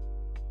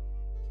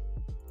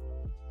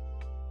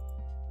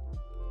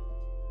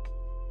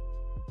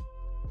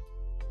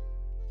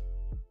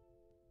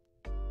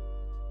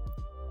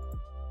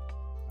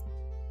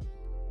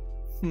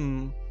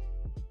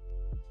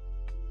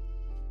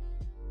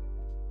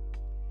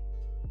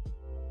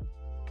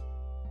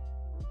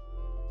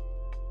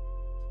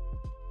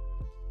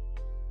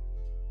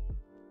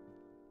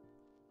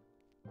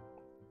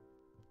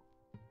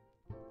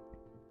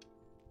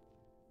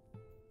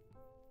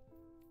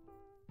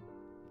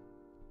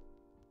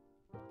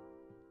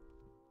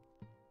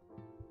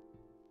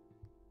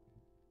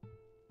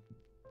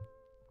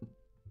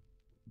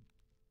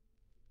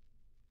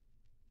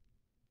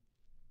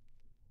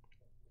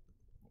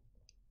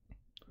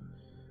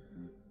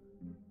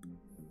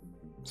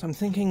 So I'm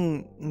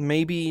thinking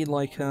maybe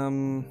like I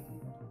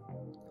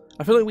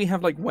feel like we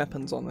have like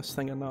weapons on this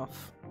thing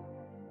enough.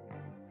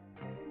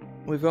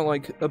 We've got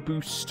like a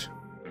boost.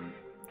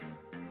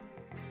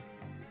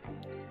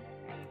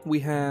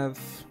 We have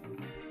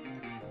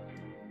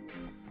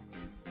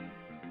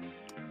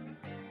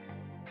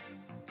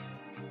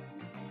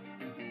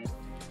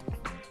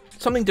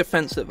something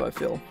defensive, I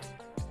feel.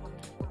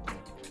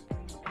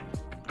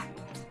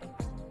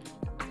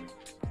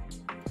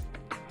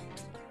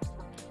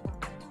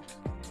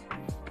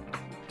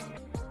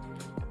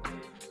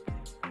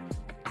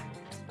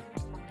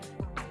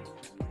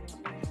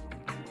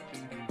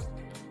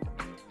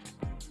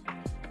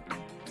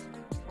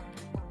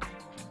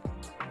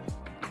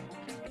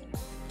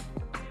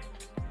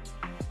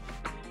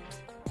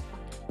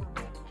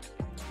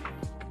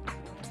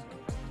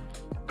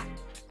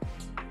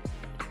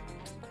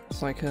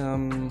 Like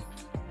let's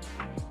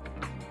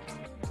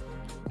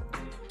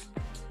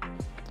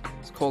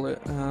call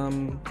it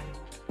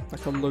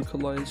like a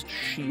localized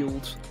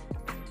shield.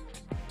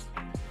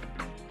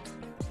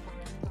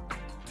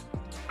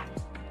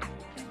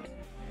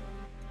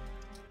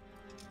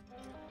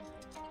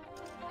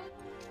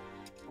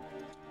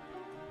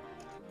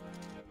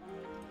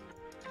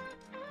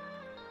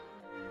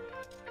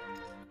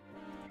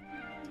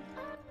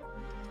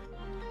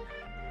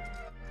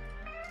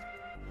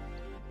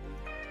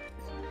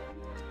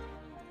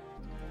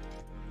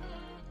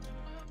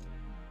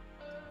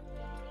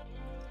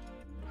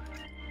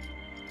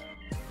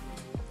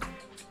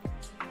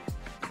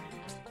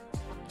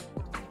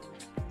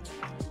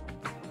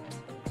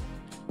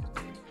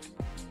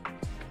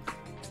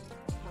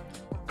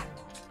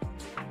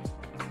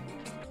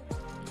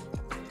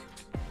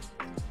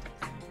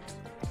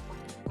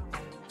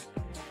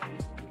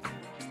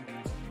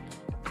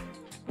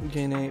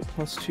 Gain a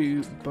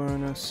 +2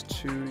 bonus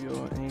to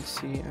your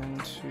AC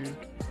and to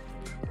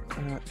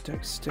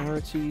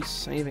dexterity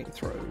saving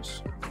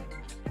throws.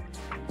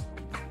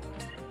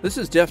 This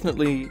is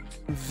definitely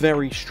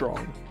very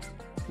strong.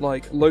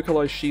 Like,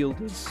 localized shield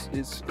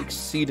is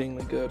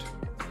exceedingly good.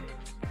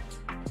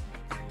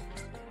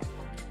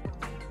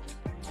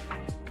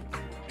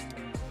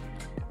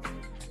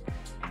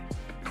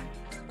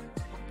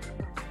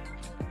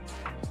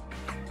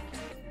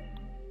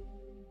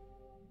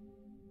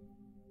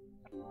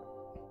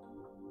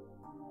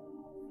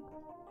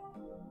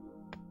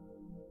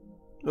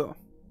 Oh.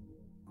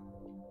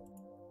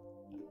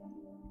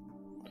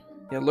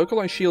 Yeah,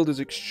 localized shield is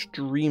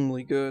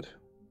extremely good.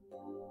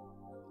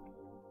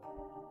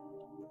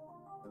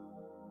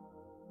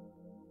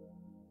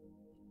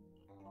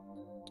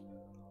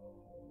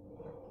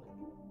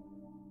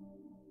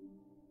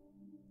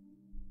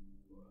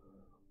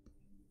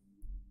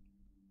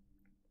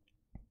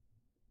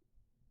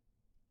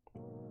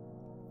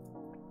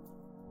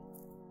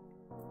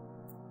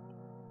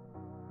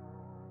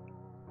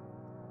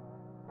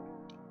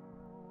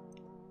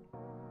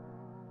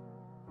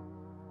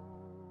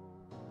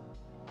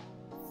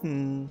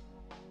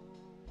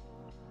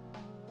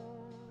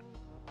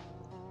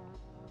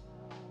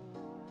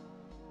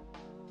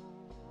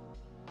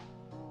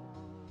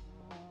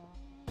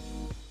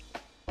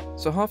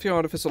 So half your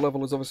Artificer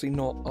level is obviously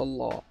not a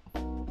lot.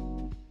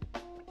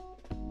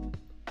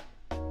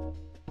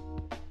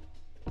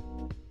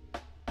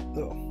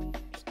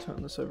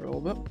 this over a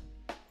little bit.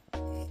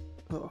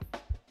 Oh.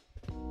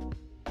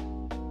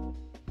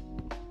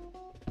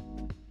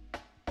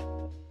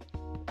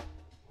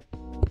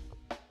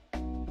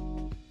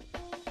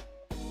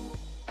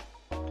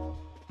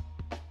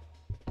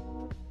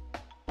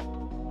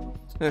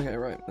 Okay,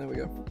 right, there we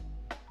go.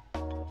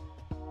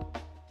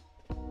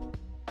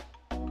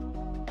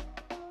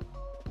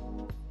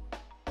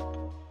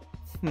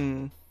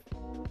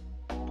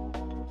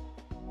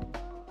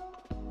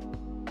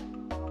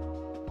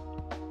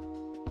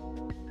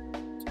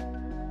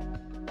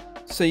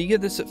 So you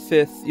get this at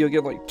 5th, you'll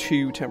get like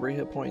 2 temporary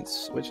hit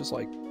points, which is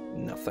like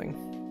nothing.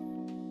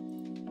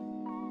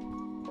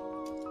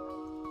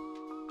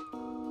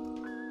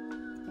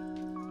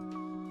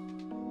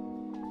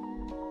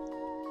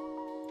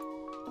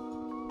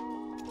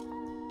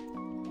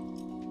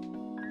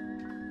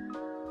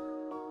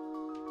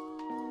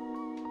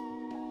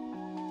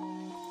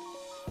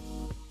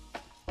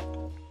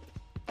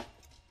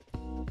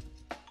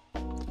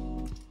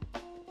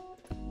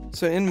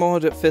 So in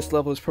mod at 5th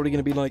level is probably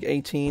going to be like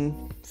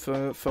 18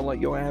 for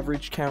like your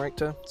average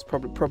character. It's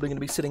probably going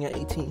to be sitting at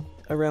 18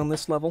 around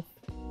this level.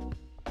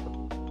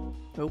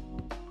 Oh,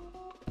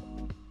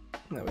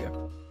 there we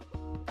go.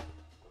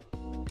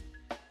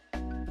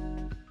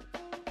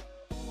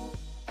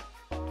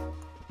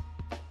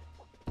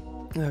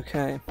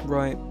 Okay,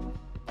 right.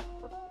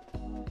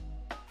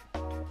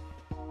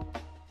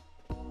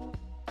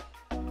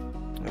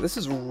 This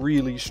is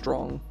really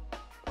strong.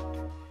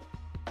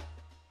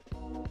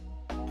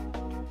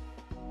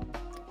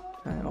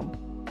 Hang on.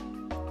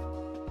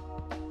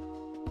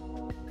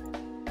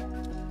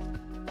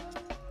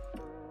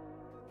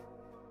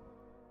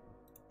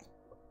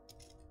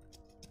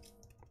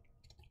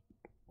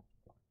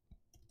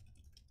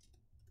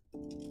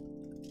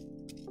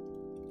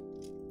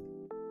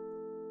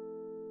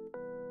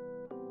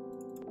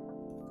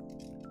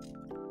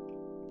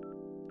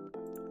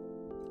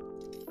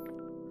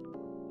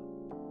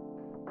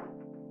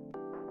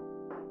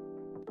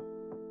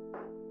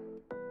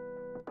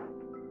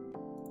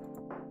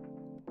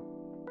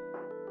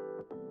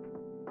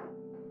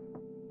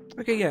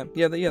 Okay,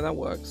 yeah, that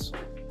works.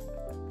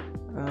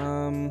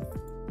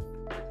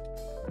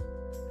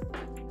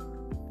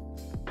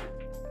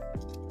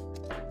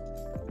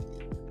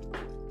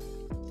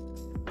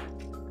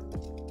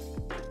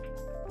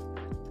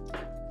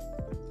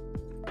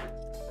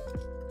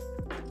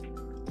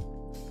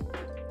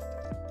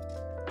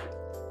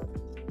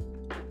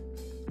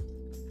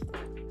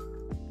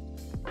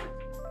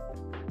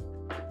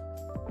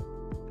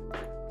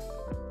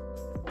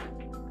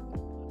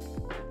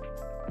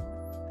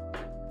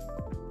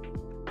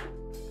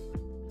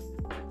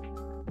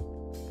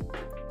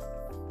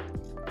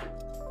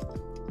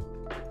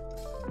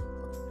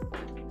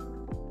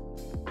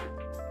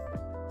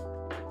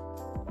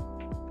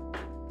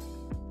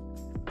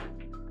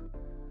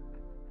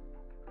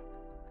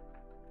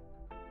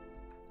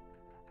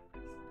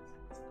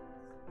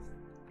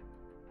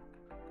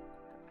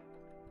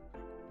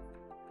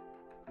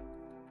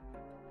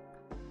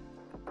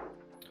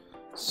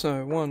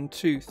 So 1,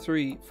 2,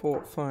 3,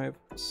 4, 5,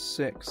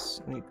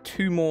 6. I need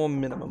 2 more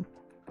minimum.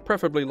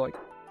 Preferably like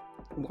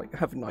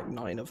having like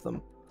 9 of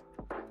them.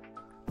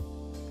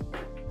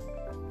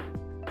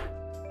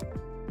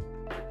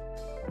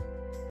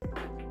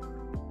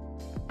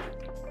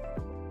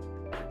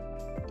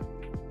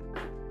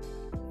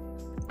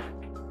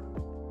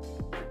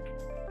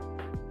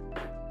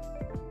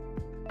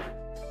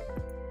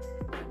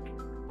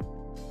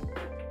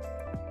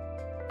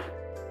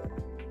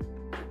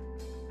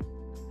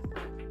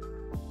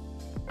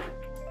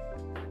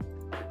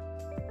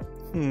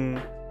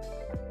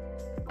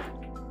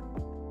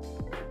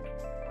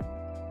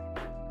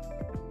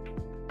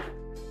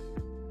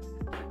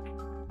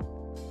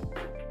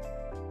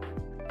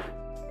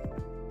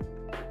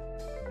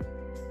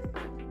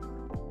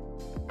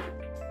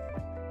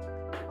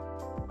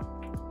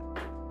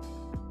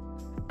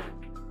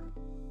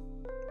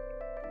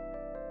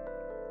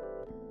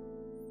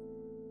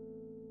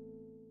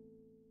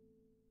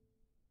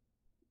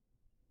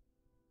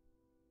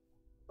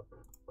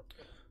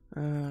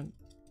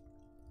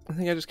 I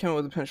think I just came up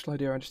with a potential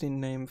idea, I just need a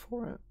name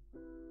for it.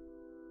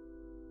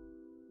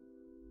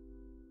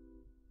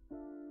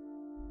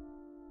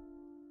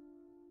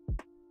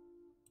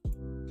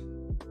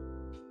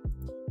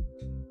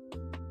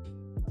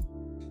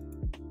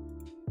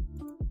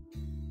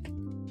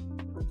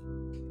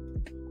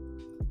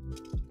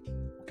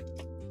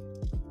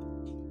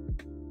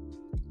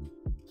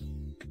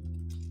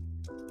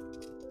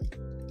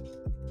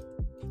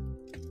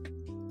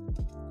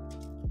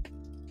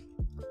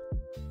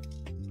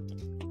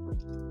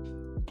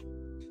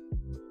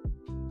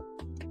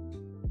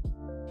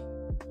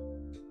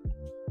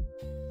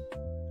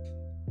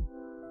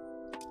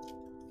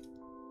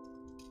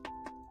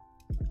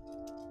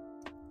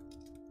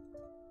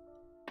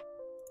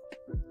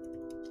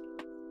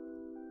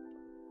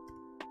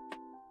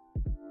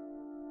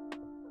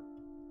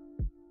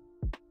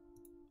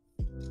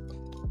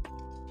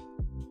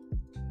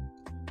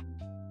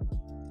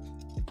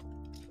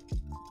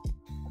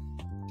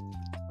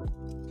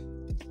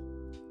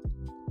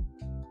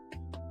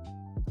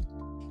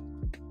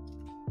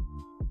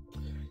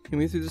 You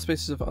move through the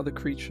spaces of other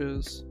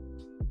creatures,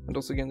 and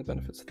also gain the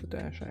benefits of the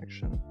dash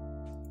action.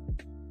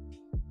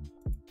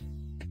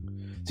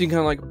 So you can kind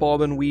of like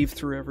bob and weave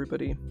through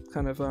everybody.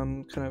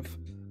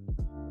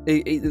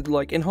 It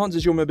like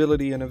enhances your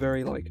mobility in a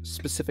very like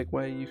specific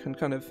way. You can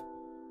kind of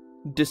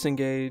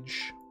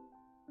disengage.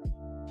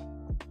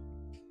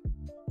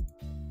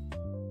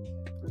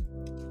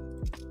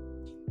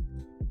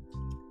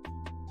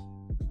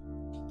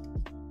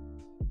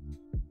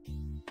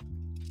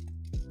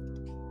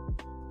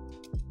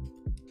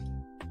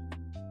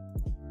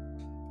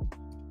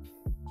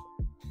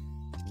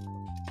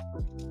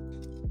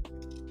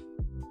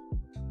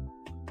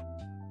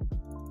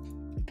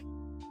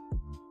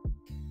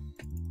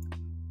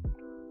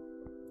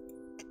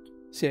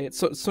 So yeah, it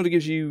sort of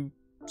gives you,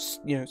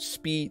 you know,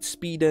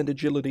 speed and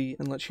agility,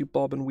 and lets you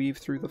bob and weave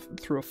through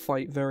a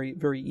fight very,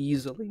 very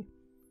easily.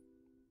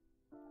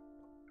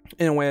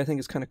 In a way, I think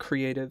is kind of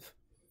creative.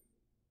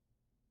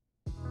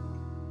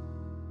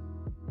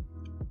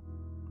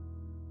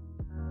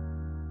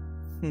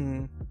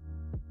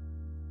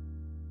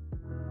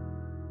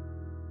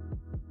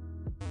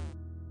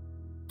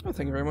 Oh,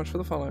 thank you very much for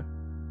the follow.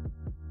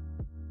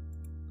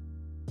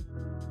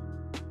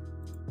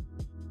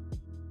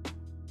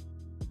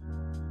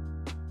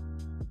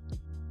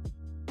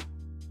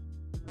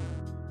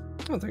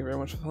 Oh, thank you very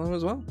much for the follow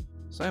as well.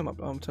 So I'm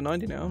up to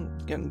 90 now.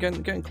 I'm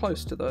getting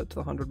close to the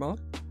 100 mark.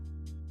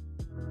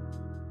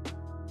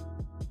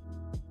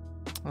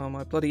 Oh,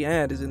 my bloody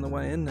ad is in the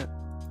way, isn't it?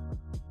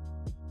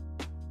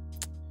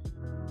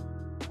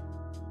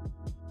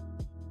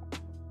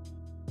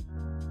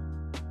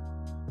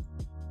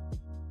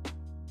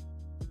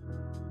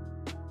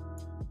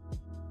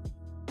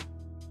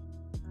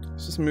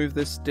 Let's just move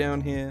this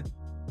down here.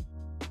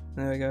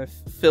 There we go.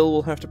 Phil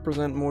will have to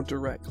present more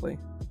directly.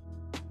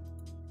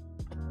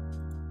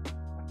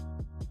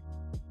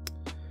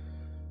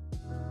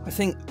 I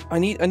think I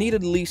need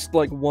at least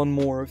like one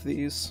more of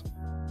these.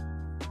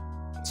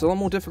 It's a lot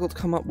more difficult to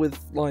come up with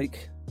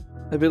like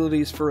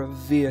abilities for a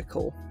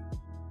vehicle.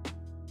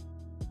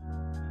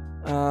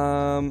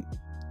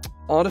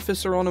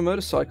 Artificer on a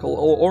motorcycle,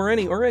 or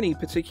any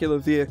particular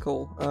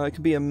vehicle. It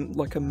could be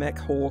like a mech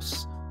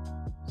horse,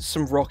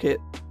 some rocket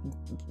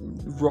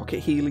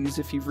Heelys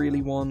if you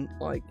really want.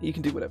 Like, you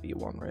can do whatever you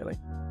want, really.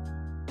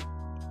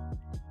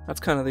 That's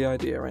kind of the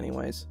idea,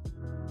 anyways.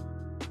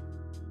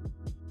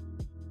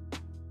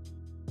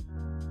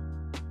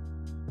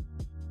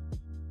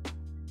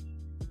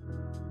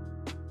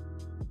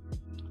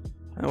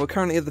 We're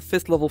currently at the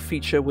 5th level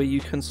feature where you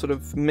can sort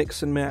of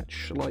mix and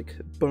match like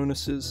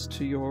bonuses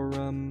to your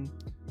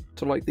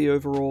to like the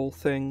overall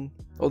thing,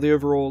 or the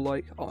overall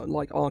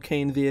like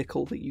arcane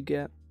vehicle that you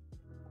get.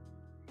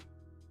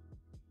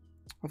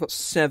 I've got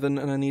 7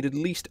 and I need at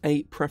least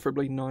 8,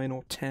 preferably 9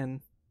 or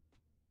 10.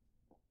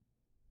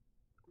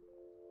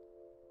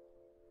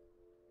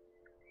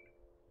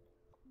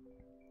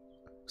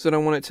 So I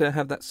don't want it to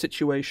have that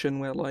situation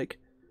where, like,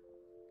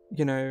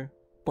 you know,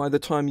 by the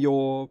time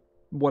you're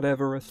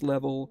whateverth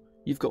level,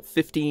 you've got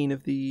 15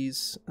 of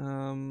these.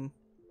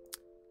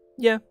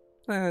 Yeah,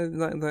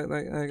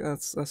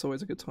 that's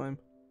always a good time.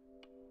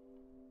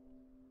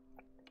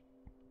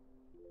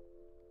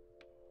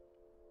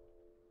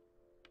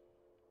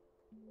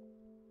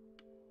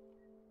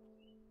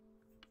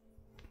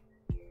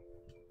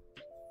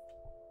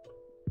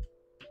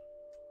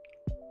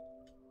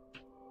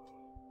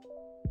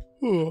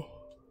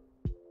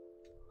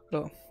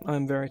 Oh,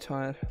 I'm very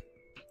tired.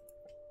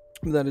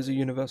 That is a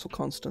universal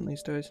constant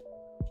these days.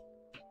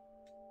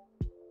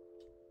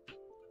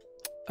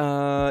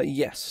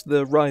 Yes,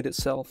 the ride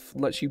itself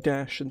lets you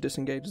dash and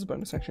disengage as a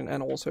bonus action,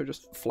 and also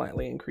just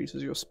flatly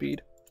increases your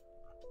speed.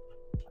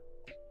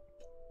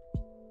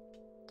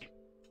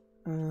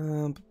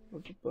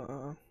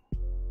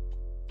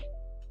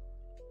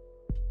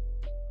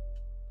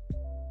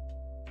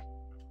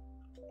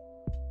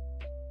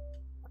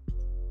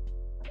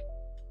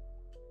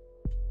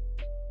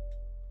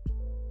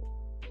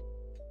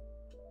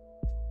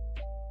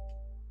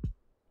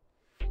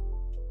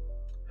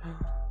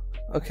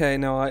 Okay,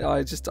 no,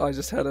 I just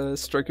had a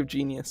stroke of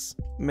genius.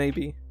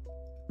 Maybe.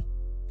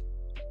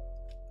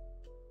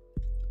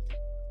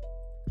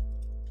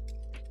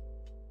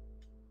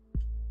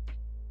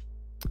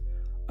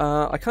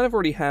 I kind of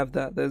already have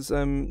that. There's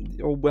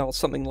or well,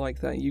 something like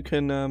that. You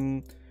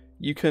can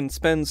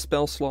spend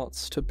spell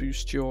slots to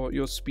boost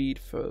your speed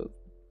for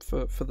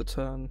the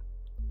turn.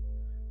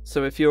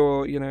 So if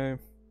you're, you know,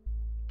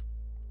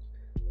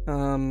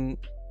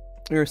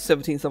 you're a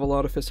 17th level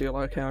Artificer, you're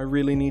like, okay, I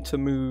really need to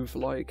move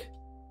like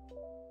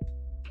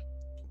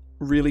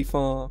really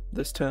far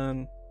this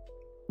turn.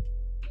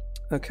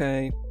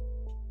 Okay,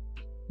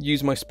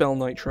 use my spell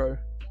Nitro.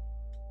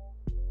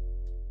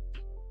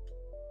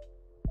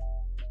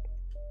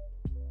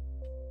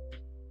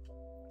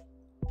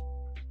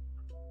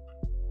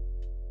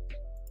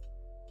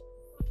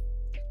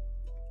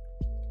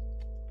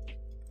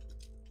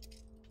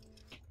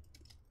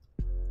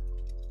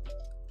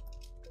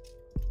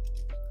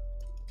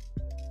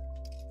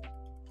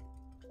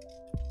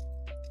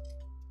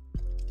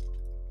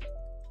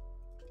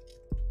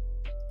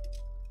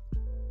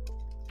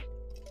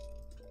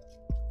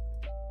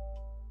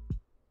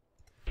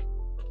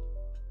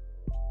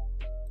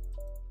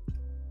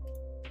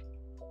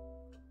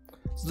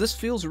 So this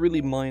feels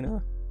really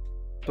minor,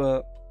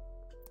 but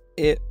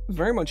it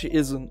very much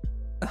isn't.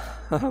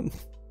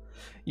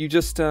 You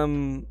just,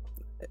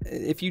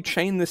 if you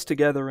chain this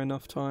together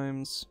enough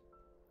times,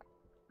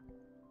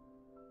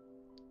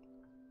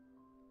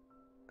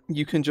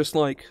 you can just,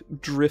 like,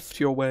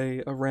 drift your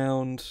way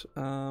around,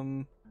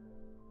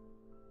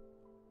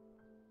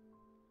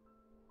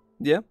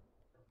 yeah.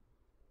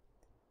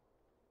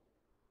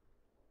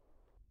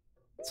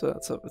 It's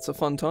a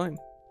fun time.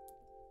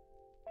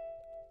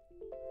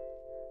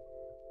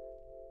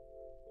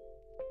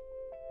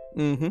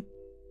 Mm-hmm.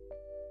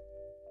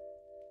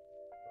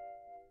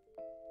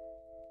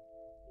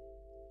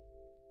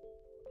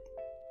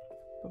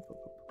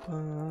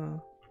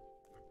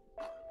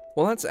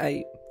 Well, that's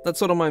 8. That's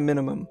sort of my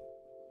minimum.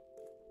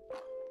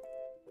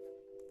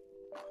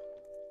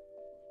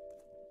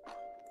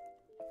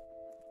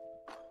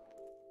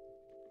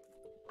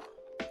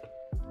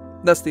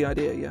 That's the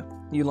idea, yeah.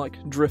 You, like,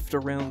 drift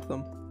around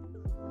them.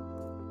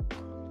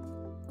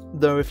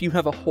 Though, if you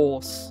have a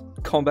horse,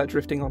 combat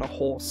drifting on a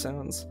horse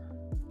sounds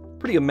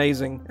pretty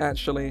amazing,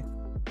 actually.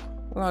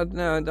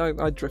 No,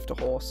 I'd drift a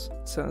horse.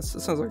 It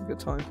sounds like a good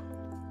time.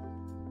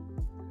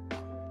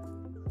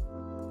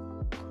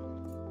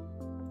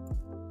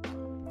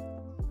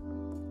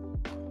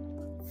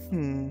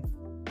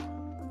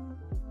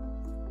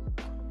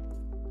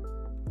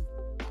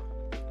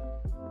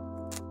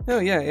 Oh,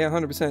 yeah,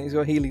 100%. He's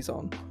got Heelys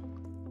on.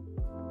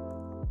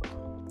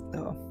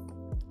 Oh.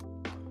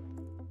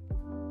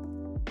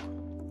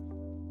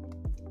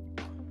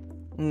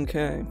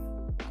 Okay.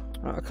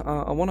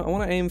 I want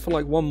to aim for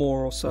like one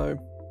more or so,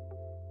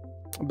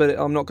 but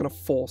I'm not gonna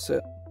force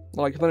it.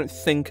 Like, if I don't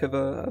think of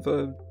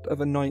a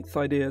 9th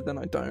idea, then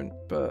I don't.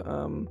 But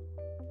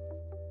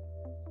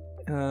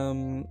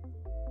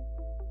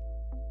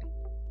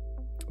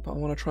I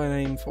want to try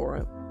and aim for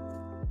it.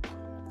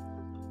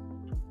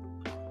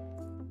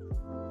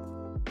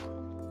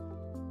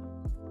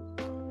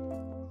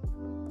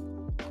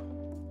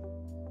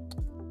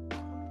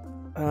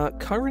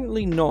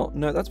 Currently not.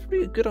 No, that's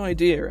probably a good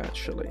idea,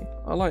 actually.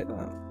 I like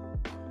that.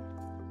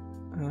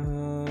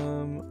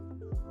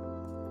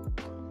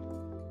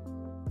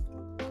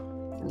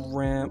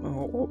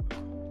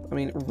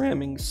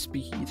 Ramming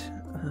speed.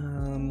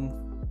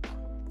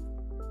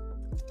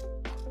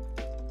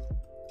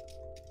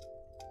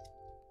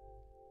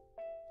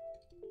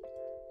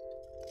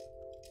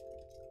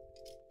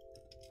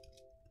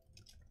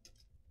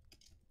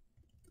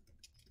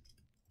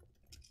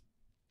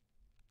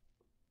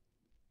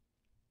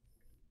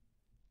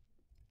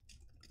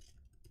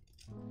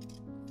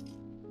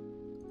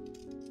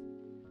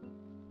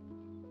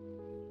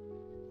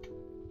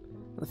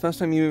 The first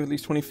time you move at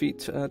least 20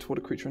 feet toward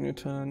a creature on your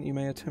turn, you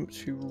may attempt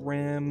to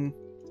ram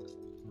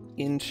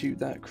into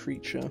that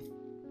creature.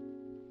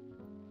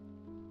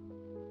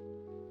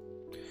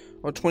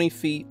 Or 20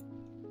 feet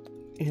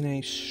in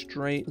a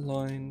straight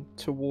line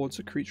towards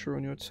a creature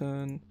on your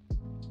turn.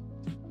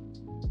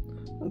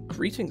 Oh,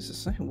 greetings, to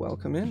say,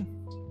 welcome in.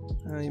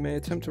 You may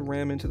attempt to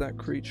ram into that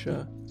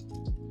creature.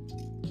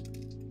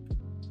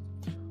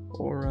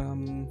 Or,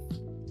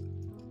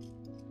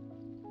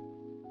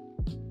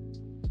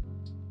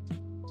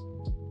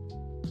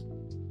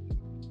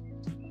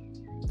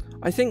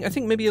 I think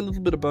maybe a little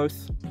bit of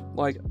both.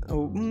 Like, I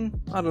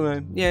don't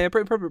know. Yeah,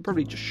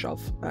 probably just shove,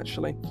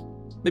 actually.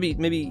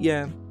 Maybe,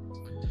 yeah.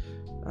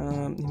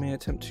 You may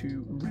attempt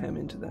to ram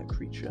into that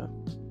creature.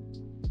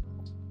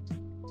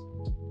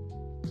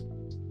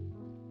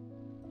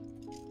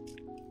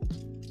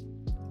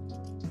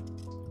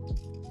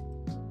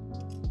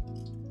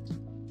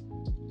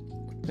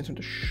 Attempt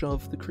to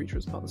shove the creature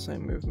as part of the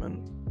same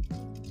movement.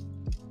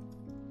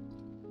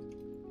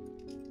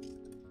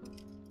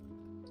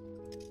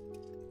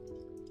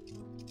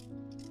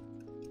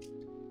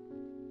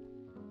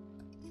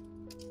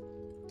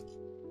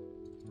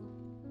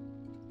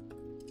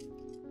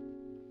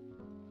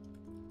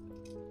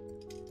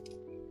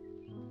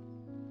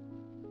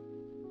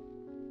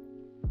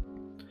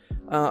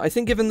 I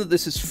think given that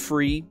this is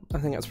free, I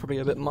think that's probably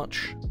a bit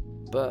much,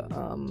 but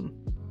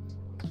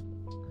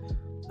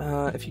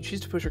if you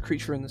choose to push a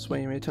creature in this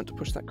way, you may attempt to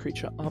push that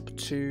creature up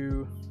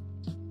to...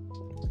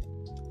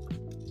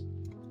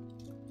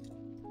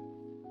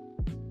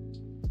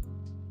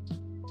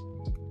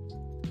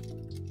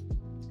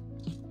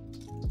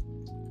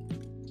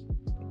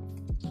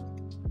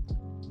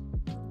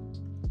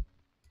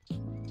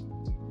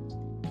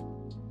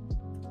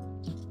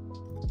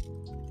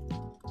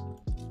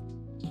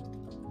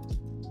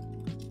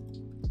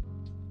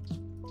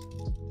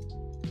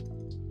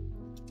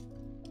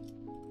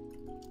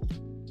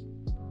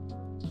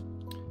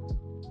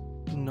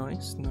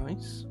 Nice.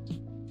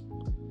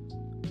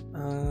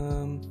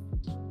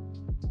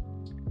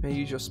 May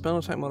use your spell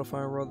attack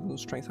modifier rather than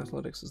strength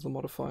athletics as the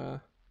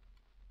modifier.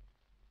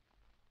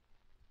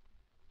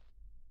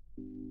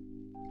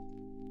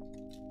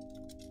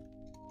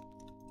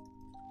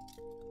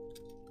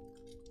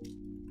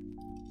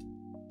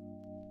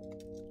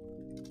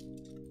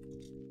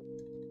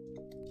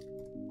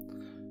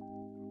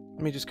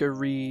 Let me just go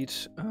read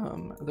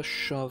the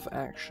shove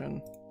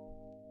action.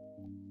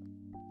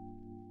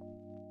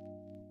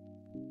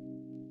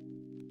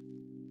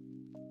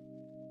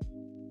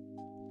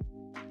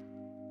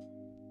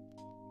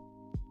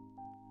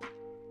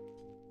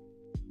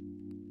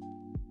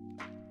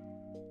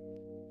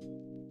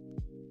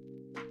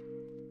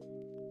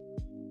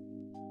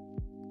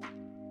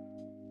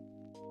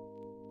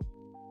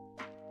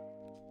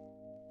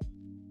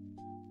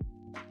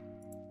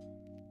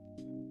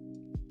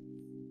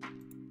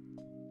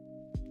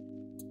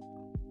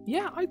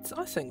 Yeah, I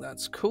think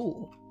that's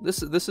cool. This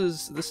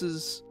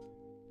has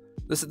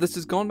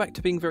gone back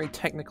to being very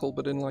technical,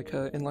 but in like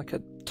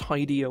a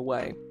tidier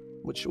way,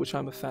 which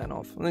I'm a fan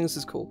of. I think this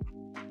is cool.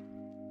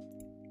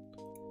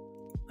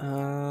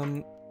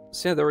 So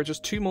yeah, there are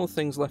just 2 more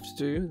things left to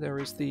do. There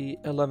is the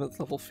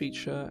 11th level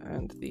feature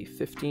and the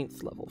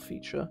 15th level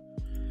feature.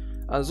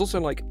 There's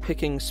also like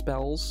picking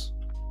spells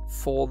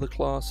for the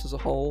class as a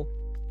whole,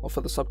 or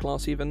for the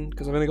subclass even,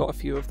 because I've only got a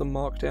few of them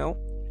marked out.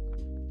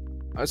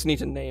 I just need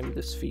to name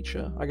this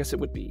feature. I guess it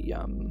would be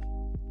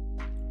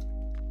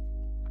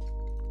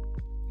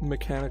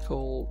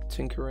mechanical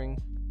tinkering.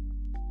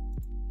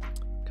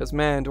 Because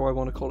man, do I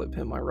want to call it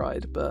Pimp My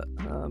Ride, but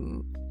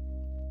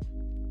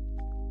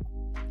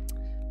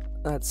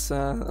that's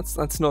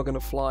not gonna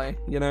fly,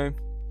 you know.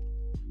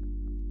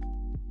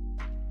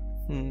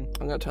 I'm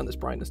gonna turn this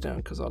brightness down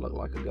because I look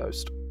like a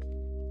ghost.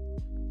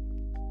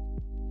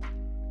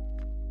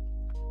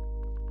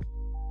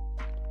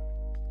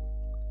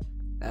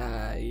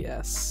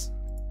 Yes.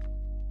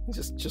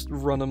 Just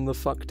run them the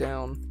fuck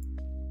down.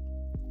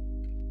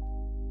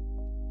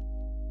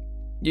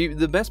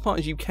 The best part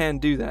is you can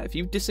do that. If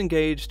you've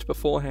disengaged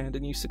beforehand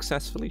and you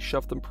successfully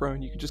shove them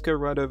prone, you can just go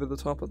right over the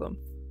top of them.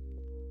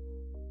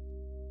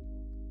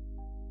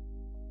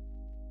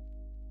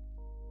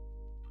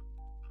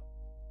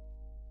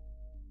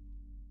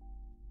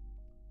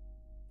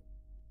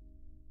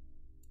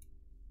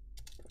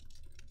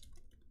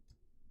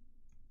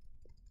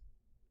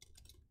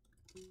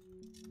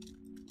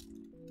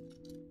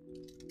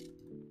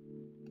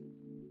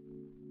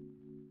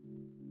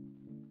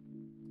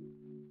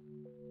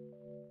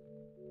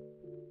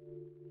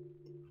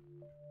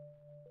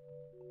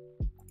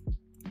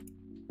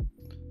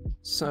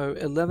 So,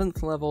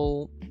 11th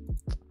level...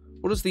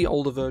 What does the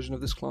older version of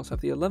this class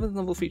have? The 11th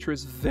level feature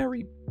is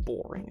very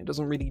boring. It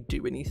doesn't really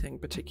do anything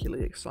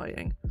particularly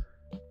exciting.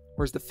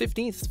 Whereas the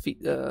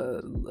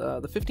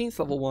 15th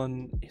level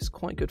one is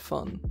quite good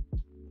fun.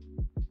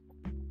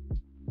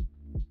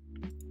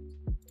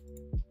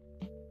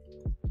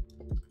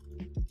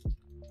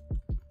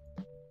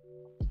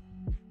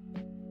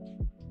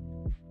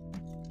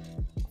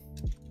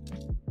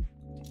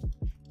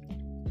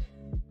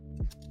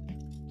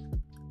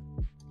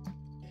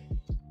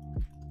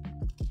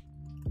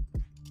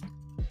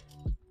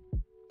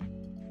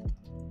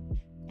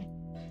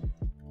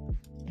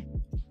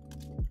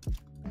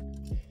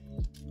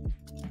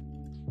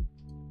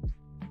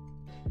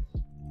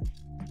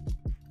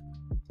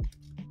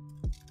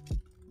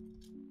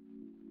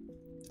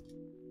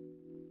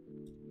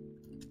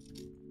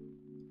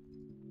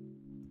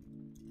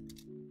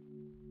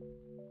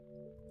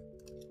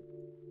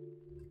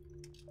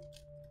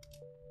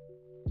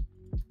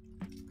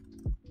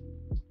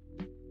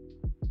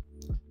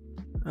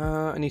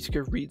 I need to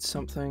go read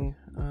something.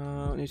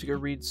 I need to go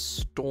read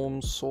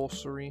Storm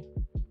Sorcery.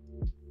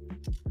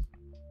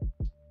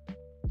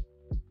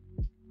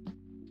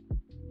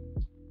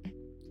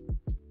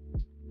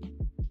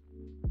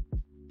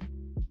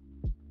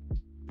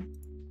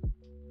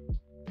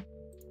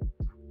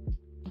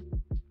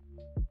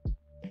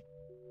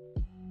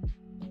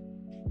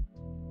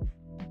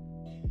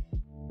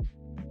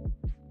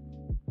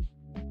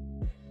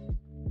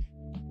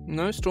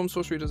 No, Storm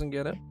Sorcery doesn't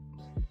get it.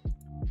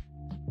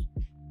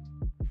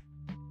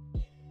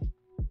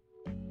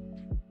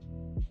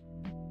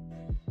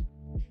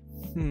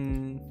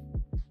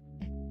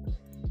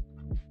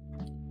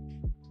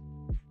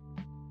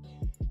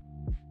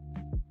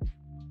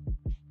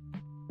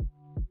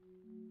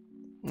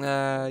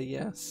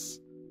 Yes.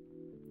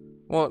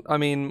 Well, I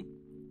mean,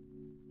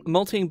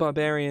 multing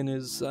Barbarian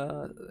is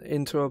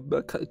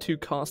into 2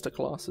 caster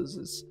classes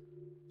is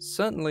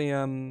certainly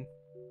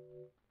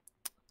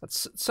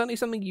that's certainly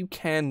something you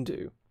can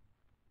do.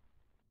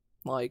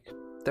 Like,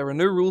 there are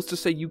no rules to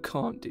say you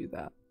can't do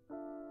that,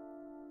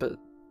 but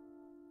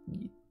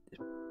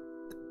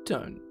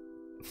don't.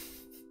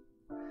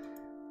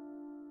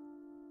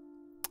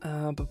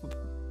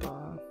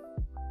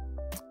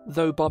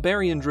 Though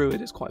Barbarian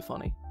Druid is quite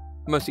funny.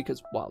 Mostly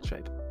because wild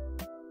shape.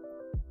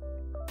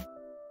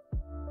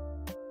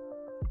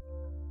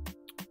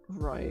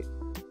 Right.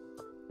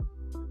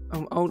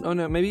 Oh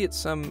no, maybe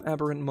it's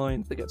Aberrant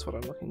Mind that gets what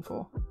I'm looking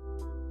for.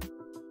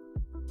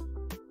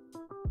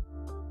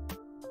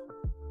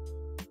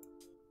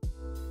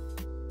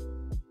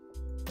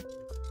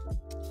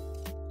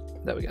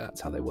 There we go, that's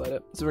how they word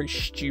it. It's a very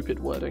stupid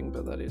wording,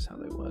 but that is how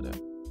they word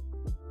it.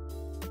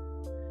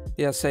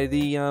 Yeah, say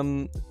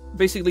the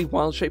basically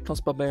wild shape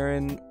plus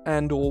barbarian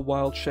and or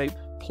wild shape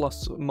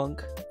plus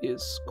monk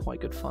is quite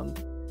good fun.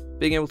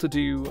 Being able to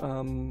do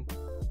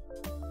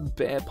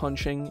bear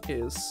punching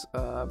is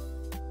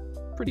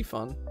pretty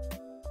fun.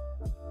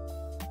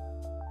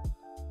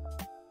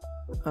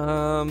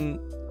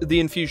 The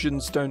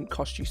infusions don't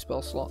cost you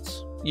spell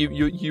slots.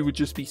 You would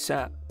just be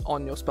sat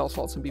on your spell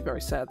slots and be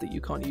very sad that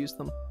you can't use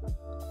them.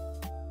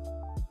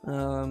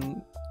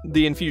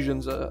 The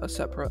infusions are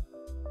separate.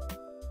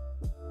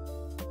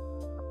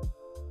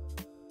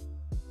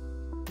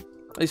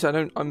 At least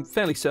I'm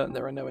fairly certain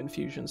there are no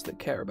infusions that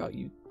care about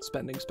you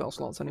spending spell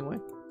slots anyway.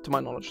 To my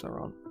knowledge, there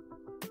aren't.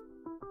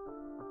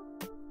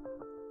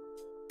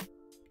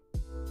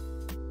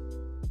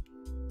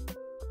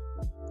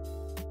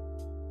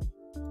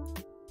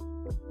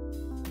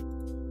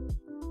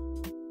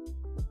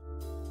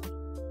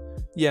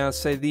 Yeah,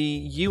 so the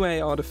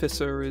UA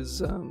Artificer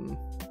is,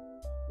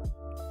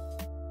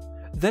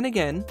 Then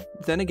again,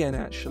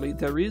 actually,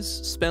 there is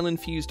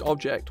Spell-Infused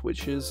Object,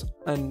 which is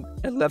an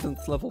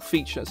 11th level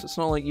feature, so it's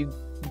not like you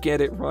get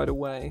it right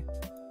away.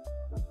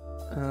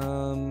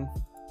 I'm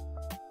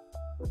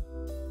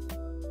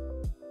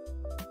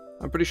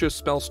pretty sure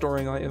Spell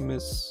Storing Item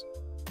is...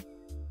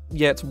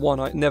 Yeah, it's one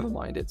item. Never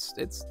mind, it's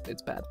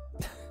bad.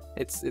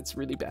 it's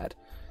really bad.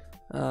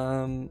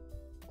 Yeah.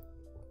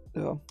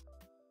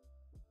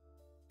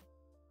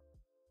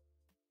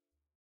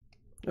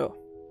 Oh.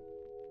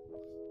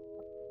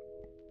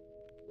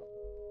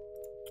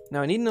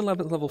 Now I need an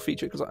 11th level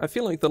feature because I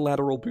feel like the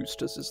lateral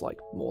boosters is like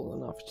more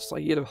than enough. Just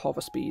like you get a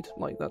hover speed,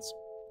 like that's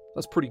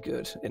pretty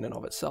good in and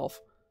of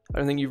itself. I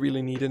don't think you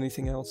really need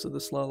anything else at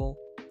this level.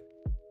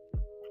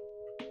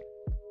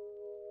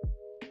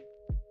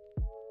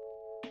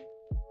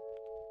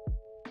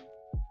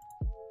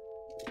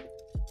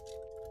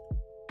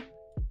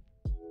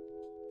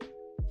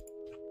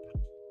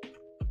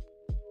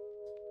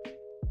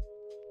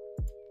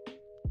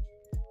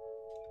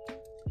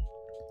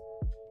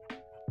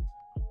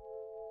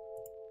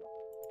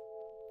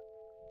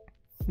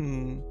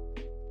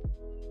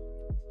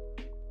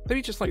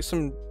 Maybe just like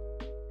some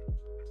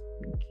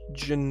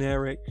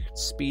generic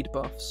speed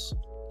buffs.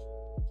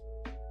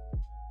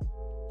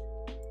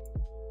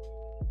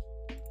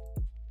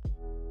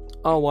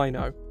 Oh, I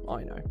know.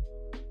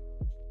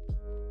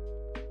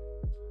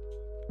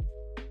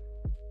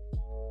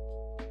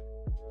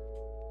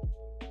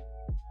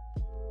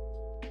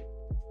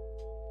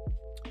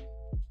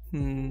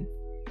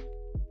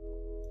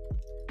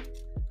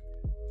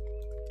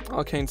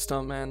 Arcane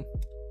Stunt, man.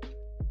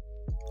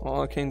 Oh,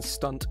 Arcane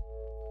Stunt.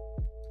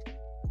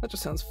 That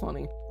just sounds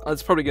funny.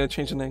 It's probably going to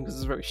change the name because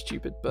it's very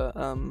stupid, but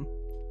at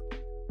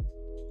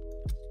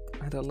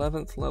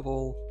 11th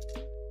level...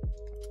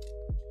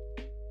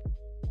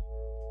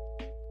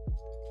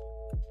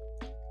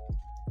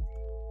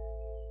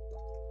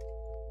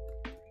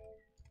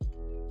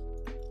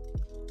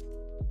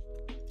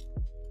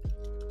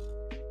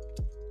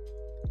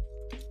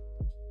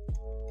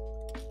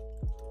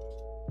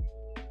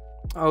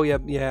 Oh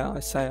yeah, I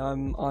say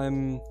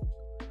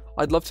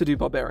I'd love to do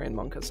Barbarian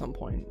Monk at some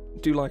point.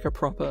 Do like a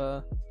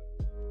proper,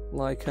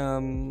 like,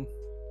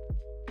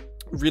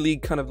 really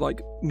kind of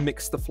like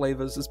mix the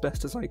flavors as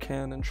best as I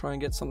can and try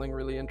and get something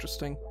really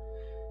interesting.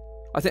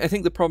 I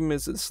think the problem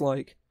is it's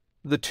like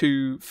the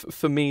two,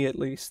 for me at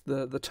least,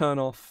 the turn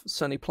off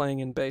certainly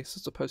playing in base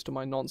as opposed to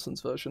my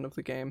nonsense version of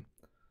the game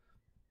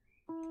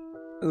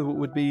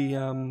would be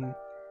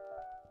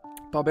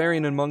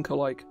Barbarian and Monk are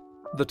like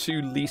the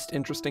two least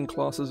interesting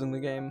classes in the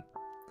game,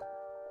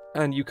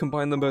 and you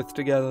combine them both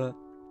together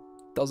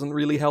doesn't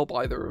really help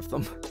either of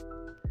them.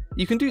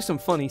 You can do some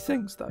funny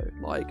things though,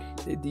 like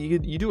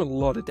you do a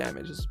lot of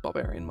damage as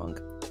Barbarian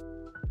Monk.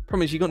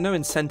 Problem is you got no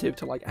incentive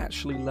to like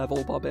actually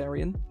level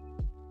Barbarian,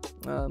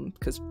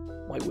 because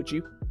why would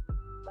you?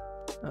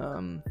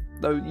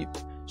 Though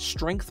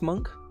Strength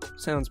Monk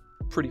sounds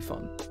pretty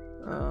fun.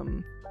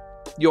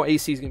 Your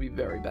AC is gonna be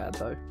very bad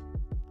though.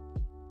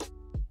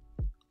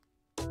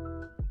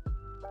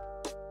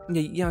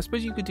 Yeah, I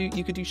suppose you could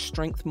do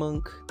Strength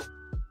Monk,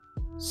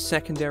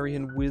 Secondary,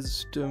 and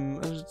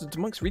Wisdom. Do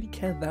monks really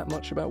care that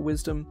much about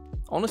Wisdom?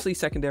 Honestly,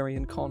 Secondary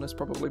and Con is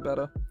probably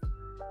better.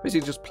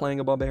 Basically just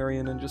playing a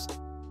Barbarian and just,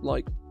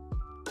 like,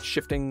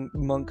 shifting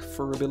Monk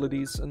for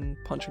abilities and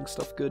punching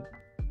stuff good.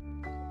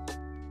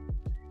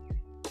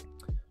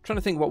 Trying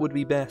to think what would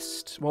be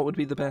best. What would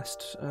be the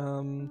best?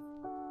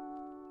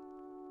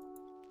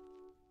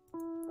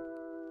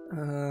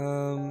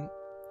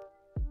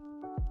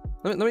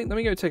 Let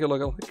me go take a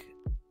look at like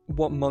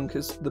what monk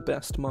is the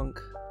best monk.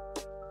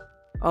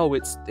 Oh,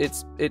 it's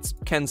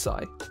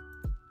Kensai.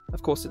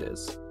 Of course it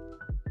is.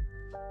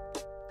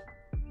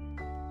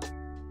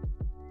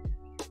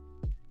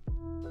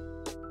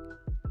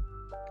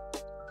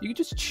 You could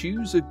just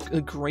choose a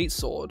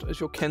greatsword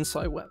as your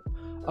Kensai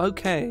weapon.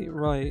 Okay,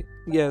 right.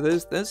 Yeah,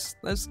 there's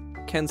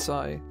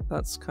Kensai.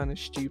 That's kind of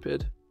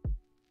stupid.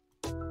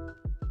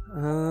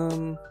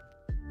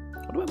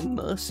 What about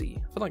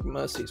Mercy? I feel like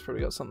Mercy's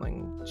probably got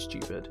something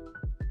stupid.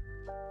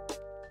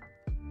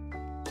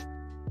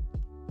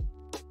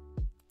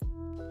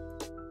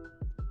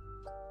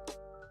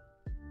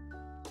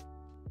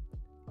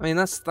 I mean,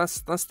 that's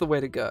the way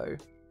to go.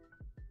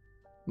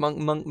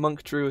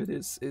 Monk druid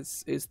is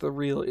the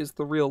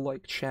real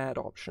like Chad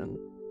option.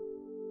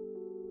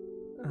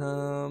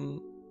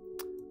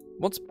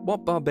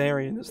 What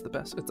barbarian is the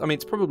best? I mean,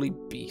 it's probably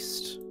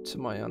beast to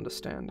my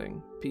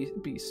understanding.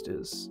 Beast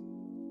is.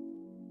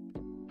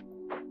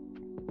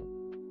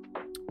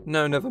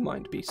 No, never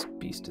mind.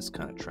 Beast is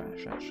kind of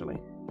trash,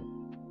 actually.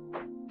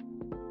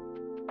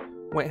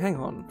 Wait, hang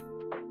on.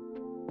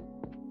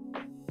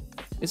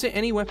 Is it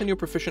any weapon you're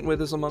proficient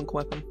with as a monk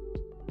weapon?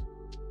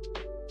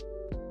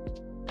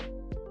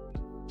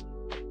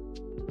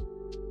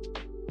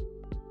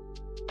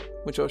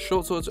 Which are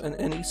short swords and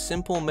any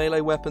simple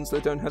melee weapons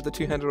that don't have the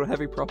two-handed or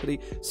heavy property,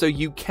 so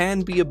you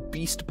can be a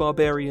beast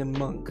barbarian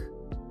monk.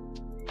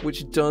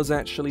 Which does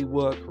actually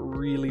work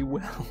really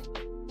well.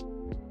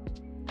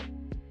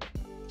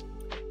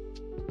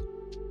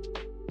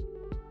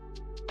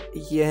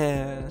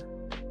 Yeah.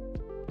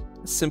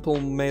 Simple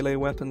melee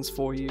weapons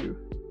for you.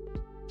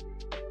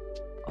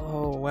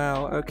 Oh,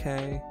 wow,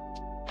 okay.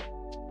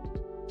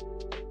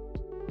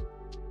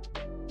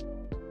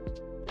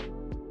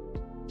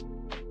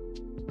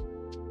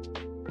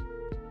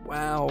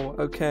 Wow,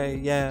 okay,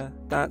 yeah.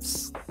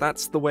 That's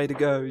the way to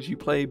go, is you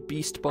play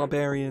Beast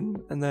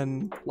Barbarian and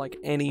then, like,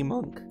 any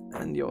monk,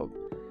 and you're...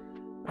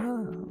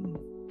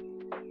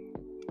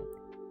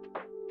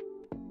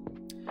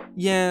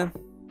 Yeah.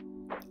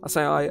 I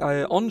say,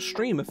 I on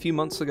stream a few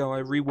months ago,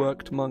 I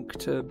reworked Monk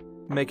to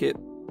make it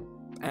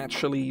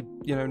actually,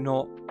 you know,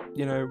 not,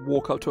 you know,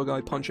 walk up to a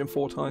guy, punch him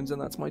 4 times,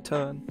 and that's my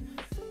turn.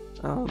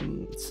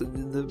 So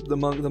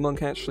the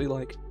monk actually,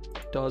 like,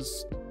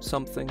 does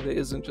something that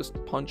isn't just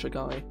punch a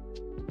guy.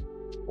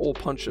 Or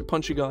punch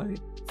a guy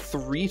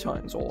 3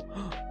 times, or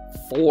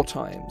 4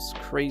 times.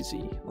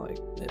 Crazy. Like,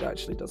 it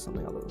actually does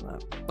something other than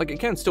that. Like, it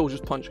can still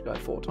just punch a guy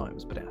 4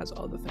 times, but it has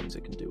other things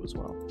it can do as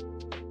well.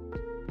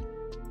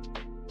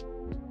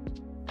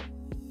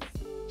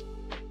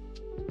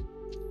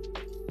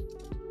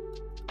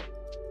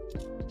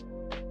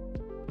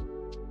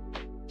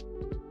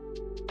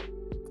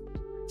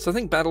 So I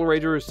think Battle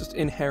Rager is just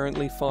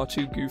inherently far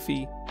too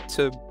goofy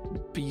to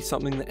be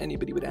something that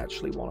anybody would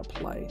actually want to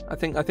play. I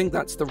think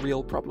that's the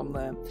real problem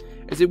there,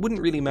 is it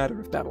wouldn't really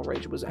matter if Battle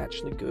Rager was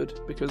actually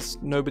good, because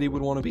nobody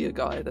would want to be a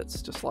guy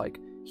that's just like,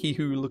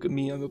 hee-hoo, look at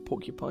me, I'm a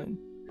porcupine.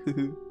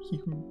 Hee-hoo.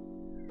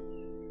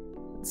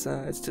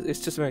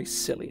 It's just very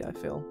silly, I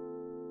feel.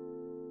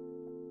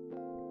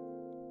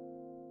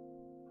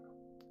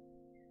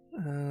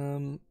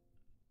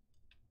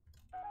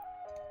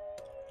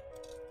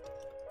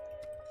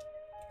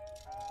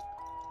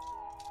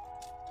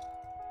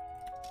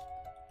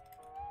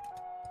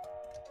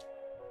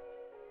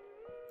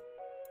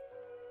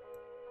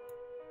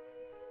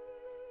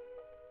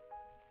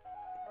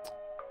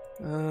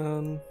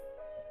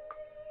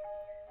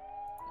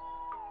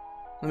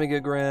 Let me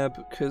go grab,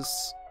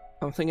 because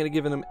I'm thinking of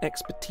giving him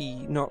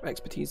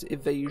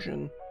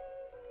evasion.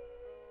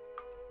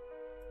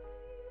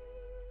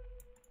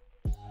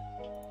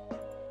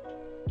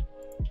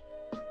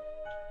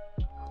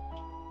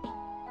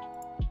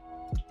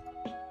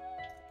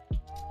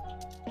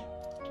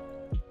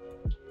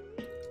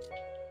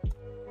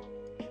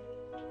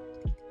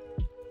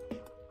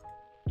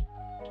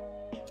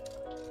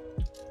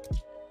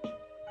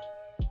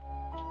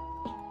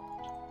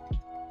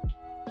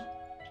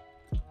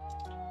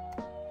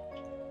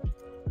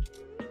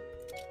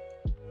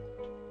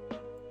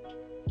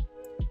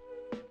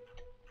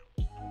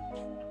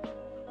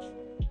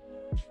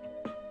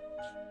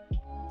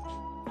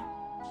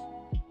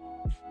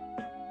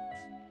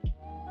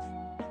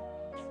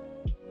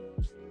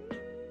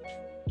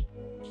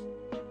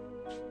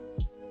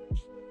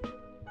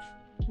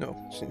 No,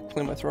 just need to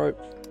clear my throat.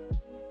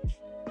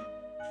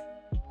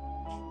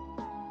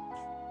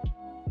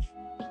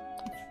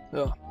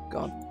 Oh,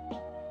 God.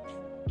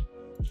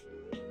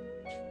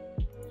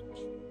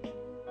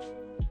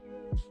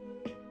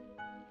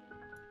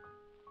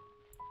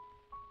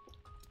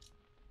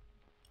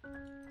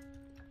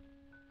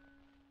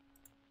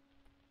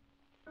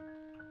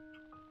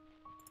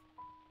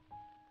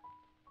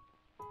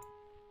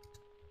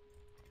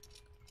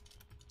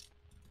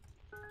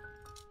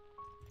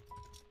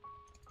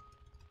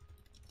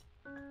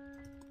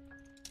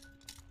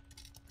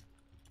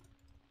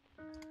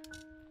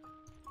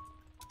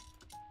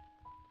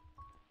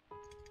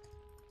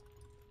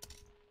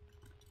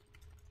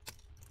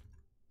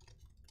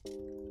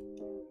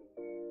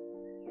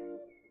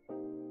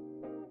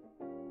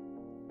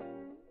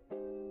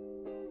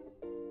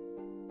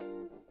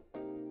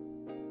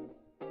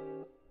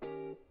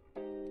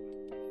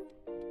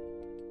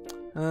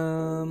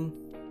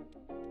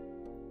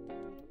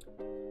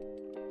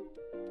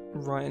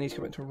 Right, I need to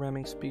go back to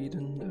ramming speed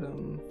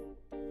and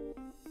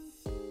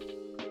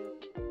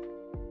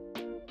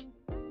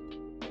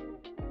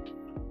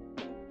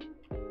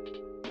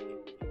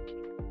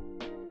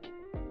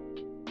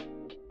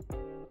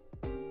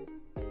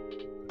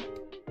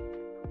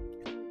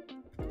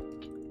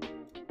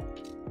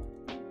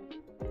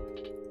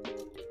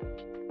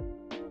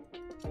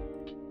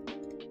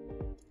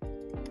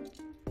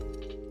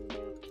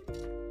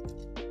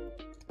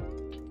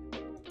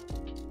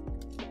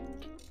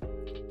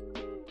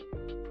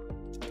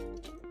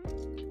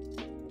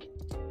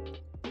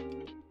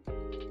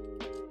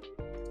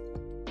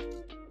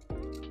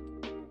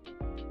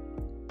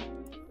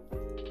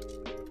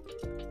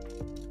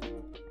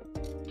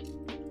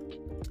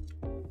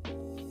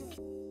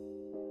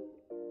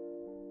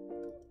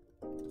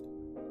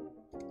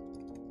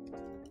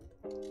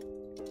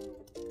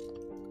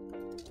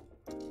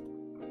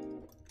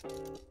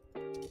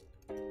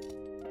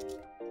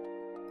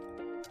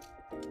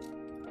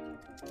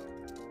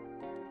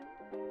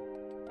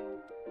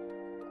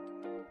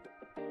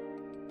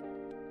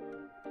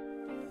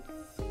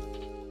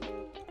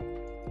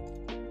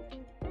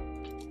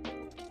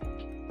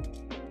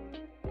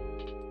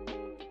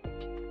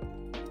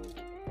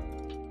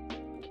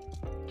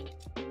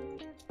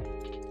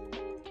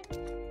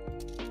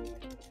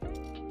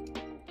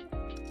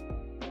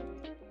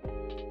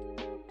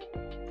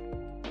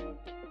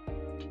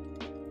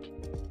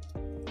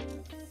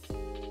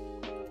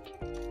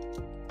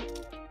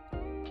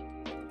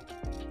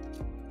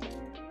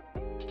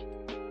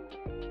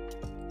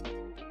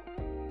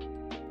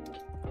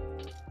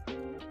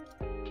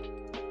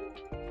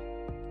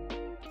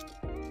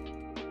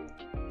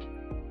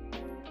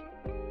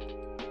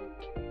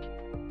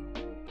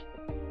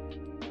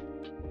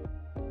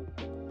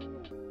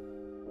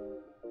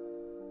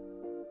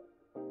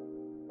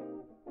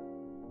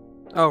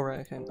Oh right,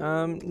 okay.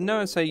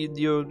 No, I'd say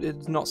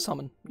it's not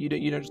summon. You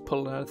don't just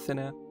pull it out of thin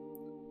air.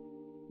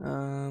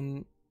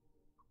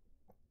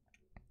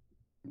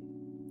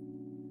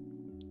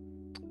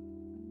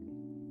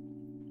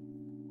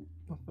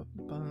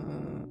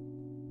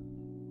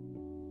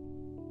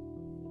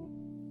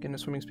 Gain a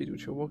swimming speed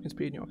with your walking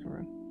speed and your arcane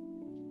ride.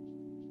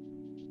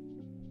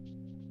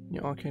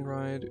 Your arcane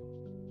ride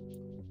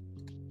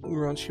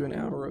grants you an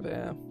hour of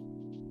air.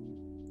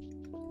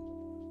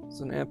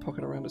 There's an air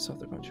pocket around itself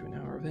that grants you an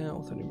hour of air,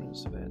 or 30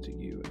 minutes of air to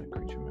you and a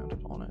creature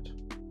mounted on it.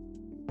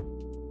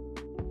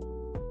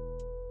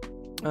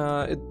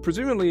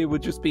 Presumably it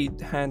would just be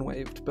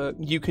hand-waved, but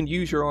you can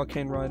use your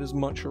arcane ride as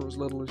much or as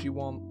little as you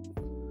want.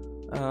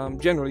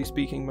 Generally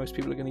speaking, most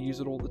people are going to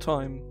use it all the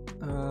time.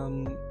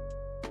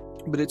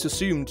 But it's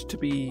assumed to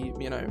be,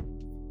 you know,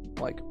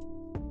 like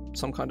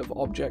some kind of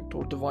object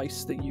or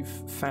device that you've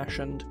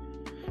fashioned.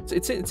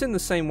 It's in the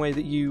same way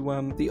that you,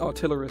 the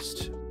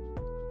artillerist,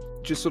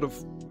 just sort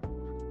of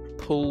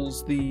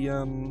pulls the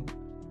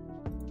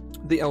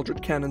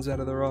eldritch cannons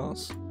out of their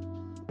arse.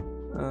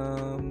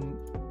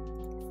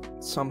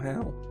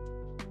 Somehow.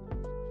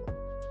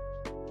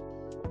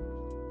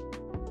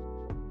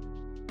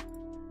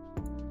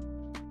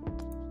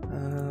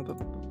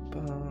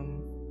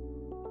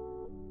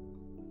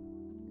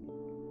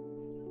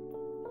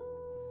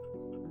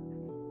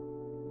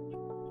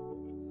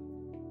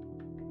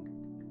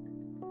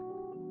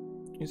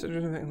 You said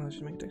it allows you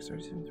to make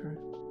dexterity saving throw.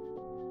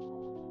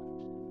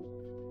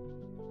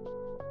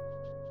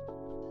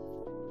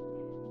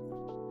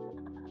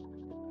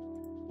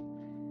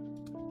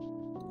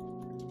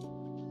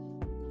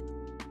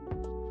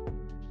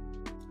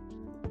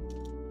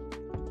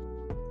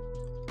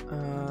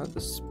 The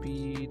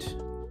speed.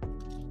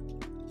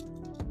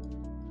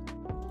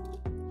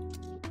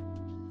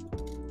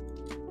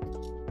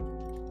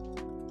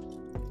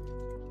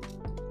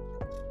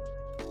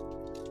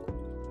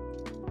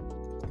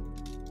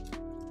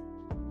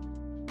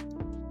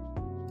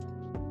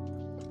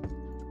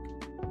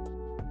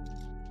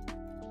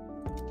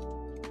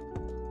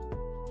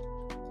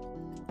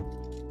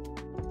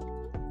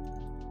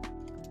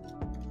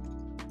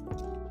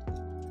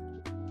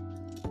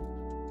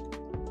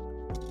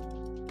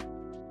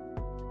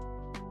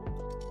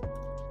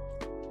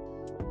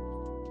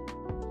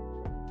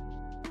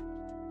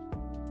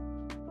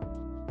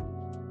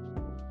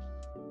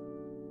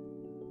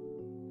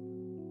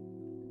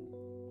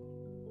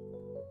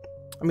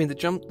 I mean, the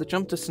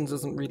jump distance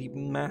doesn't really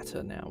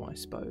matter now, I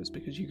suppose,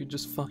 because you could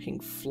just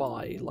fucking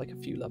fly like a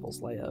few levels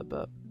later.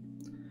 But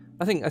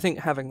I think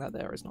having that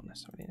there is not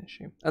necessarily an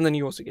issue. And then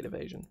you also get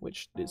evasion,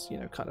 which is, you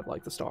know, kind of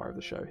like the star of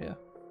the show here.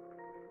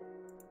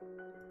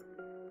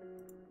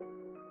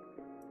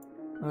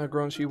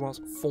 Grants you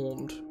whilst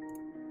formed.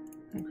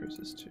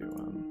 Increases to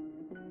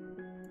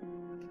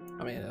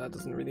I mean, that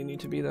doesn't really need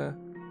to be there.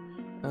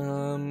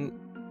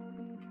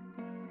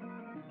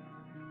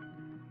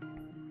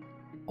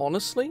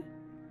 Honestly,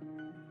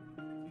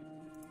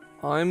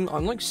 I'm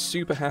like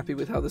super happy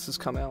with how this has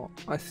come out.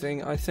 I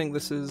think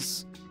this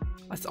is,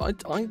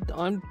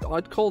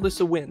 I'd call this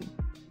a win.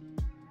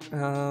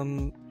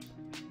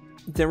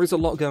 There is a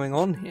lot going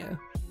on here,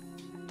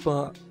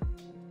 but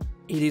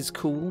it is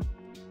cool.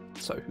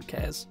 So who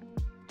cares?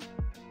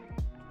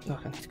 Oh,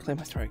 I need to clear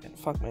my throat again.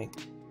 Fuck me.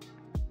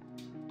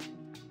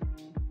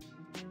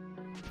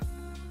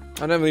 I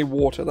don't have any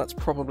water. That's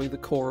probably the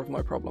core of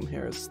my problem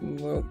here. Is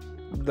not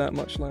that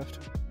much left.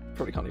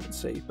 Probably can't even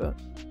see, but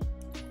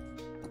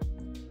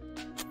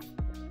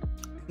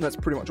that's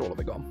pretty much all of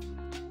it gone.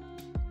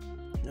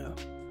 Yeah.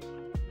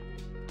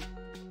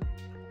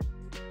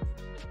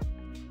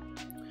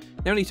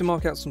 Now I need to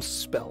mark out some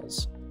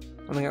spells.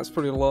 I think that's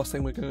probably the last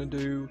thing we're going to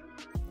do.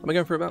 I'm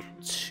going for about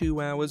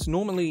 2 hours.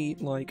 Normally,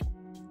 like,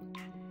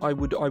 I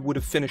would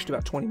have finished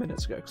about 20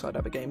 minutes ago because I'd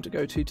have a game to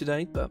go to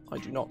today, but I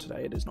do not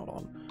today. It is not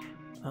on.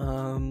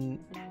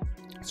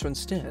 So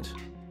instead,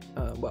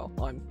 well,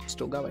 I'm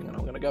still going, and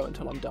I'm going to go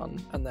until I'm done,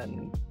 and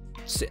then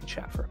sit and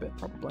chat for a bit,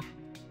 probably.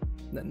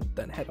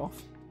 Then head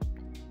off.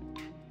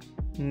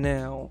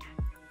 Now,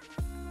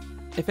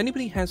 if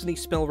anybody has any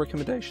spell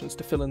recommendations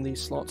to fill in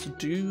these slots,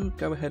 do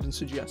go ahead and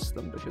suggest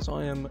them, because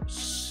I am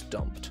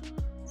stumped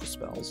for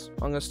spells.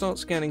 I'm going to start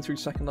scanning through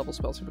second level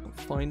spells, see if I can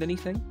find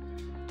anything,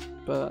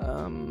 but,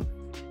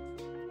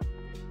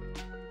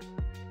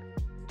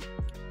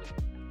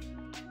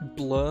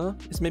 Blur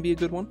is maybe a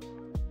good one.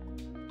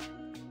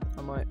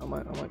 I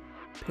might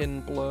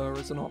pin Blur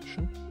as an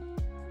option.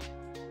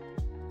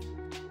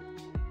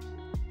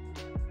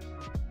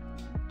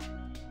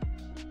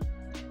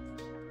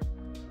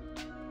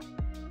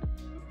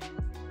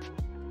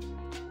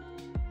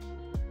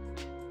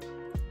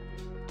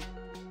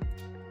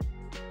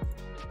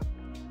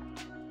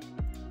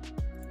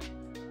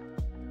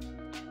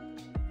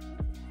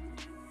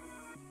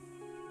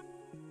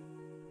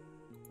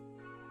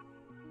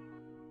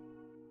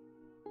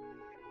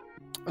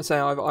 I say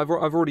I've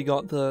already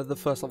got the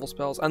first level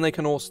spells, and they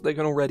can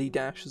already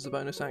dash as a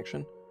bonus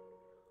action.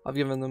 I've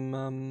given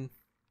them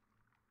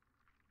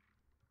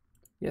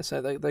Yeah,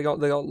 so they got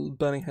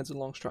Burning Heads and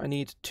Longstrike. I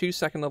need 2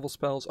 2nd level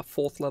spells, a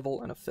 4th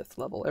level, and a 5th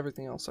level.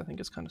 Everything else I think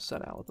is kind of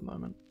set out at the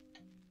moment.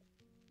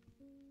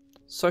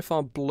 So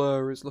far,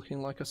 Blur is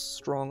looking like a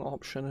strong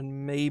option,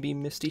 and maybe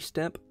Misty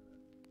Step.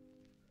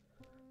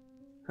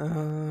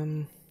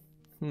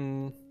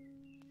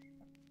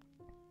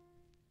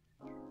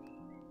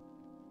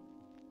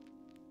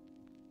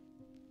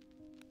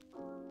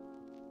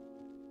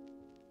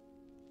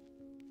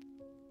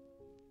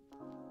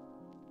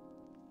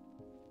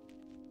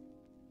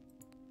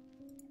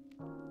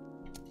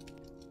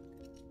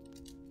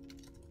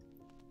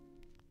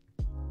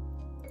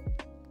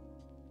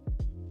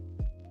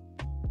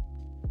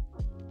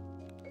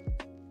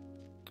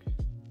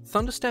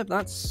 Thunderstep,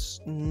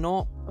 that's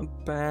not a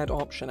bad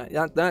option.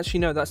 Actually,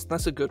 no,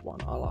 that's a good one.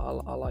 I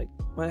like.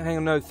 Wait, hang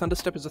on, no,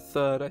 Thunderstep is a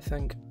 3rd, I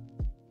think.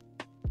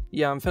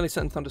 Yeah, I'm fairly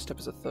certain Thunderstep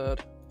is a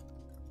 3rd.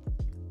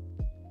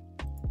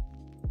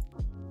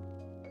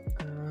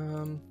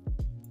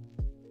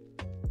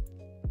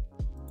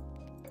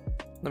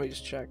 Let me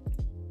just check.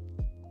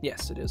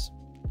 Yes, it is.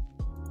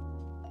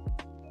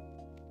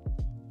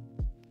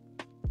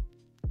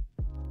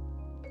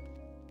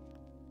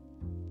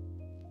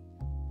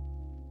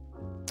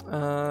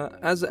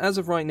 As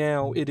of right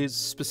now, it is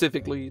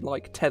specifically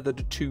like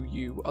tethered to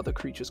you. Other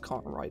creatures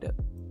can't ride it.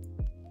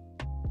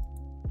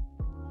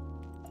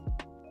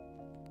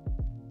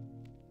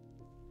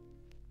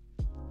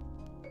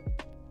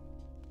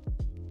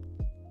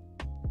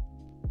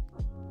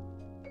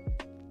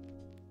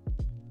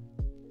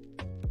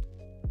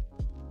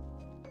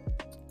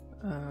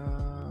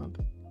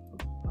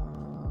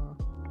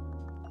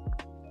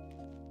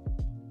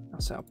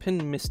 So I'll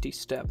pin Misty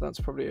Step. That's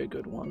probably a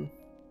good one.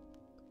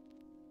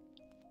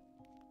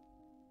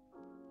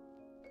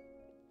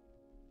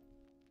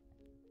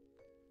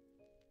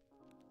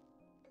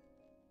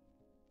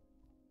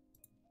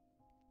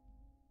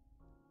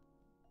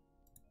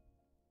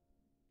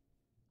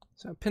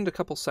 So I pinned a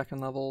couple 2nd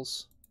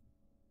levels.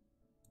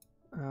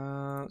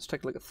 Let's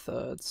take a look at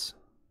 3rds.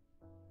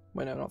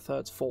 Wait, no, not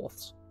 3rds,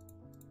 4ths.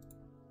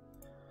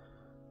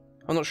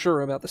 I'm not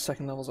sure about the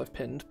 2nd levels I've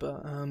pinned,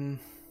 but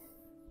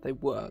they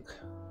work.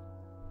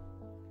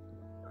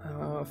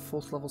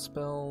 4th level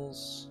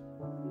spells.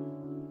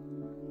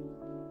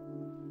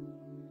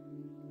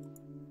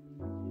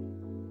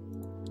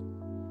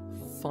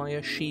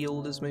 Fire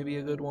Shield is maybe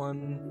a good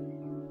one.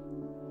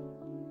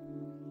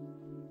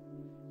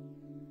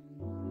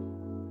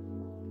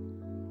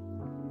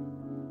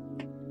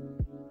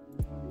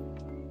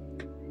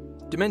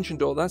 Dimension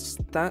Door,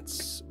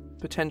 that's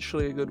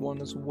potentially a good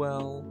one as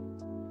well.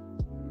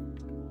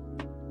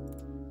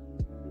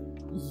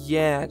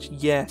 Yeah,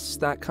 yes,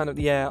 that kind of,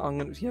 yeah,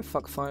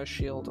 fuck Fire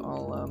Shield.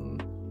 I'll,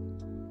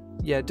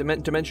 yeah,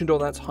 Dimension Door,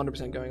 that's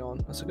 100% going on.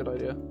 That's a good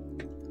idea.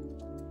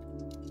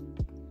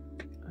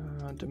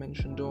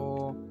 Dimension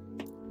Door.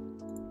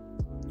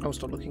 I'll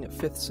start looking at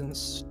 5ths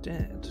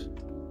instead.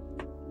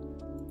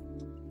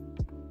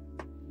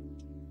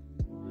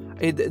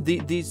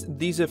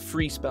 These are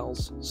free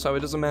spells, so it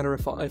doesn't matter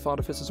if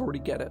Artificers already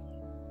get it.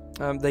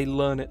 They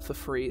learn it for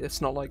free. It's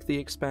not like the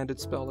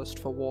expanded spell list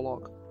for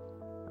Warlock.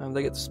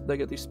 They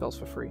get these spells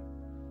for free.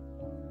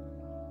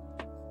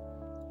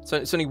 So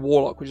it's only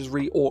Warlock, which is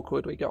really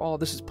awkward. We go, oh,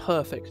 this is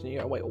perfect, and you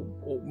go, wait,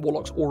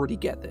 Warlocks already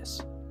get this,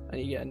 and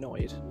you get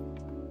annoyed.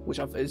 Which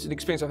it's an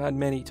experience I've had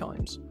many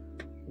times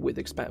with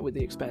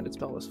the expanded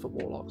spell list for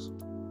Warlocks.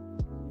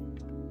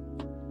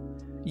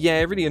 Yeah,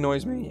 it really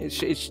annoys me.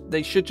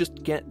 They should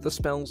just get the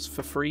spells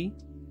for free.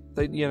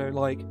 They,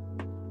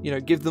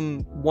 give them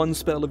 1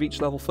 spell of each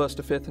level 1st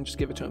to 5th and just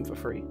give it to them for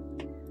free.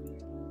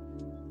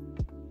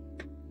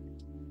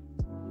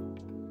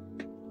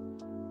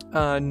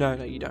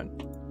 No, you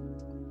don't.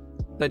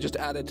 They're just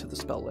added to the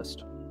spell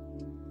list.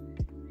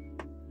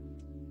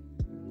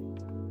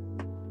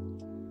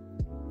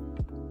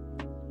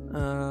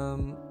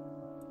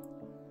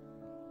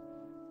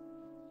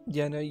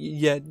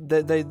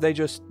 They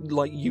just,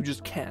 you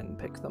just can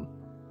pick them.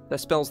 They're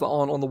spells that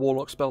aren't on the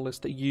Warlock spell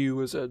list that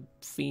you as a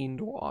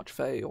Fiend or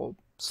Archfey or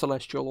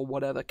Celestial or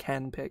whatever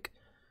can pick.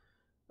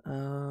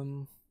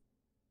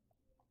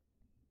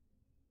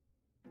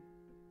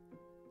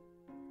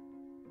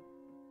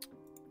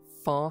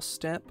 Fast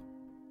Step.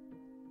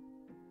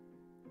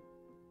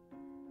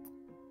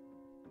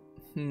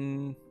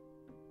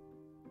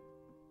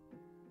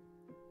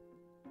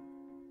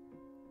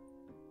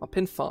 I'll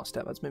pin Fast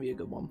Step, that's maybe a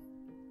good one.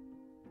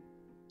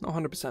 Not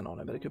 100% on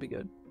it, but it could be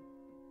good.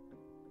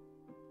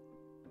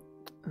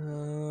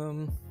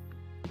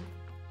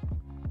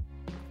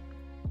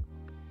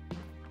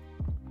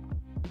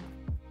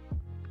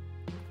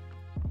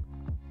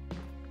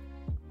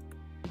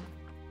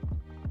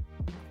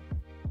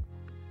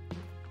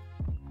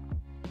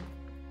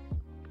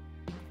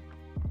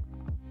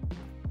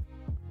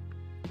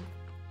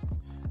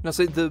 Now,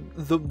 see, the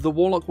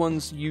Warlock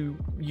ones, you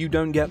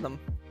don't get them.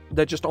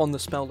 They're just on the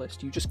spell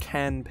list. You just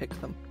can pick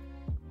them.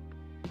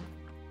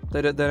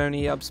 They don't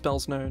only have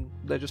spells known.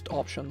 They're just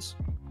options.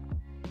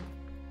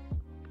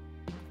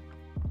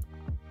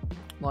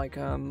 Like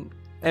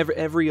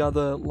every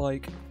other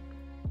like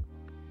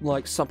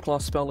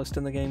subclass spell list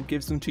in the game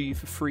gives them to you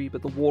for free,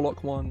 but the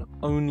Warlock one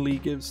only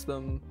gives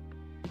them,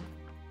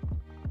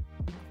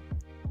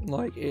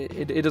 like,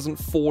 it doesn't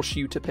force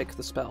you to pick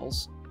the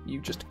spells.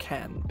 You just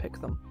can pick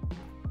them.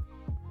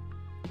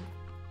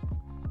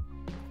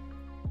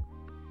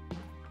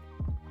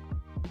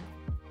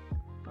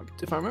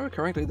 If I remember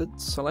correctly, the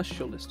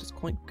Celestial list is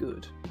quite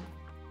good.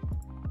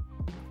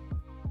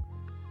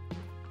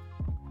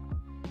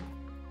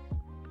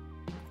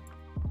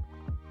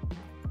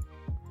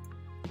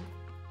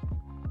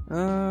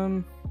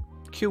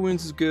 Cure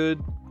Wounds is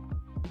good.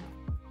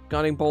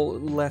 Guiding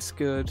Bolt less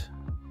good.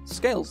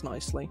 Scales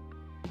nicely.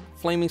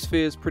 Flaming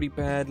Sphere is pretty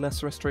bad.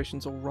 Lesser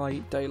Restoration's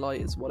alright.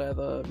 Daylight is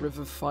whatever.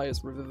 Revivify,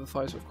 so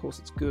of course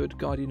it's good.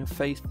 Guardian of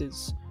Faith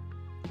is...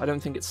 I don't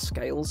think it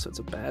scales, so it's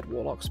a bad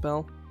Warlock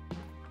spell.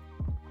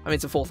 I mean,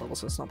 it's a 4th level,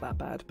 so it's not that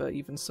bad, but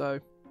even so.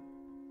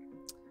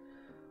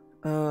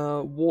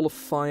 Wall of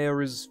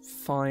Fire is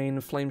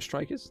fine. Flame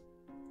Strike is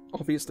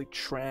obviously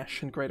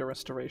trash, and Greater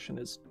Restoration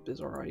is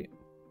alright.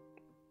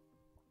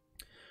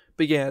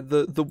 But yeah,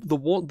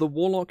 the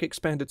Warlock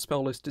expanded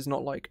spell list is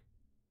not, like,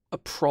 a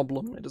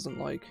problem. It doesn't,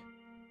 like...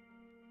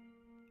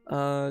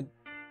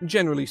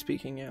 generally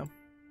speaking, yeah.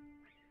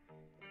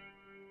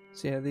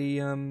 So yeah,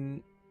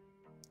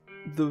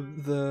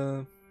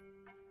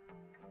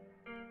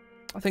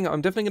 I think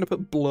I'm definitely going to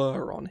put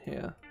Blur on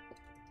here.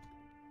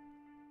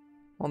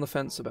 On the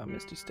fence about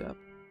Misty Step.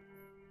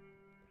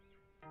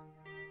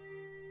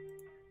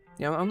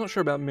 Yeah, I'm not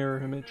sure about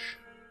Mirror Image.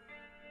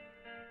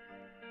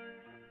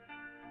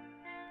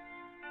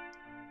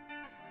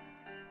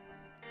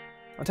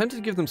 I'm tempted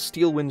to give them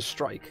Steel Wind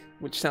Strike,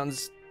 which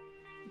sounds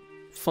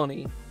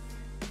funny.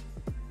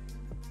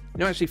 You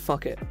know, actually,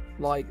 fuck it.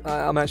 Like,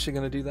 I'm actually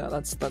going to do that.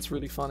 That's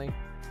really funny.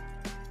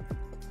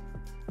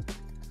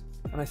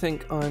 And I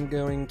think I'm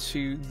going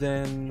to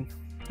then...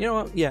 You know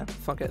what? Yeah,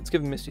 fuck it. Let's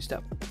give him Misty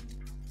Step.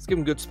 Let's give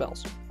him good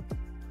spells.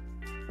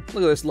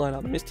 Look at this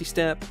lineup. Misty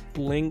Step,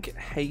 Blink,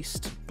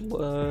 Haste,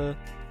 Blur,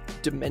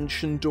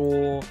 Dimension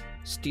Door,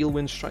 Steel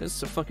Wind Strike. This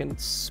is a fucking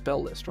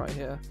spell list right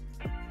here.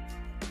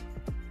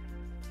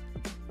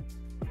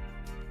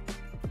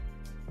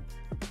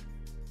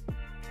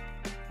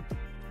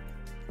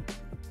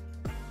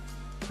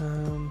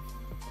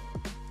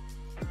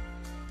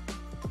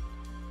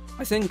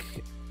 I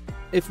think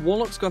if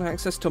Warlock's got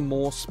access to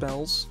more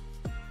spells,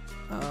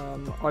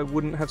 I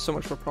wouldn't have so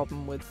much of a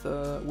problem with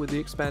the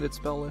expanded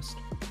spell list.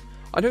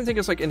 I don't think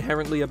it's like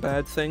inherently a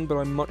bad thing, but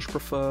I much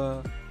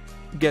prefer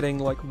getting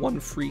like one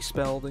free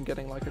spell than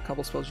getting like a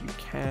couple spells you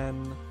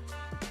can.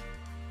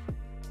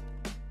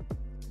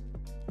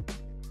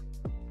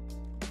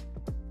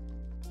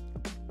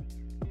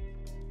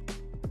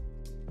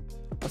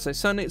 I'd say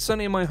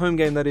certainly in my home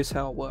game that is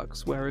how it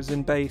works, whereas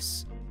in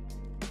base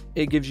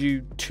it gives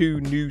you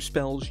 2 new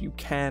spells you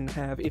can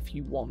have if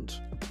you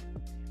want.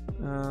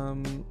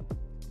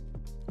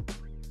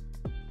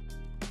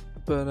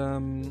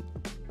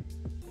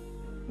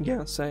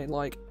 Yeah, say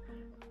like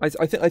I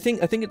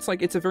think it's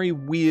like it's a very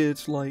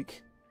weird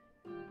like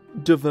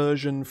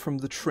diversion from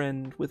the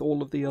trend with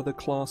all of the other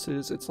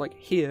classes. It's like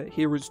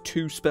here is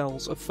 2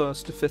 spells of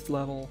 1st to 5th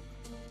level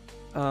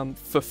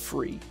for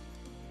free.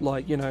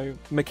 Like, you know,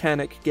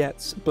 Mechanic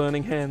gets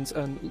Burning Hands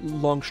and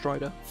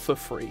Longstrider for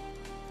free.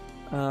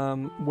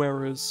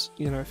 Whereas,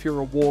 you know, if you're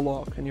a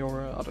Warlock and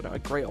you're a, I don't know, a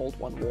Grey Old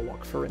One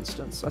Warlock, for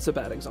instance, that's a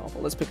bad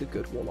example. Let's pick a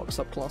good Warlock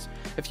subclass.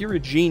 If you're a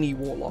Genie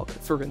Warlock,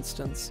 for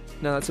instance,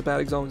 now that's a bad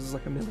example because there's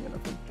like a million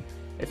of them.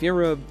 If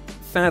you're a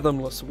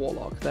Fathomless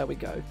Warlock, there we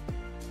go.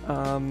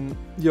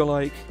 You're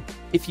like,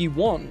 if you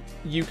want,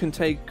 you can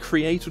take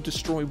Create or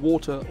Destroy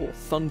Water or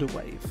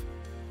Thunderwave.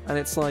 And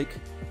it's like,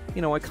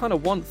 you know, I kind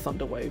of want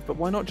Thunderwave, but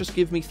why not just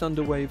give me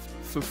Thunderwave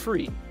for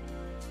free?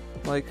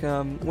 Like,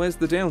 where's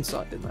the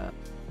downside in that?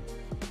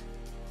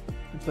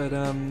 But,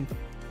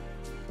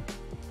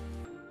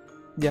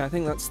 yeah, I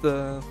think that's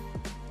the...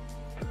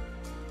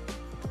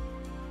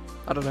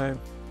 I don't know.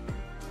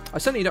 I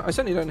certainly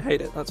don't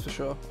hate it, that's for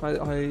sure. But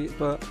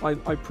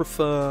I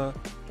prefer,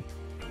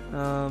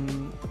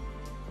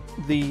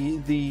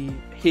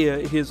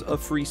 here's a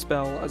free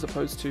spell as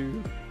opposed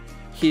to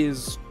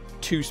here's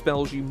 2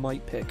 spells you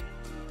might pick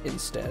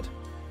instead.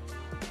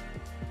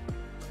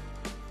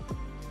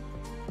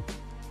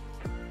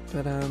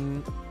 But,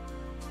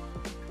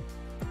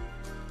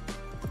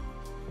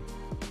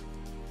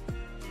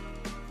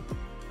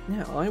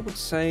 yeah, I would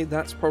say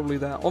that's probably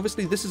that.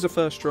 Obviously, this is a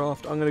first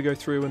draft. I'm going to go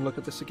through and look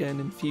at this again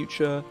in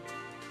future.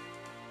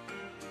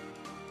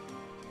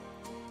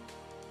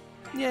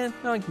 Yeah,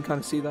 I can kind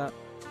of see that.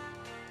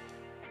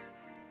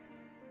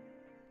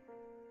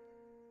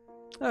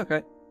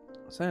 Okay,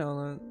 so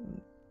I'll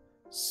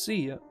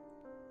see ya.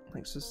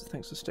 Thanks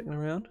for sticking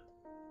around.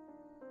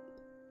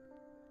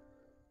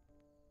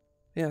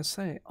 Yeah,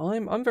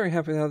 I'm very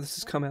happy with how this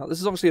has come out.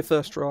 This is obviously a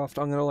first draft.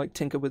 I'm gonna like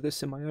tinker with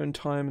this in my own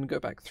time and go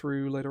back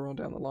through later on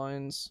down the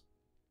lines.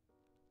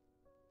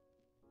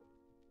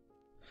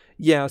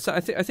 Yeah, so I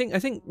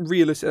think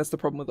realistically that's the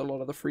problem with a lot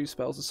of the free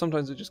spells, is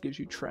sometimes it just gives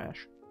you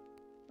trash.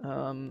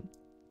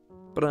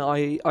 But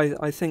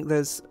I think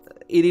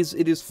it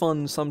is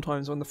fun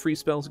sometimes when the free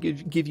spells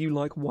give you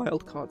like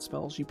wildcard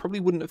spells you probably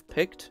wouldn't have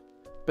picked,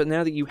 but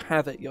now that you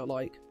have it, you're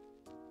like,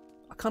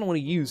 I kind of want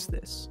to use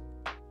this.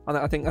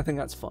 I think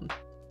that's fun.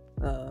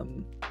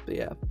 But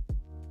yeah.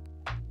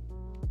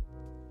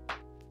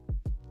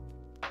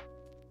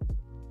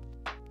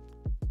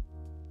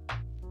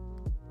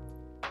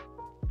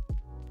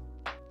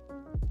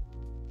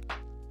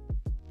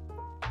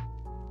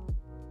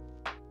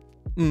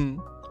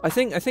 I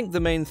think the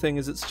main thing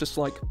is it's just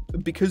like,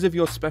 because of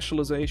your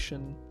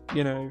specialization,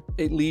 you know,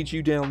 it leads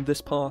you down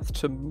this path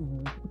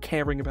to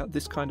caring about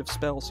this kind of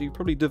spell, so you've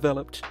probably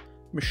developed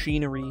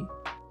machinery.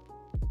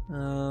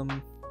 I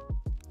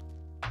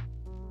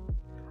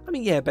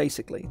mean, yeah,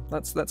 basically.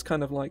 That's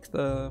kind of like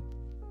the...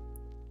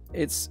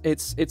 It's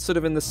sort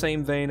of in the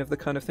same vein of the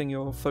kind of thing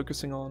you're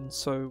focusing on,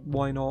 so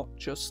why not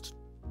just,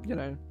 you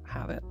know,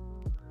 have it?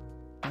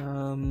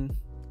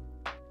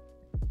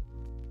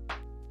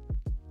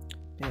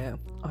 Yeah,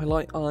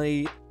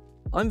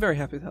 I'm very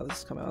happy with how this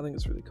has come out. I think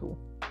it's really cool.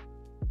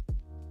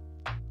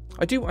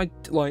 I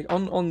like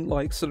on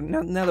like sort of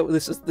now that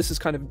this is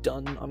kind of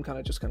done, I'm kind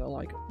of just gonna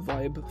like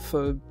vibe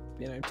for,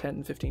 you know,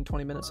 10, 15,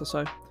 20 minutes or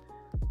so,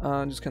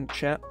 and just kind of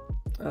chat,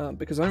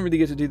 because I don't really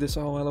get to do this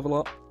a whole hell of a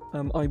lot.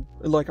 I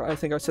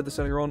think I said this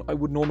earlier on, I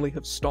would normally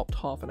have stopped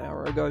half an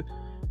hour ago,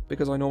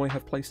 because I normally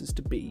have places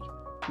to be,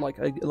 like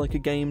a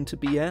game to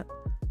be at.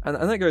 And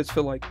that goes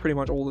for like pretty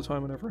much all the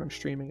time whenever I'm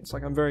streaming. It's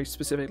like I'm very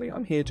specifically,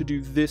 I'm here to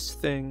do this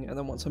thing, and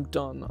then once I'm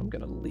done, I'm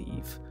gonna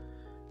leave.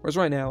 Whereas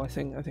right now, I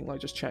think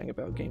like just chatting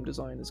about game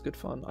design is good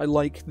fun. I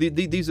like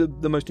these are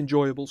the most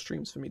enjoyable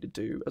streams for me to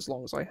do, as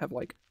long as I have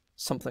like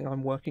something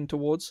I'm working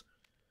towards.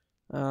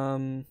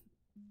 Because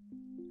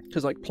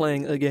like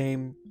playing a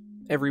game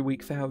every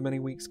week for however many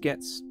weeks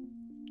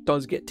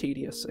does get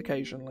tedious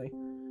occasionally.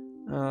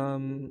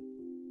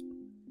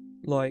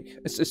 Like,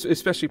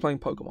 especially playing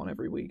Pokemon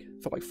every week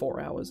for like 4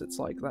 hours, it's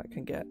like, that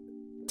can get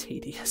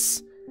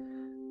tedious.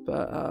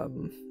 But,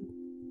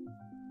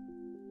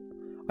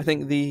 I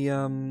think the,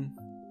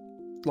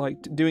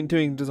 like,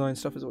 doing design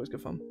stuff is always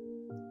good fun.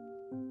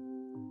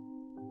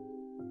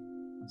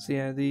 So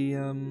yeah, the,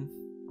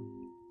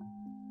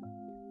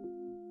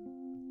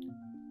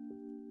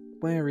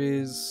 where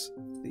is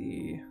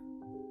the...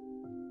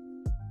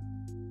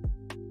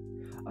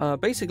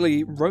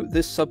 basically wrote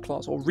this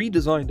subclass, or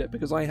redesigned it,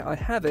 because I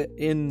have it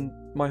in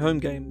my home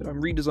game, but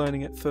I'm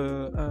redesigning it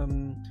for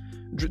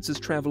Dritz's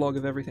travelogue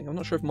of everything. I'm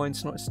not sure if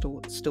mine's not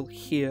still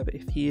here, but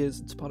if he is,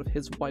 it's part of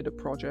his wider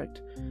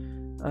project.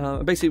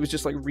 Basically, it was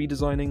just like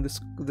redesigning this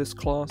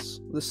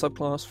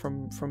subclass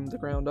from the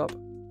ground up.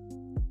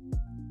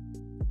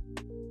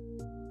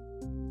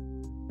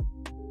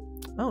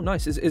 Oh,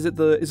 nice. Is it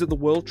the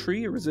world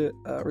tree, or is it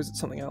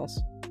something else?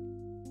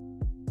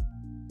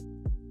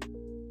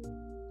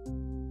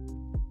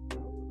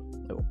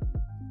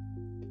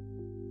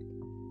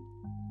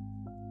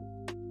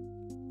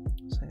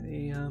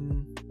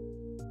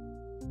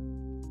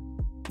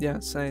 Yeah,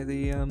 say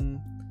the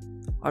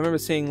I remember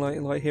seeing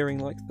like hearing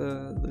like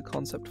the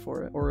concept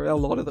for it, or a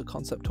lot of the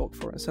concept talk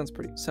for it. It sounds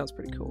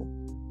pretty cool.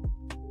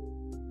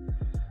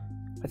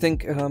 I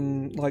think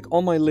like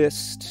on my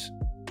list,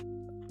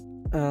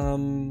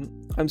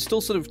 I'm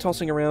still sort of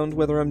tossing around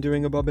whether I'm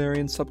doing a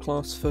barbarian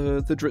subclass for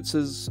the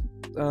Dritz's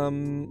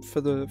for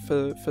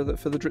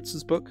the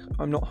Dritz's book.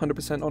 I'm not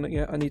 100% on it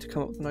yet. I need to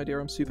come up with an idea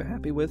I'm super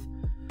happy with.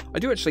 I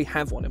do actually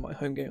have one in my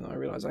home game that I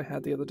realized I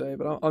had the other day,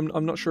 but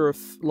I'm not sure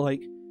if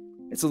like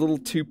it's a little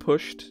too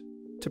pushed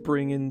to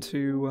bring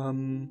into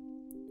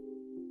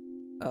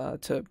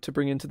to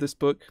bring into this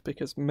book,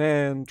 because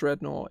man,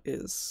 Dreadnought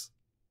is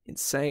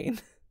insane.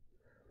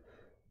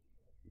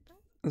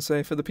 And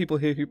so for the people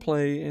here who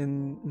play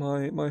in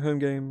my home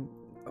game,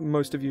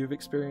 most of you have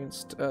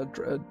experienced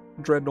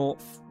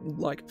Dreadnought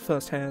like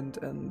firsthand,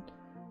 and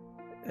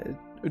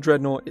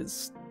Dreadnought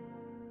is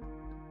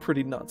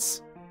pretty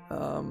nuts.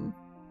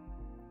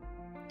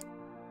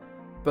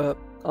 But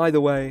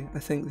either way, I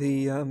think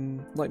the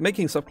like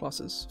making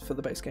subclasses for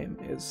the base game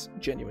is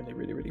genuinely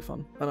really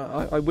fun, and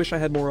I wish I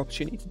had more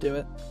opportunity to do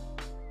it.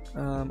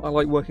 I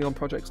like working on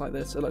projects like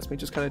this. It lets me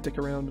just kind of dick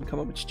around and come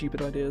up with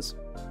stupid ideas.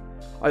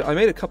 I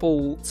made a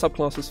couple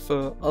subclasses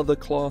for other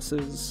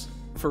classes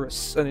for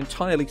an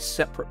entirely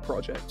separate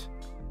project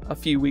a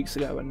few weeks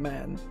ago, and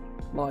man,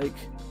 like,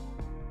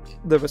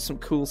 there was some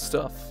cool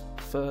stuff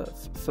for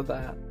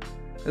that.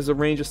 There's a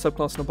ranger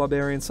subclass and a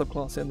barbarian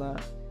subclass in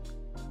that,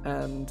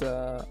 and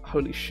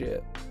holy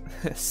shit,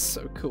 it's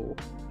so cool.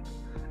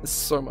 There's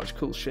so much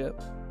cool shit.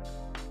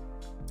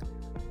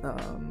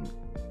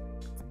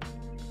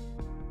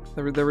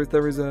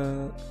 There is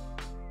a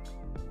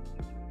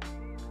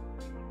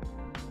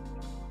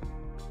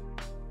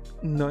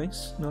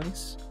nice.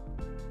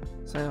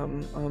 So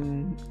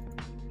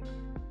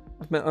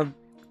I've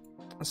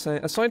say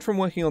aside from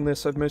working on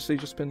this, I've mostly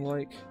just been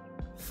like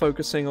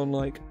focusing on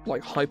like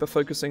hyper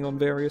focusing on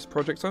various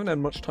projects. I haven't had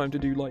much time to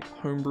do like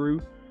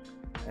homebrew,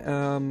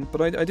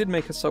 but I did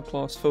make a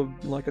subclass for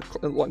like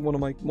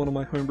one of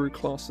my homebrew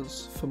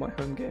classes for my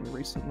home game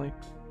recently.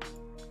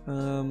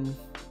 A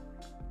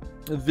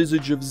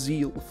visage of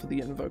zeal for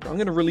the Invoker. I'm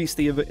going to release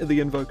the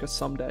Invoker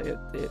someday.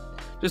 It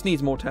just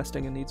needs more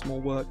testing and needs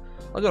more work.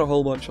 I got a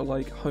whole bunch of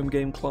like home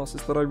game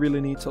classes that I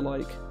really need to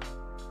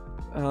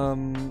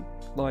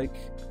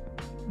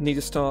need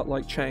to start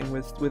like chatting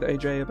with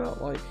AJ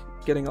about like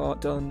getting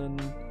art done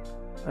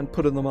and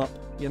putting them up.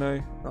 You know,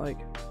 like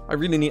I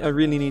really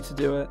need to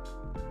do it.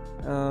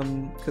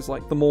 Because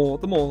like the more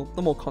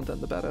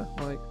content, the better.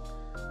 Like,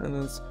 and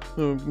there's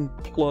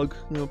plug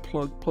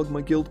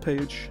my guild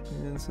page.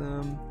 Is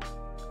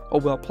oh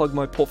well, plug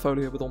my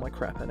portfolio with all my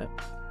crap in it.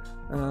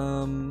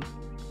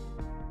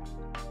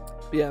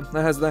 Yeah,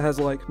 that has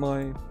like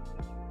my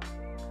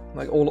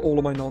all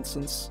of my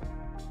nonsense.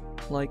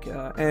 Like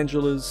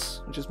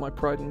Angela's, which is my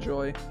pride and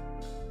joy.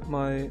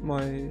 My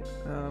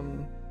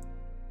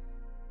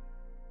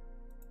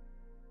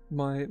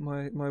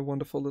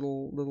wonderful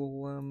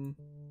little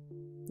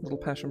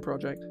passion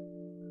project.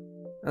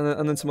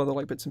 And then some other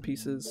like bits and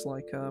pieces,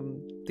 like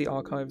the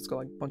archive's got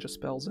like a bunch of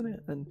spells in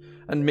it, and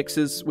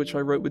Mixes, which I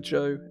wrote with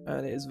Joe,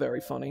 and it is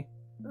very funny.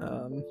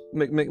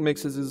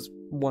 Mixes is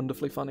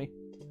wonderfully funny.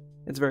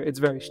 It's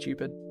very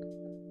stupid.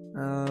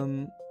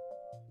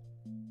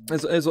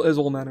 There's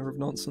all manner of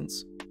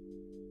nonsense.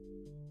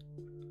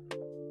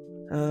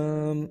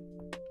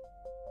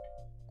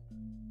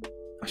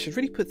 I should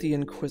really put the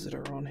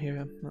Inquisitor on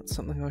here. That's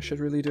something I should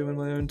really do in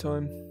my own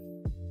time.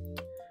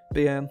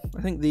 But yeah,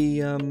 I think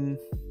the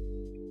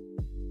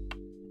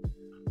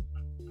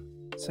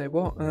say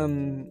what?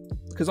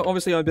 Because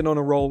obviously I've been on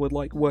a roll with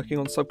like working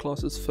on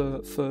subclasses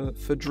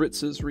for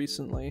Dritzes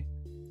recently.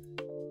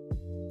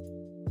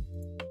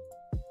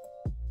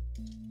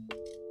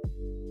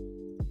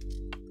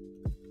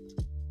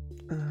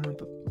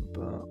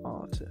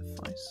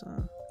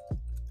 Artificer.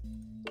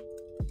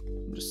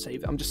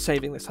 I'm just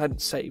saving this. I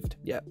hadn't saved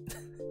yet.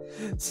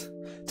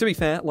 To be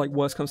fair, like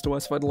worst comes to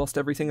worst, if I'd lost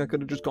everything, I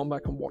could have just gone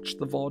back and watched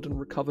the VOD and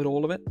recovered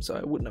all of it, so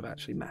it wouldn't have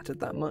actually mattered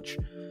that much.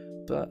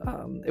 But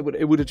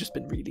it would have just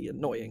been really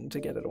annoying to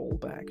get it all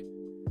back.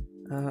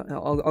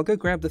 I'll go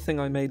grab the thing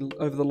I made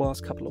over the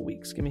last couple of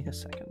weeks. Give me a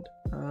second.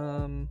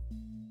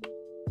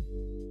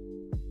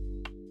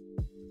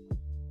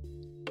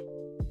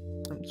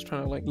 I'm just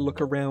trying to like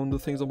look around the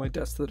things on my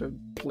desk that are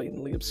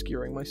blatantly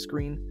obscuring my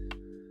screen,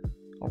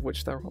 of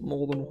which there are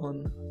more than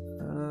one.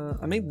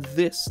 I made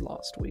this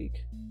last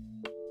week.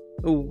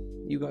 Oh,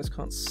 you guys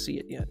can't see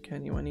it yet,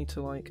 can you? I need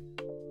to like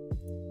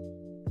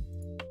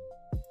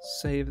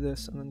save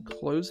this and then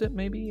close it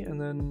maybe, and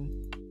then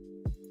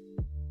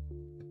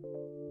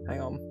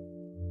hang on.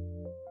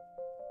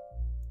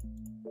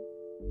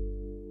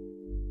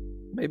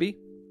 Maybe?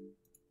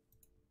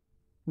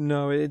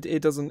 No,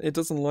 it doesn't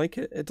like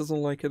it. It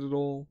doesn't like it at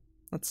all.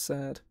 That's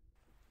sad.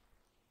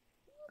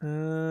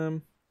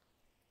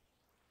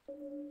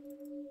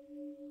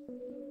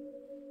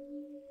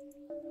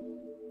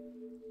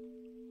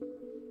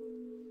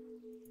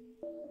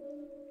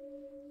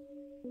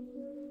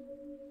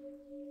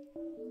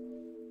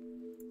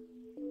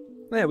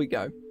 There we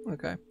go.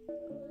 Okay.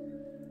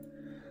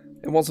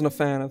 It wasn't a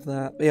fan of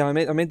that. Yeah, I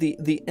made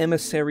the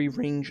Emissary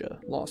Ranger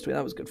last week.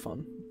 That was good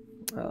fun.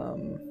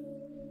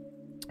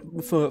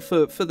 For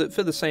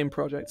the same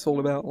project, it's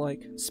all about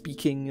like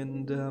speaking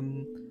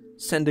and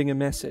sending a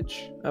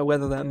message.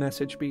 Whether that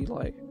message be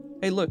like,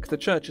 "Hey, look, the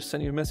church is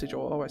sending you a message,"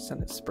 or "Oh,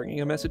 it's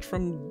bringing a message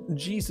from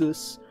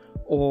Jesus,"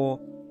 or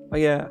 "Oh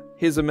yeah,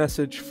 here's a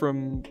message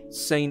from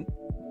Saint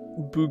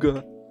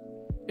Booger.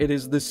 It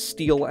is this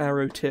steel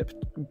arrow tip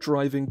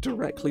driving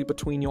directly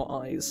between your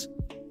eyes."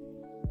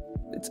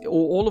 It's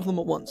all of them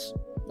at once.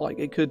 Like,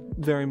 it could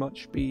very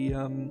much be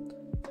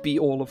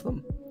all of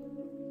them.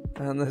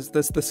 And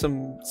there's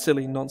some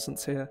silly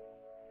nonsense here,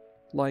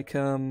 like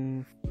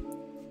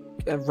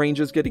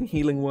Rangers getting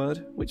healing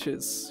word, which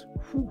is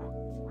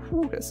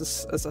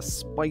it's a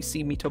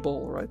spicy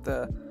meatball right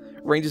there.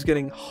 Rangers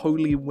getting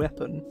holy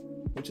weapon,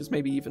 which is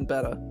maybe even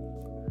better.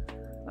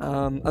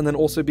 And then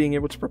also being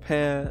able to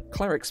prepare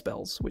cleric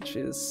spells, which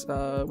is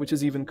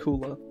even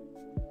cooler.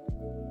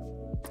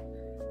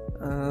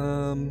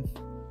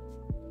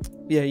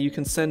 Yeah, you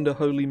can send a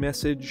holy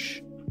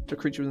message to a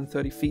creature within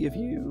 30 feet of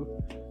you,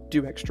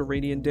 do extra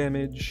radiant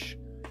damage.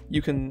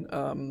 You can,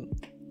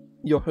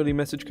 your holy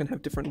message can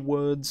have different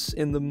words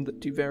in them that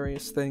do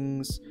various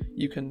things.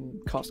 You can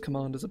cast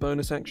command as a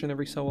bonus action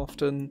every so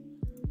often.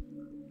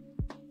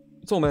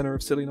 It's all manner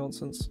of silly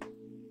nonsense.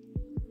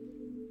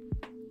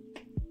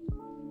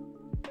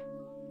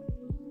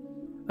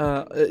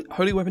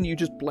 Holy weapon, you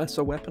just bless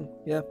a weapon,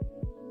 yeah.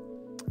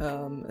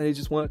 And it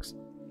just works.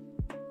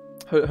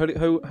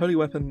 Holy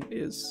weapon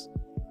is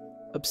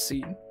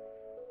obscene.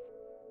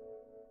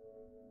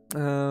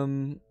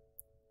 Not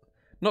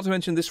to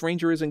mention, this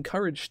ranger is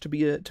encouraged to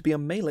be a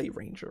melee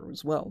ranger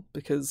as well,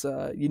 because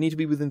you need to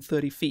be within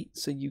 30 feet,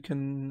 so you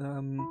can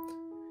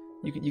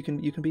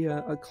be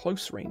a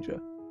close ranger,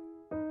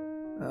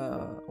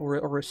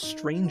 or a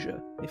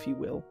stranger, if you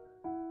will.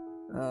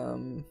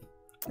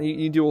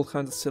 You do all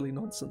kinds of silly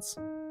nonsense.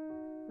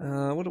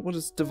 What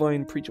is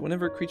Divine Preacher?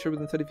 Whenever a creature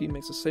within 30 feet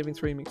makes a saving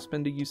throw, you may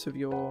expend a use of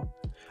your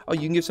Oh,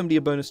 you can give somebody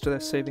a bonus to their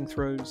saving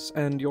throws,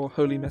 and your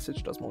holy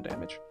message does more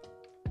damage.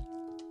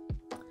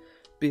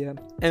 But yeah,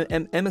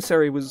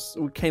 Emissary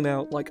came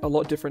out like a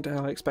lot different to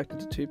how I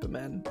expected it to, but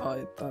man,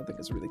 I think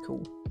it's really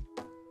cool.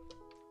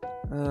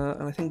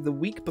 And I think the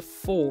week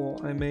before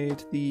I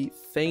made the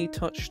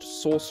Fey-touched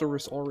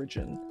Sorceress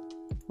Origin,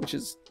 which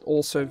is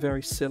also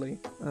very silly.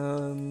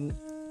 Let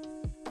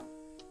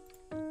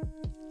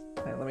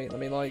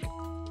me like.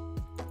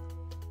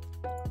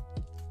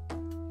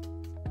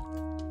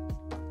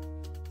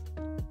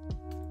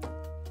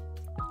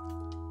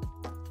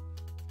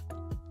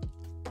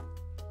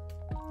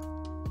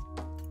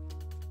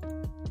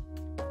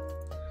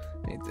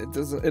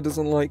 It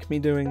doesn't like me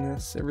doing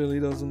this. It really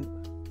doesn't.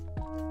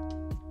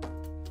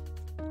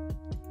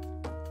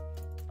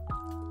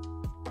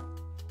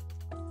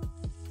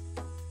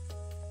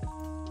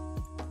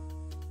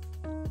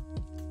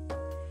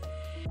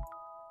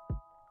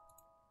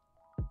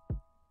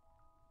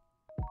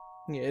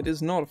 Yeah, it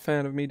is not a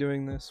fan of me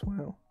doing this.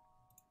 Wow.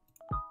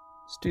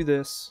 Let's do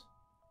this.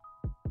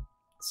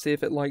 See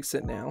if it likes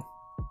it now.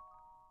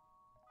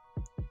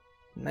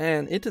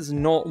 Man, it does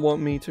not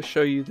want me to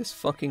show you this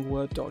fucking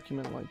Word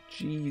document, like,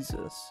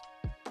 Jesus.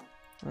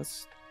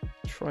 Let's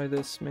try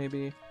this,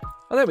 maybe.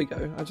 Oh, there we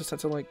go. I just had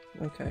to, like,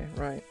 okay,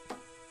 right.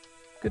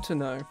 Good to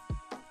know.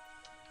 But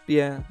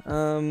yeah,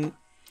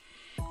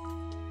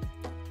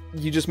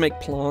 you just make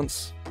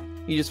plants.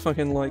 You just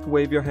fucking, like,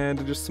 wave your hand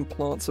and just some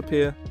plants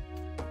appear.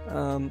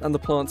 And the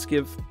plants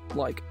give,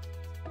 like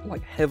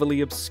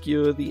heavily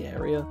obscure the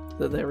area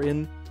that they're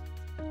in,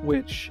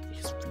 which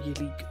is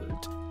really good.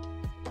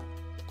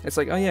 It's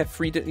like, oh yeah,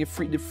 free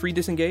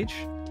disengage?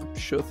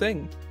 Sure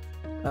thing.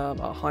 At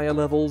higher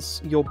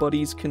levels, your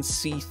buddies can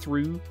see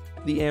through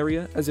the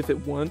area as if it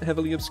weren't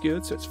heavily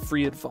obscured, so it's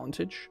free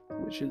advantage,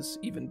 which is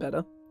even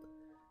better.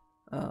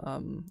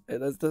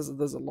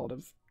 There's a lot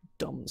of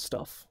dumb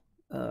stuff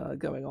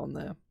going on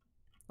there.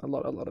 A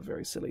lot of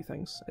very silly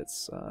things.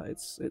 It's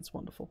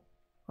wonderful.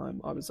 I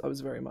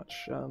was very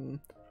much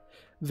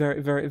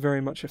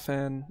very much a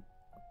fan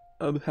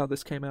of how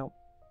this came out.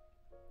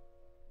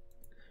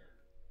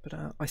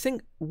 But I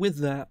think with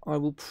that, I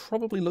will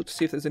probably look to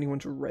see if there's anyone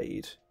to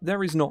raid.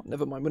 There is not.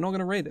 Never mind. We're not going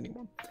to raid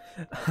anyone.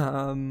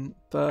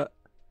 But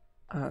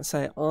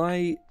say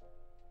I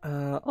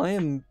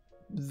am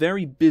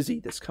very busy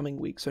this coming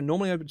week. So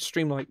normally I would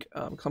stream like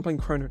I'm playing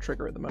Chrono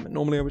Trigger at the moment.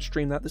 Normally I would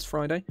stream that this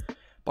Friday,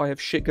 but I have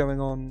shit going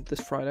on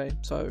this Friday,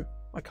 so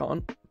I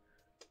can't.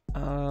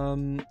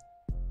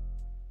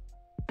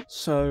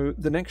 So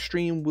the next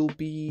stream will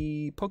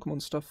be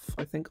Pokemon stuff,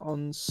 I think,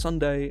 on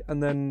Sunday,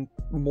 and then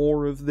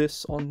more of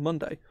this on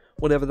Monday,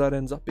 whatever that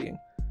ends up being.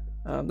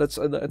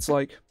 It's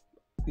like,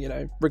 you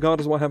know,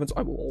 regardless of what happens,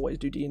 I will always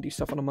do D&D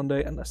stuff on a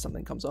Monday unless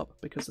something comes up,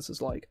 because this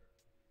is like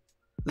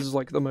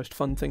the most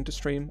fun thing to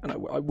stream, and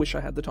I wish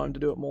I had the time to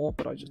do it more,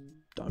 but I just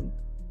don't.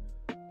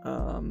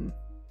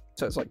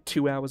 So it's like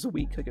 2 hours a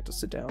week I get to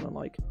sit down and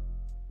like.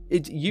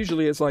 It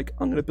usually is like,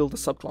 I'm going to build a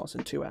subclass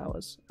in 2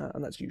 hours,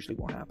 and that's usually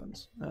what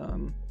happens.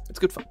 It's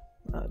good fun.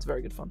 It's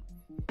very good fun.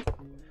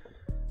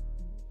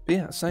 But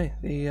yeah,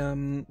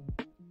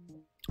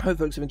 I hope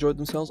folks have enjoyed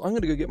themselves. I'm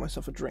going to go get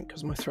myself a drink,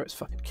 because my throat's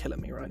fucking killing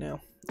me right now.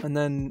 And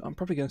then I'm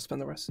probably going to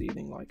spend the rest of the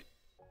evening, like,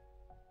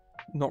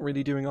 not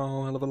really doing a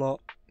whole hell of a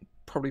lot.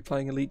 Probably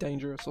playing Elite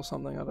Dangerous or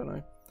something, I don't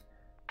know.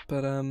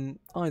 But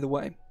either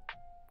way,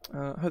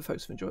 I hope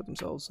folks have enjoyed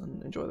themselves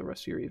and enjoy the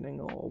rest of your evening,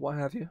 or what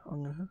have you.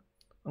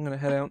 I'm gonna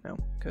head out now,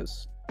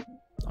 because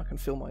I can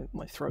feel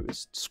my throat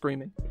is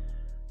screaming.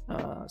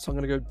 So I'm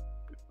gonna go,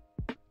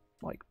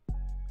 like,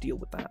 deal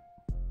with that.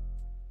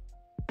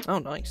 Oh,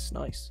 nice.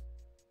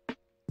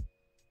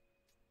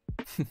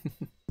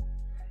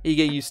 You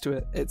get used to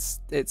it. It's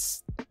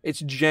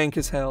jank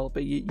as hell,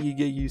 but you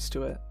get used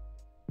to it.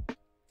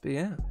 But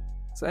yeah,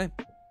 so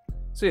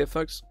ya,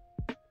 folks.